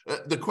see.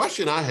 The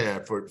question I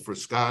have for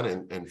Scott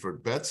and for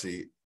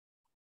Betsy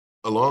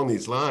along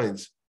these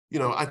lines,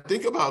 I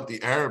think about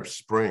the Arab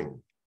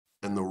Spring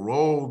and the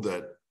role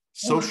that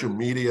social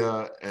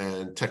media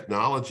and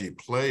technology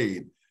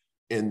played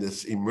in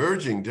this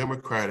emerging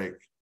democratic,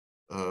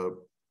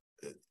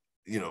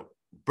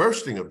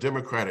 bursting of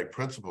democratic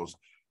principles.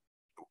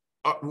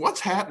 What's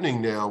happening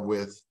now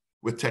with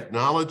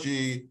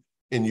technology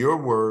in your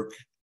work,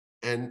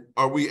 and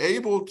are we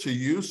able to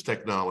use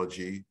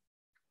technology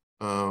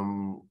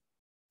and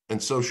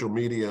social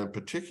media in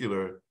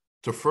particular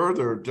to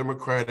further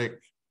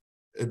democratic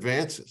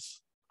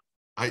advances?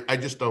 I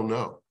just don't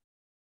know.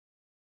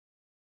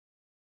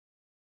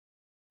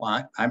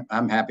 Well,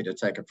 I'm happy to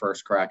take a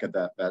first crack at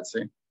that,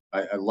 Betsy.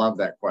 I love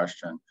that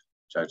question,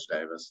 Judge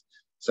Davis.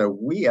 So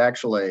we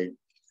actually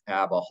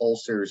have a whole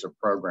series of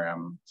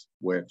programs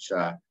which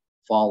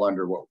fall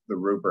under the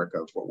rubric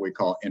of what we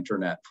call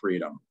internet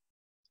freedom.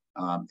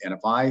 And if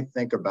I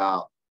think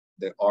about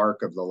the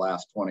arc of the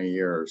last 20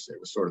 years, it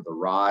was sort of the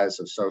rise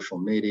of social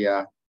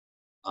media,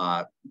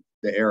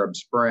 the Arab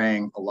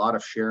Spring, a lot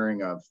of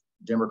sharing of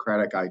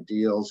democratic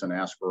ideals and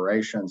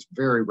aspirations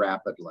very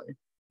rapidly.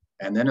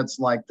 And then it's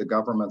like the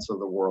governments of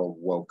the world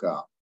woke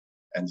up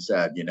and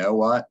said, you know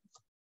what?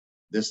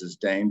 This is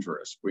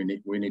dangerous. We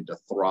need to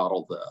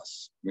throttle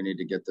this. We need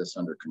to get this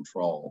under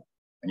control.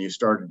 And you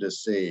started to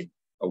see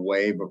a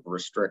wave of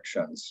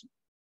restrictions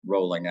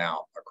rolling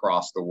out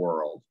across the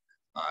world.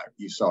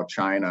 You saw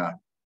China,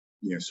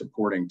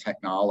 supporting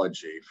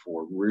technology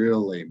for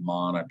really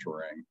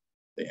monitoring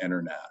the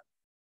internet.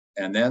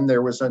 And then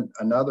there was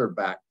another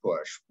back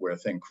push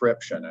with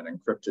encryption and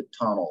encrypted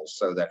tunnels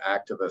so that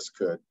activists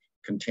could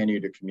continue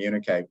to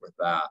communicate with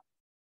that.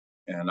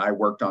 And I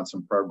worked on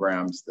some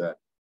programs that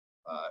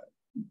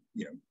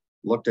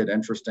looked at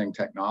interesting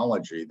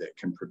technology that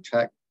can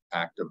protect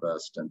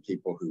activists and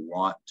people who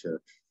want to,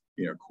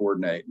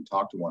 coordinate and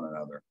talk to one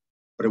another.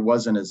 But it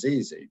wasn't as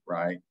easy,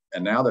 right?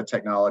 And now the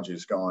technology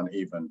has gone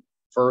even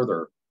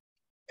further.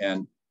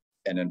 And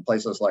in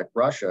places like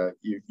Russia,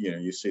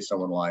 you see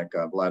someone like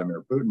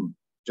Vladimir Putin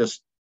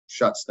just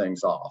shuts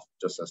things off,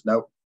 just says,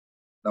 nope,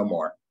 no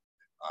more.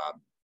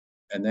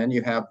 And then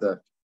you have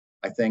the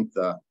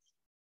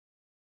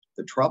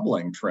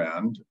troubling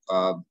trend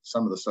of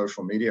some of the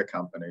social media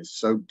companies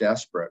so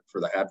desperate for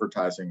the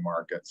advertising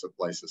markets of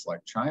places like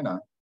China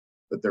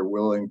that they're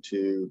willing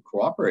to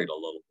cooperate a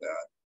little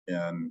bit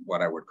in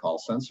what I would call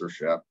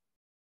censorship,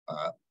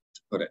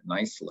 to put it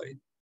nicely.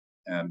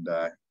 And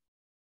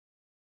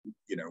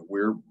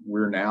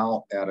we're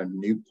now at a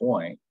new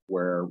point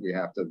where we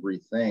have to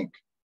rethink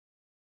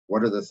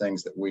what are the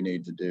things that we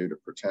need to do to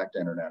protect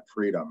internet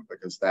freedom,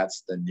 because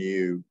that's the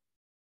new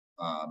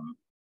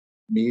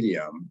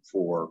medium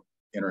for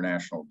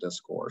international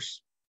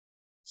discourse.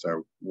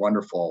 So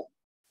wonderful,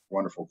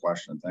 wonderful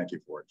question. Thank you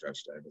for it,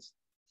 Judge Davis.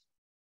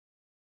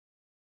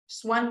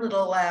 Just one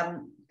little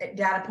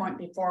data point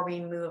before we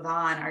move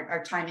on.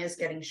 Our time is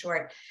getting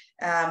short.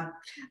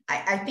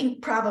 I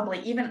think probably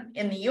even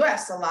in the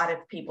US, a lot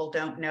of people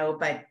don't know,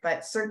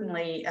 but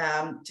certainly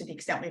to the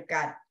extent we've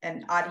got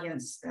an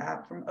audience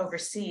from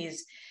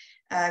overseas,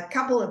 a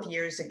couple of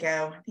years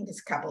ago, I think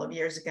it's a couple of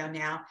years ago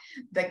now,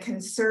 the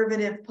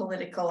Conservative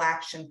Political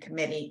Action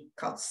Committee,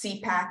 called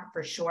CPAC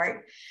for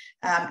short,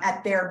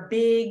 at their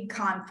big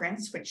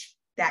conference, which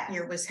that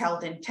year was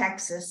held in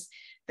Texas,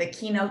 the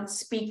keynote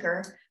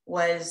speaker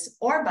was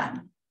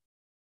Orban.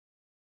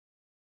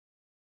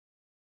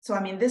 So,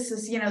 I mean, this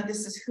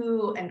is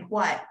who and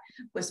what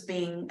was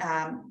being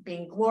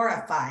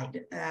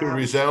glorified. To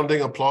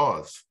resounding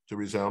applause. To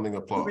resounding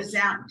applause.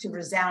 To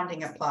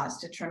resounding applause,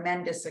 to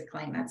tremendous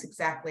acclaim. That's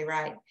exactly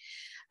right.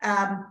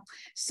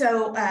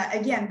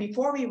 Again,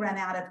 before we run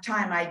out of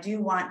time, I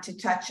do want to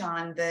touch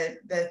on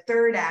the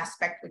third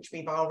aspect, which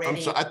we've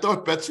already. I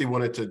thought Betsy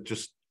wanted to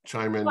just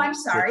chime in. Oh, I'm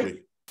sorry.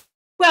 Quickly.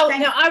 Well,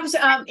 Thank no, I was,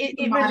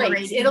 it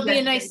relates. It'll be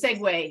a nice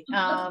segue,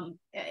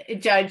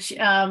 Judge,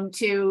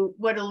 to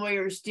what do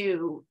lawyers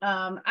do.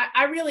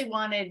 I really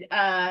wanted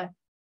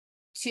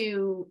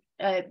to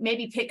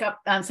maybe pick up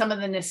on some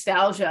of the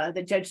nostalgia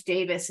that Judge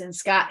Davis and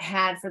Scott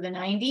had for the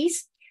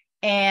 90s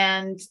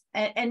and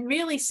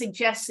really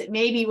suggest that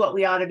maybe what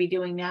we ought to be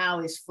doing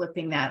now is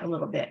flipping that a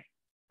little bit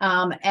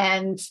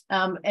and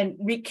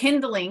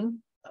rekindling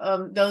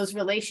those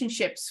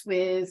relationships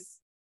with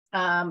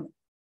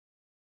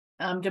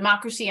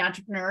democracy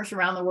entrepreneurs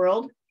around the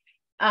world,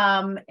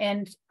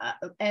 and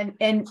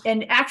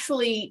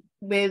actually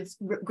with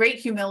great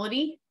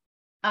humility,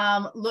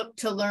 look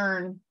to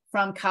learn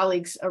from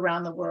colleagues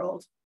around the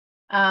world.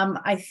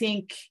 I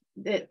think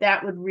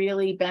that would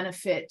really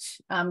benefit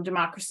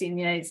democracy in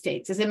the United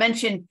States. As I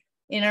mentioned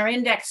in our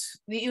index,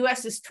 the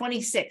US is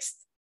 26th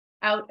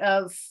out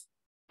of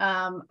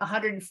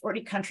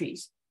 140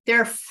 countries. There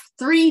are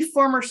 3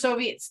 former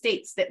Soviet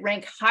states that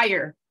rank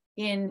higher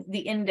in the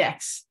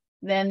index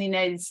than the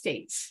United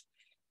States.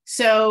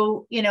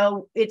 So,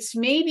 it's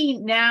maybe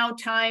now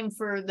time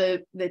for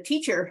the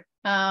teacher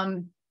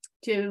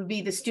to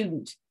be the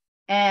student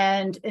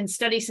and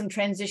study some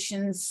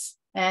transitions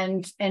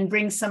and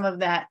bring some of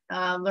that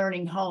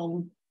learning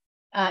home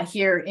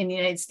here in the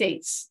United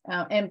States,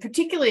 and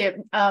particularly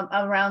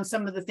around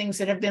some of the things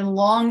that have been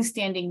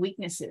long-standing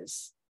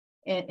weaknesses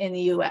in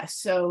the US.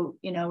 So,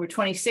 we're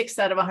 26th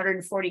out of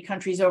 140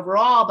 countries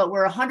overall, but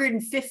we're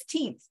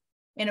 115th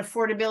in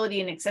affordability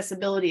and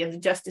accessibility of the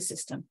justice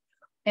system,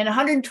 and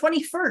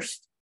 121st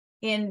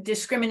in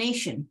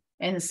discrimination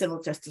in the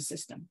civil justice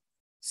system.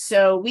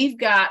 So we've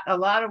got a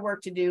lot of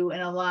work to do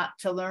and a lot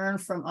to learn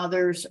from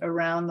others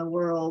around the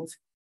world.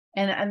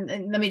 And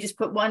let me just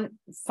put one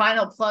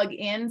final plug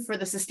in for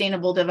the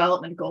Sustainable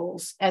Development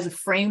Goals as a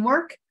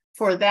framework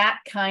for that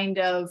kind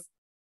of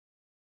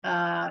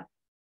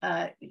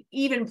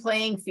even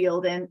playing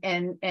field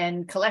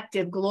and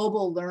collective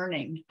global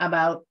learning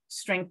about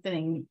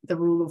strengthening the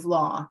rule of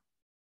law.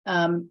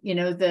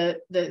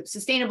 The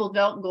Sustainable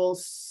Development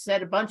Goals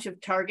set a bunch of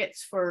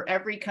targets for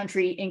every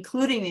country,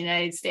 including the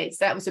United States.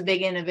 That was a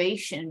big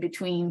innovation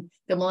between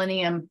the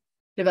Millennium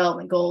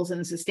Development Goals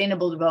and the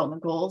Sustainable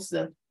Development Goals.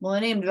 The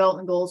Millennium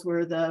Development Goals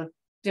were the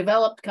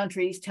developed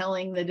countries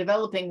telling the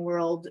developing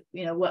world,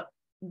 what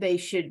they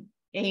should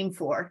aim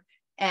for.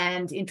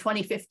 And in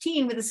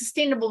 2015, with the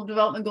Sustainable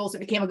Development Goals, it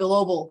became a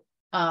global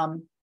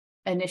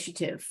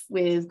initiative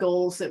with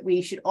goals that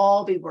we should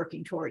all be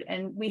working toward.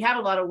 And we have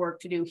a lot of work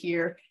to do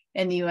here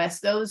in the US.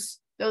 Those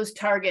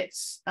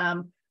targets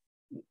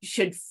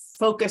should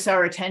focus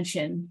our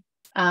attention.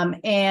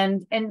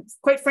 And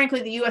quite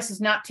frankly, the US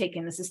has not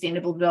taken the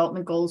Sustainable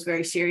Development Goals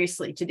very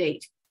seriously to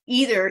date,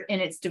 either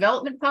in its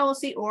development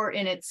policy or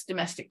in its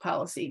domestic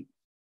policy.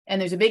 And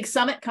there's a big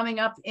summit coming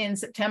up in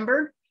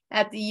September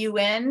at the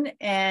UN,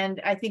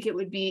 and I think it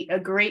would be a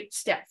great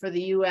step for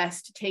the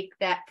US to take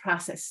that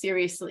process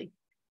seriously.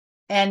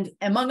 And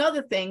among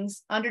other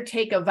things,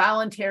 undertake a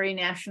voluntary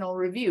national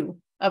review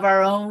of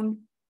our own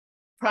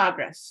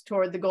progress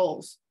toward the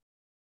goals.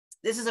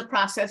 This is a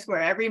process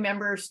where every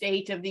member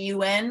state of the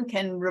UN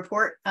can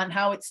report on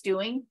how it's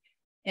doing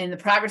and the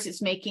progress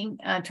it's making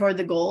toward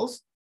the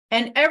goals.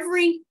 And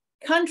every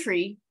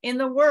country in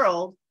the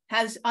world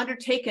has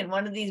undertaken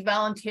one of these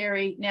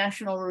voluntary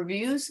national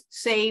reviews,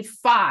 save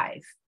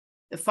 5.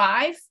 The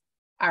 5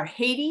 are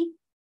Haiti,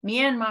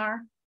 Myanmar,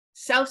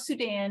 South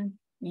Sudan,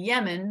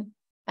 Yemen,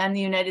 and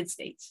the United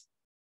States.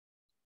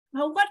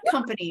 Now, what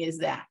company is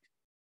that?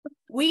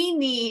 We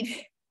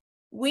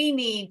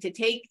need to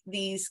take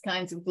these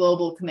kinds of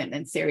global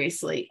commitments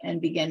seriously and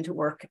begin to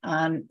work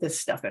on this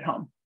stuff at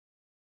home.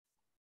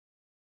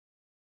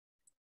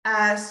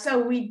 So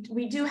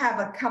we do have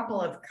a couple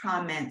of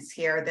comments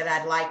here that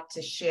I'd like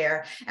to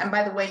share. And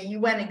by the way, you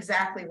went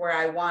exactly where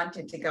I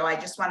wanted to go. I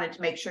just wanted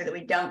to make sure that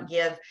we don't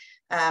give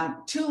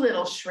too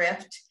little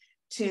shrift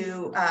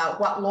to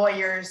what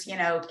lawyers,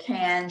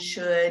 can,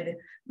 should,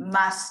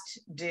 must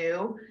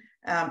do,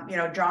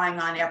 drawing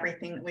on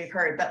everything that we've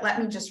heard. But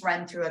let me just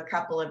run through a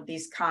couple of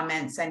these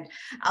comments, and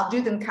I'll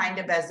do them kind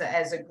of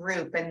as a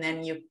group, and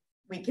then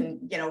we can,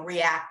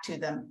 react to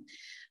them.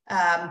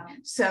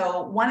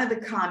 So one of the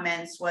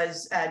comments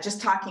was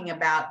just talking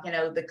about,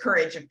 the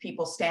courage of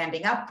people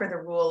standing up for the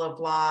rule of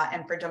law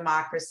and for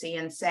democracy,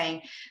 and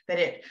saying that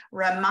it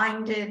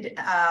reminded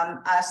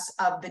us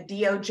of the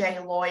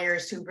DOJ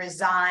lawyers who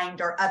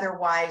resigned or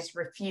otherwise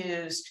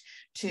refused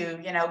to,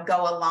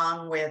 go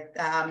along with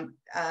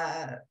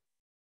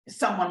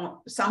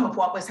some of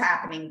what was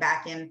happening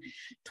back in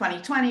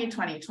 2020,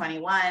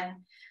 2021.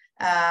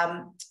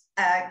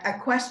 A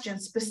question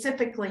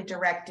specifically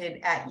directed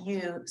at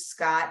you,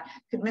 Scott.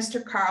 Could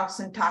Mr.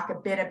 Carlson talk a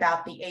bit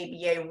about the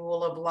ABA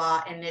Rule of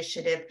Law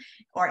Initiative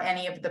or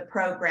any of the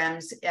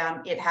programs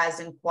it has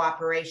in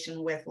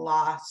cooperation with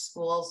law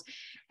schools?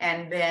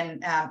 And then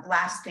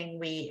last thing,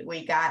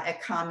 we got a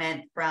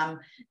comment from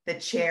the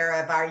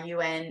chair of our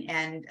UN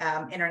and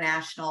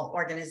International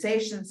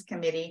Organizations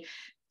Committee,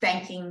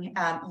 thanking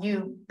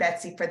you,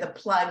 Betsy, for the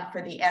plug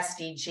for the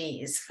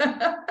SDGs.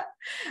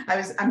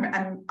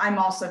 I'm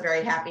also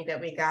very happy that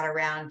we got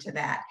around to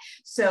that.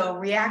 So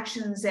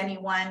reactions,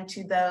 anyone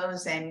to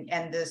those,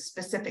 and the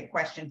specific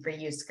question for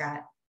you,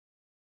 Scott?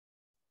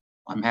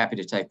 I'm happy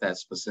to take that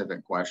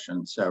specific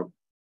question. So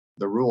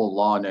the Rule of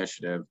Law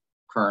Initiative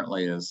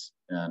currently is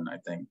in, I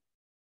think,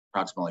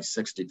 approximately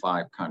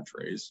 65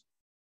 countries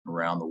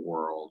around the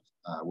world.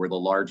 We're the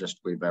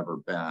largest we've ever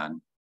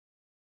been.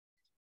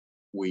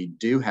 We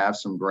do have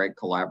some great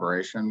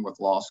collaboration with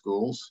law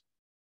schools,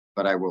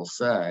 but I will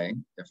say,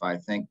 if I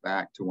think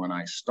back to when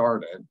I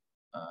started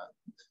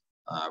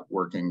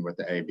working with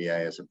the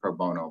ABA as a pro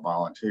bono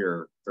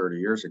volunteer 30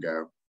 years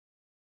ago,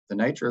 the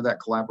nature of that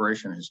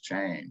collaboration has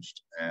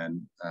changed.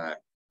 And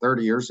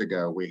 30 years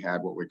ago, we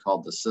had what we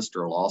called the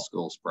Sister Law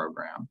Schools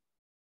program,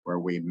 where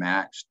we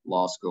matched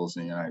law schools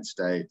in the United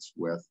States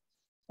with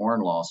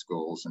foreign law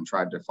schools and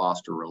tried to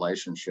foster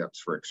relationships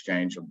for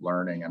exchange of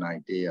learning and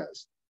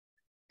ideas.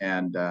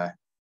 And,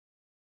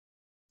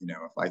 you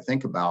know, if I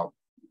think about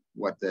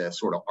what the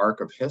sort of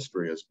arc of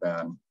history has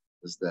been,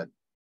 is that,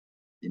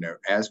 you know,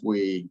 as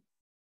we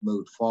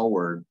moved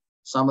forward,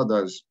 some of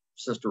those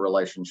sister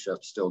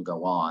relationships still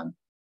go on,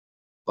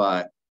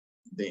 but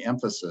the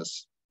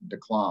emphasis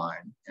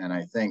declined. And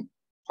I think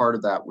part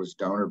of that was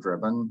donor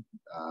driven.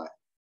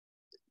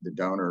 The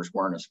donors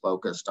weren't as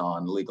focused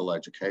on legal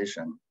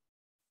education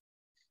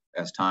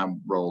as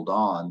time rolled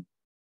on.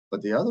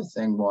 But the other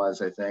thing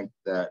was, I think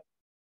that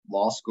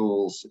law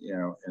schools, you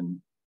know, and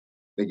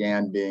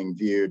began being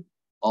viewed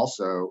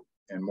also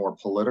in more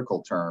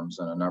political terms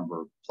in a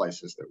number of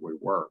places that we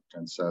worked.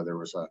 And so there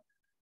was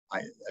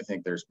I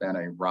think there's been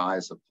a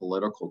rise of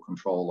political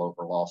control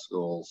over law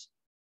schools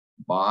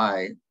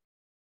by,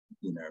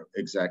 you know,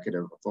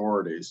 executive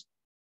authorities.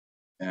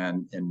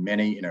 And in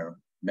many, you know,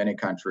 many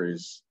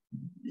countries,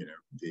 you know,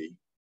 the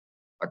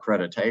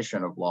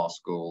accreditation of law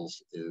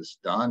schools is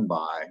done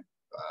by,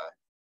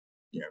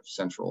 you know,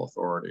 central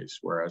authorities,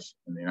 whereas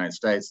in the United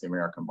States, the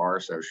American Bar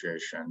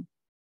Association,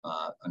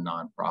 a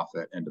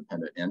nonprofit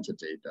independent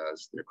entity,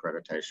 does the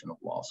accreditation of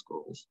law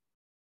schools.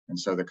 And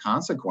so the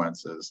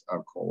consequences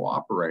of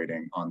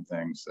cooperating on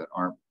things that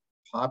aren't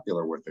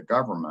popular with the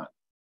government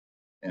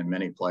in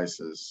many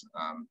places,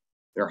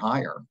 they're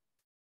higher.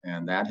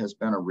 And that has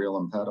been a real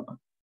impediment.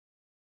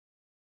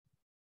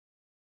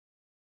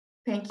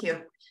 Thank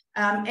you.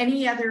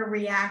 Any other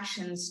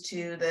reactions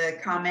to the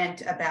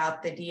comment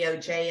about the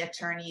DOJ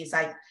attorneys?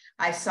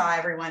 I saw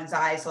everyone's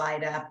eyes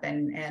light up,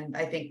 and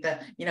I think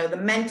the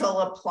mental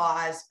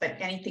applause, but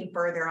anything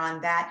further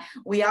on that?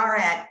 We are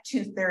at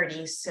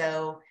 2:30,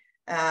 so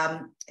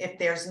if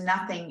there's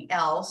nothing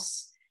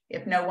else,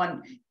 if no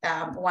one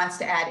wants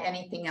to add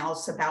anything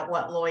else about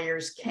what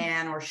lawyers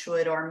can or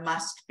should or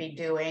must be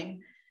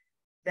doing,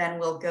 then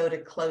we'll go to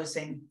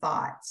closing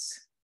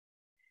thoughts.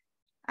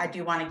 I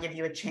do want to give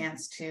you a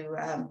chance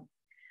to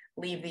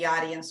leave the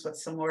audience with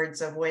some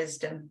words of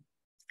wisdom.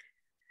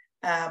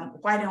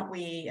 Why don't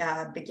we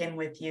begin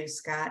with you,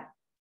 Scott?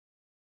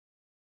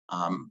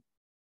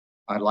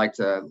 I'd like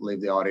to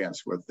leave the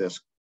audience with this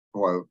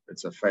quote.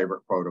 It's a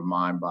favorite quote of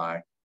mine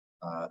by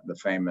the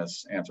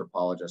famous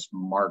anthropologist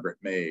Margaret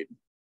Mead.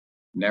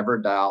 Never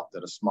doubt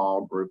that a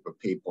small group of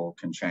people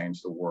can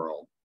change the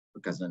world,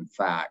 because in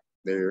fact,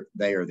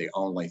 they are the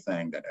only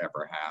thing that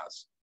ever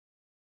has.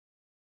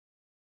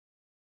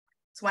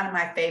 It's one of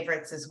my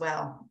favorites as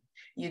well.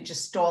 You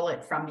just stole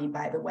it from me,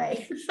 by the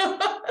way.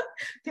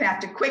 Gonna have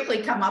to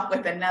quickly come up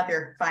with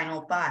another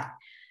final thought.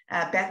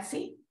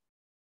 Betsy?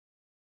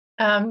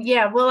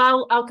 Yeah,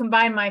 well, I'll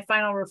combine my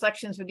final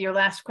reflections with your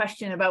last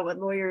question about what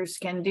lawyers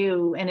can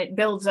do, and it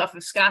builds off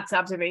of Scott's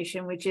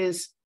observation, which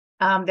is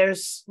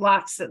there's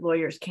lots that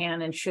lawyers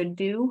can and should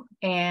do,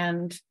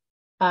 and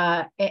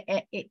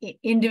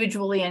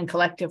individually and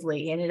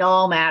collectively, and it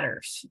all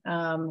matters.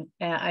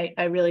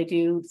 I really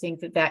do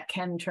think that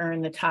can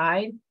turn the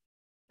tide.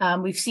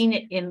 We've seen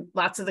it in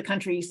lots of the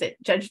countries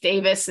that Judge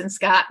Davis and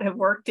Scott have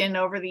worked in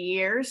over the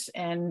years,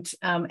 and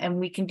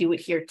we can do it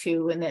here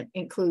too. And that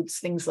includes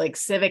things like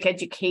civic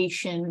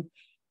education,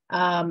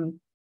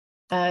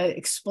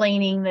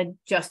 explaining the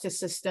justice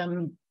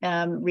system,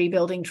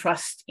 rebuilding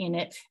trust in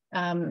it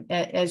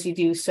as you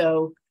do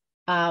so,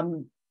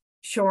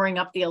 shoring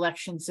up the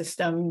election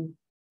system,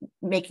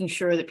 making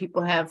sure that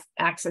people have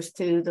access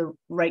to the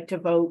right to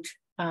vote,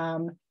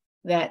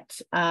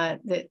 that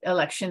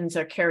elections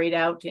are carried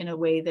out in a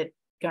way that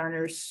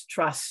garners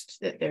trust,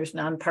 that there's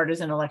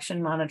nonpartisan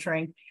election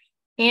monitoring,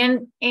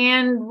 and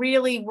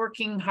really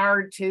working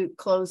hard to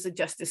close the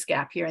justice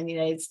gap here in the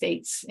United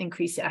States,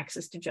 increase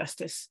access to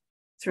justice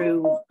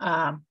through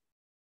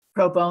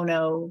pro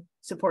bono,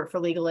 support for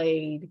legal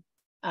aid,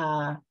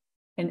 and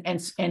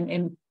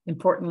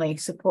importantly,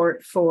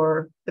 support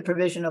for the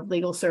provision of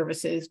legal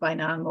services by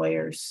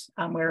non-lawyers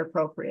where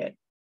appropriate.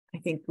 I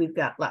think we've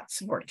got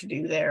lots of work to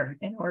do there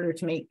in order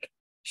to make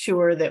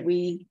sure that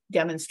we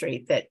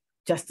demonstrate that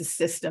justice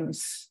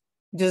systems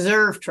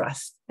deserve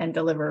trust and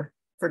deliver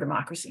for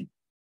democracy.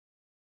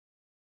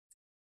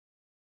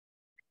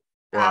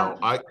 Well,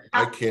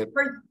 I can't.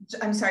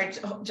 I'm sorry,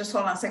 just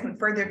hold on a second.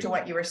 Further to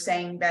what you were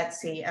saying,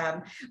 Betsy,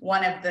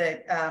 one of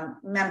the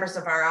members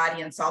of our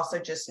audience also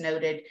just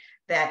noted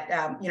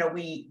that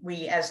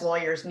we as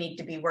lawyers need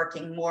to be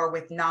working more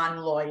with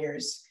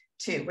non-lawyers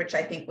too, which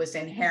I think was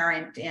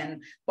inherent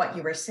in what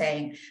you were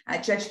saying.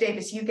 Judge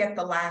Davis, you get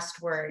the last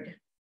word.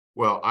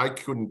 Well, I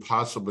couldn't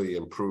possibly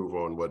improve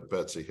on what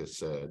Betsy has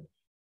said,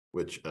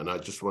 and I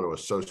just want to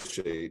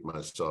associate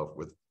myself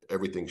with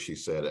everything she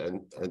said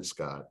and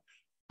Scott.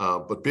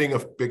 But being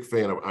a big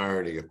fan of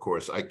irony, of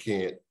course, I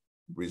can't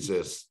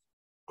resist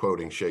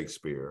quoting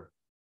Shakespeare.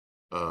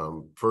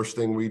 First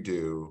thing we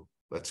do,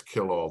 let's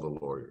kill all the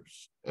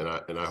lawyers. And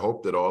I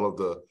hope that all of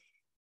the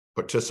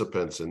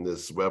participants in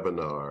this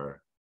webinar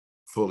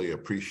fully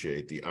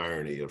appreciate the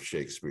irony of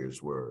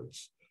Shakespeare's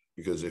words.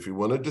 Because if you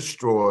want to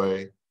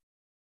destroy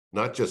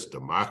not just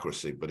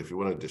democracy, but if you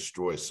want to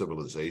destroy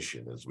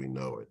civilization as we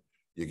know it,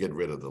 you get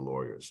rid of the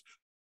lawyers.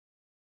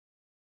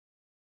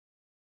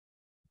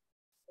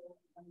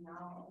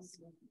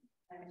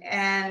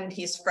 And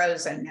he's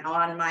frozen now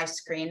on my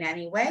screen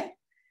anyway,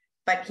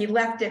 but he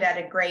left it at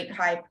a great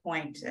high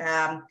point.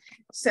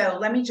 So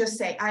let me just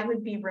say, I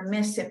would be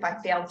remiss if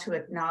I failed to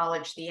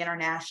acknowledge the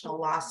International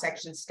Law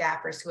Section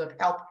staffers who have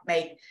helped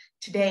make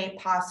today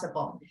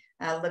possible.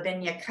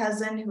 Lavinia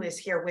Cousin, who is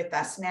here with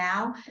us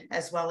now,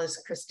 as well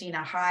as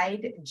Christina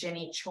Hyde,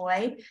 Ginny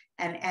Choi,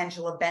 and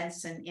Angela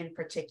Benson in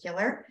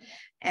particular.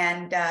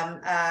 And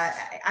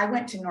I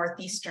went to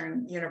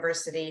Northeastern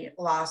University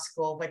Law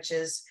School, which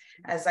is,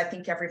 as I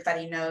think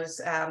everybody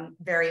knows,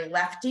 very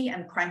lefty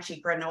and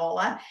crunchy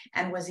granola,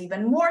 and was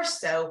even more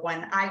so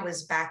when I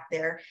was back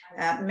there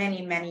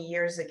many, many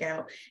years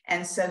ago.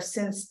 And so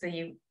since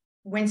the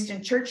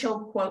Winston Churchill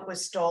quote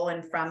was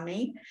stolen from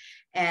me,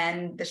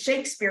 and the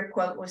Shakespeare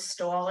quote was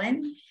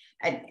stolen,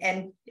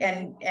 and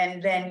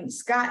then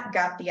Scott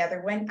got the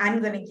other one,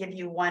 I'm going to give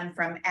you one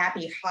from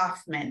Abby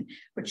Hoffman,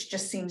 which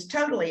just seems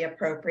totally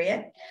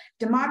appropriate.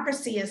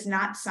 Democracy is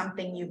not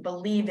something you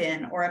believe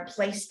in or a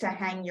place to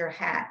hang your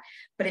hat,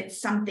 but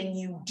it's something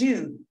you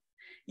do.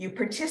 You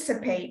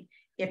participate.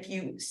 If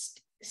you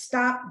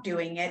stop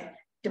doing it,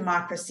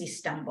 democracy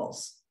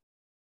stumbles.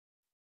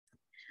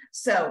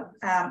 So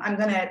I'm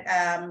going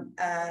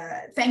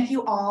to thank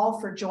you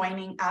all for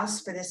joining us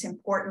for this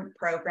important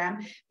program.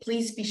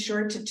 Please be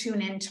sure to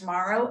tune in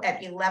tomorrow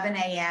at 11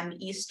 a.m.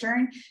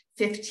 Eastern,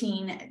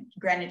 15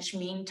 Greenwich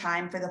Mean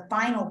Time for the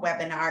final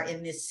webinar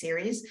in this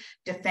series,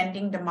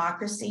 Defending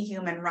Democracy,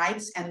 Human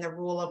Rights, and the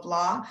Rule of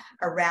Law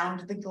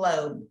Around the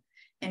Globe.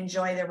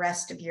 Enjoy the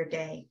rest of your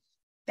day.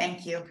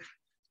 Thank you.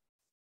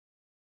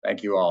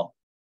 Thank you all.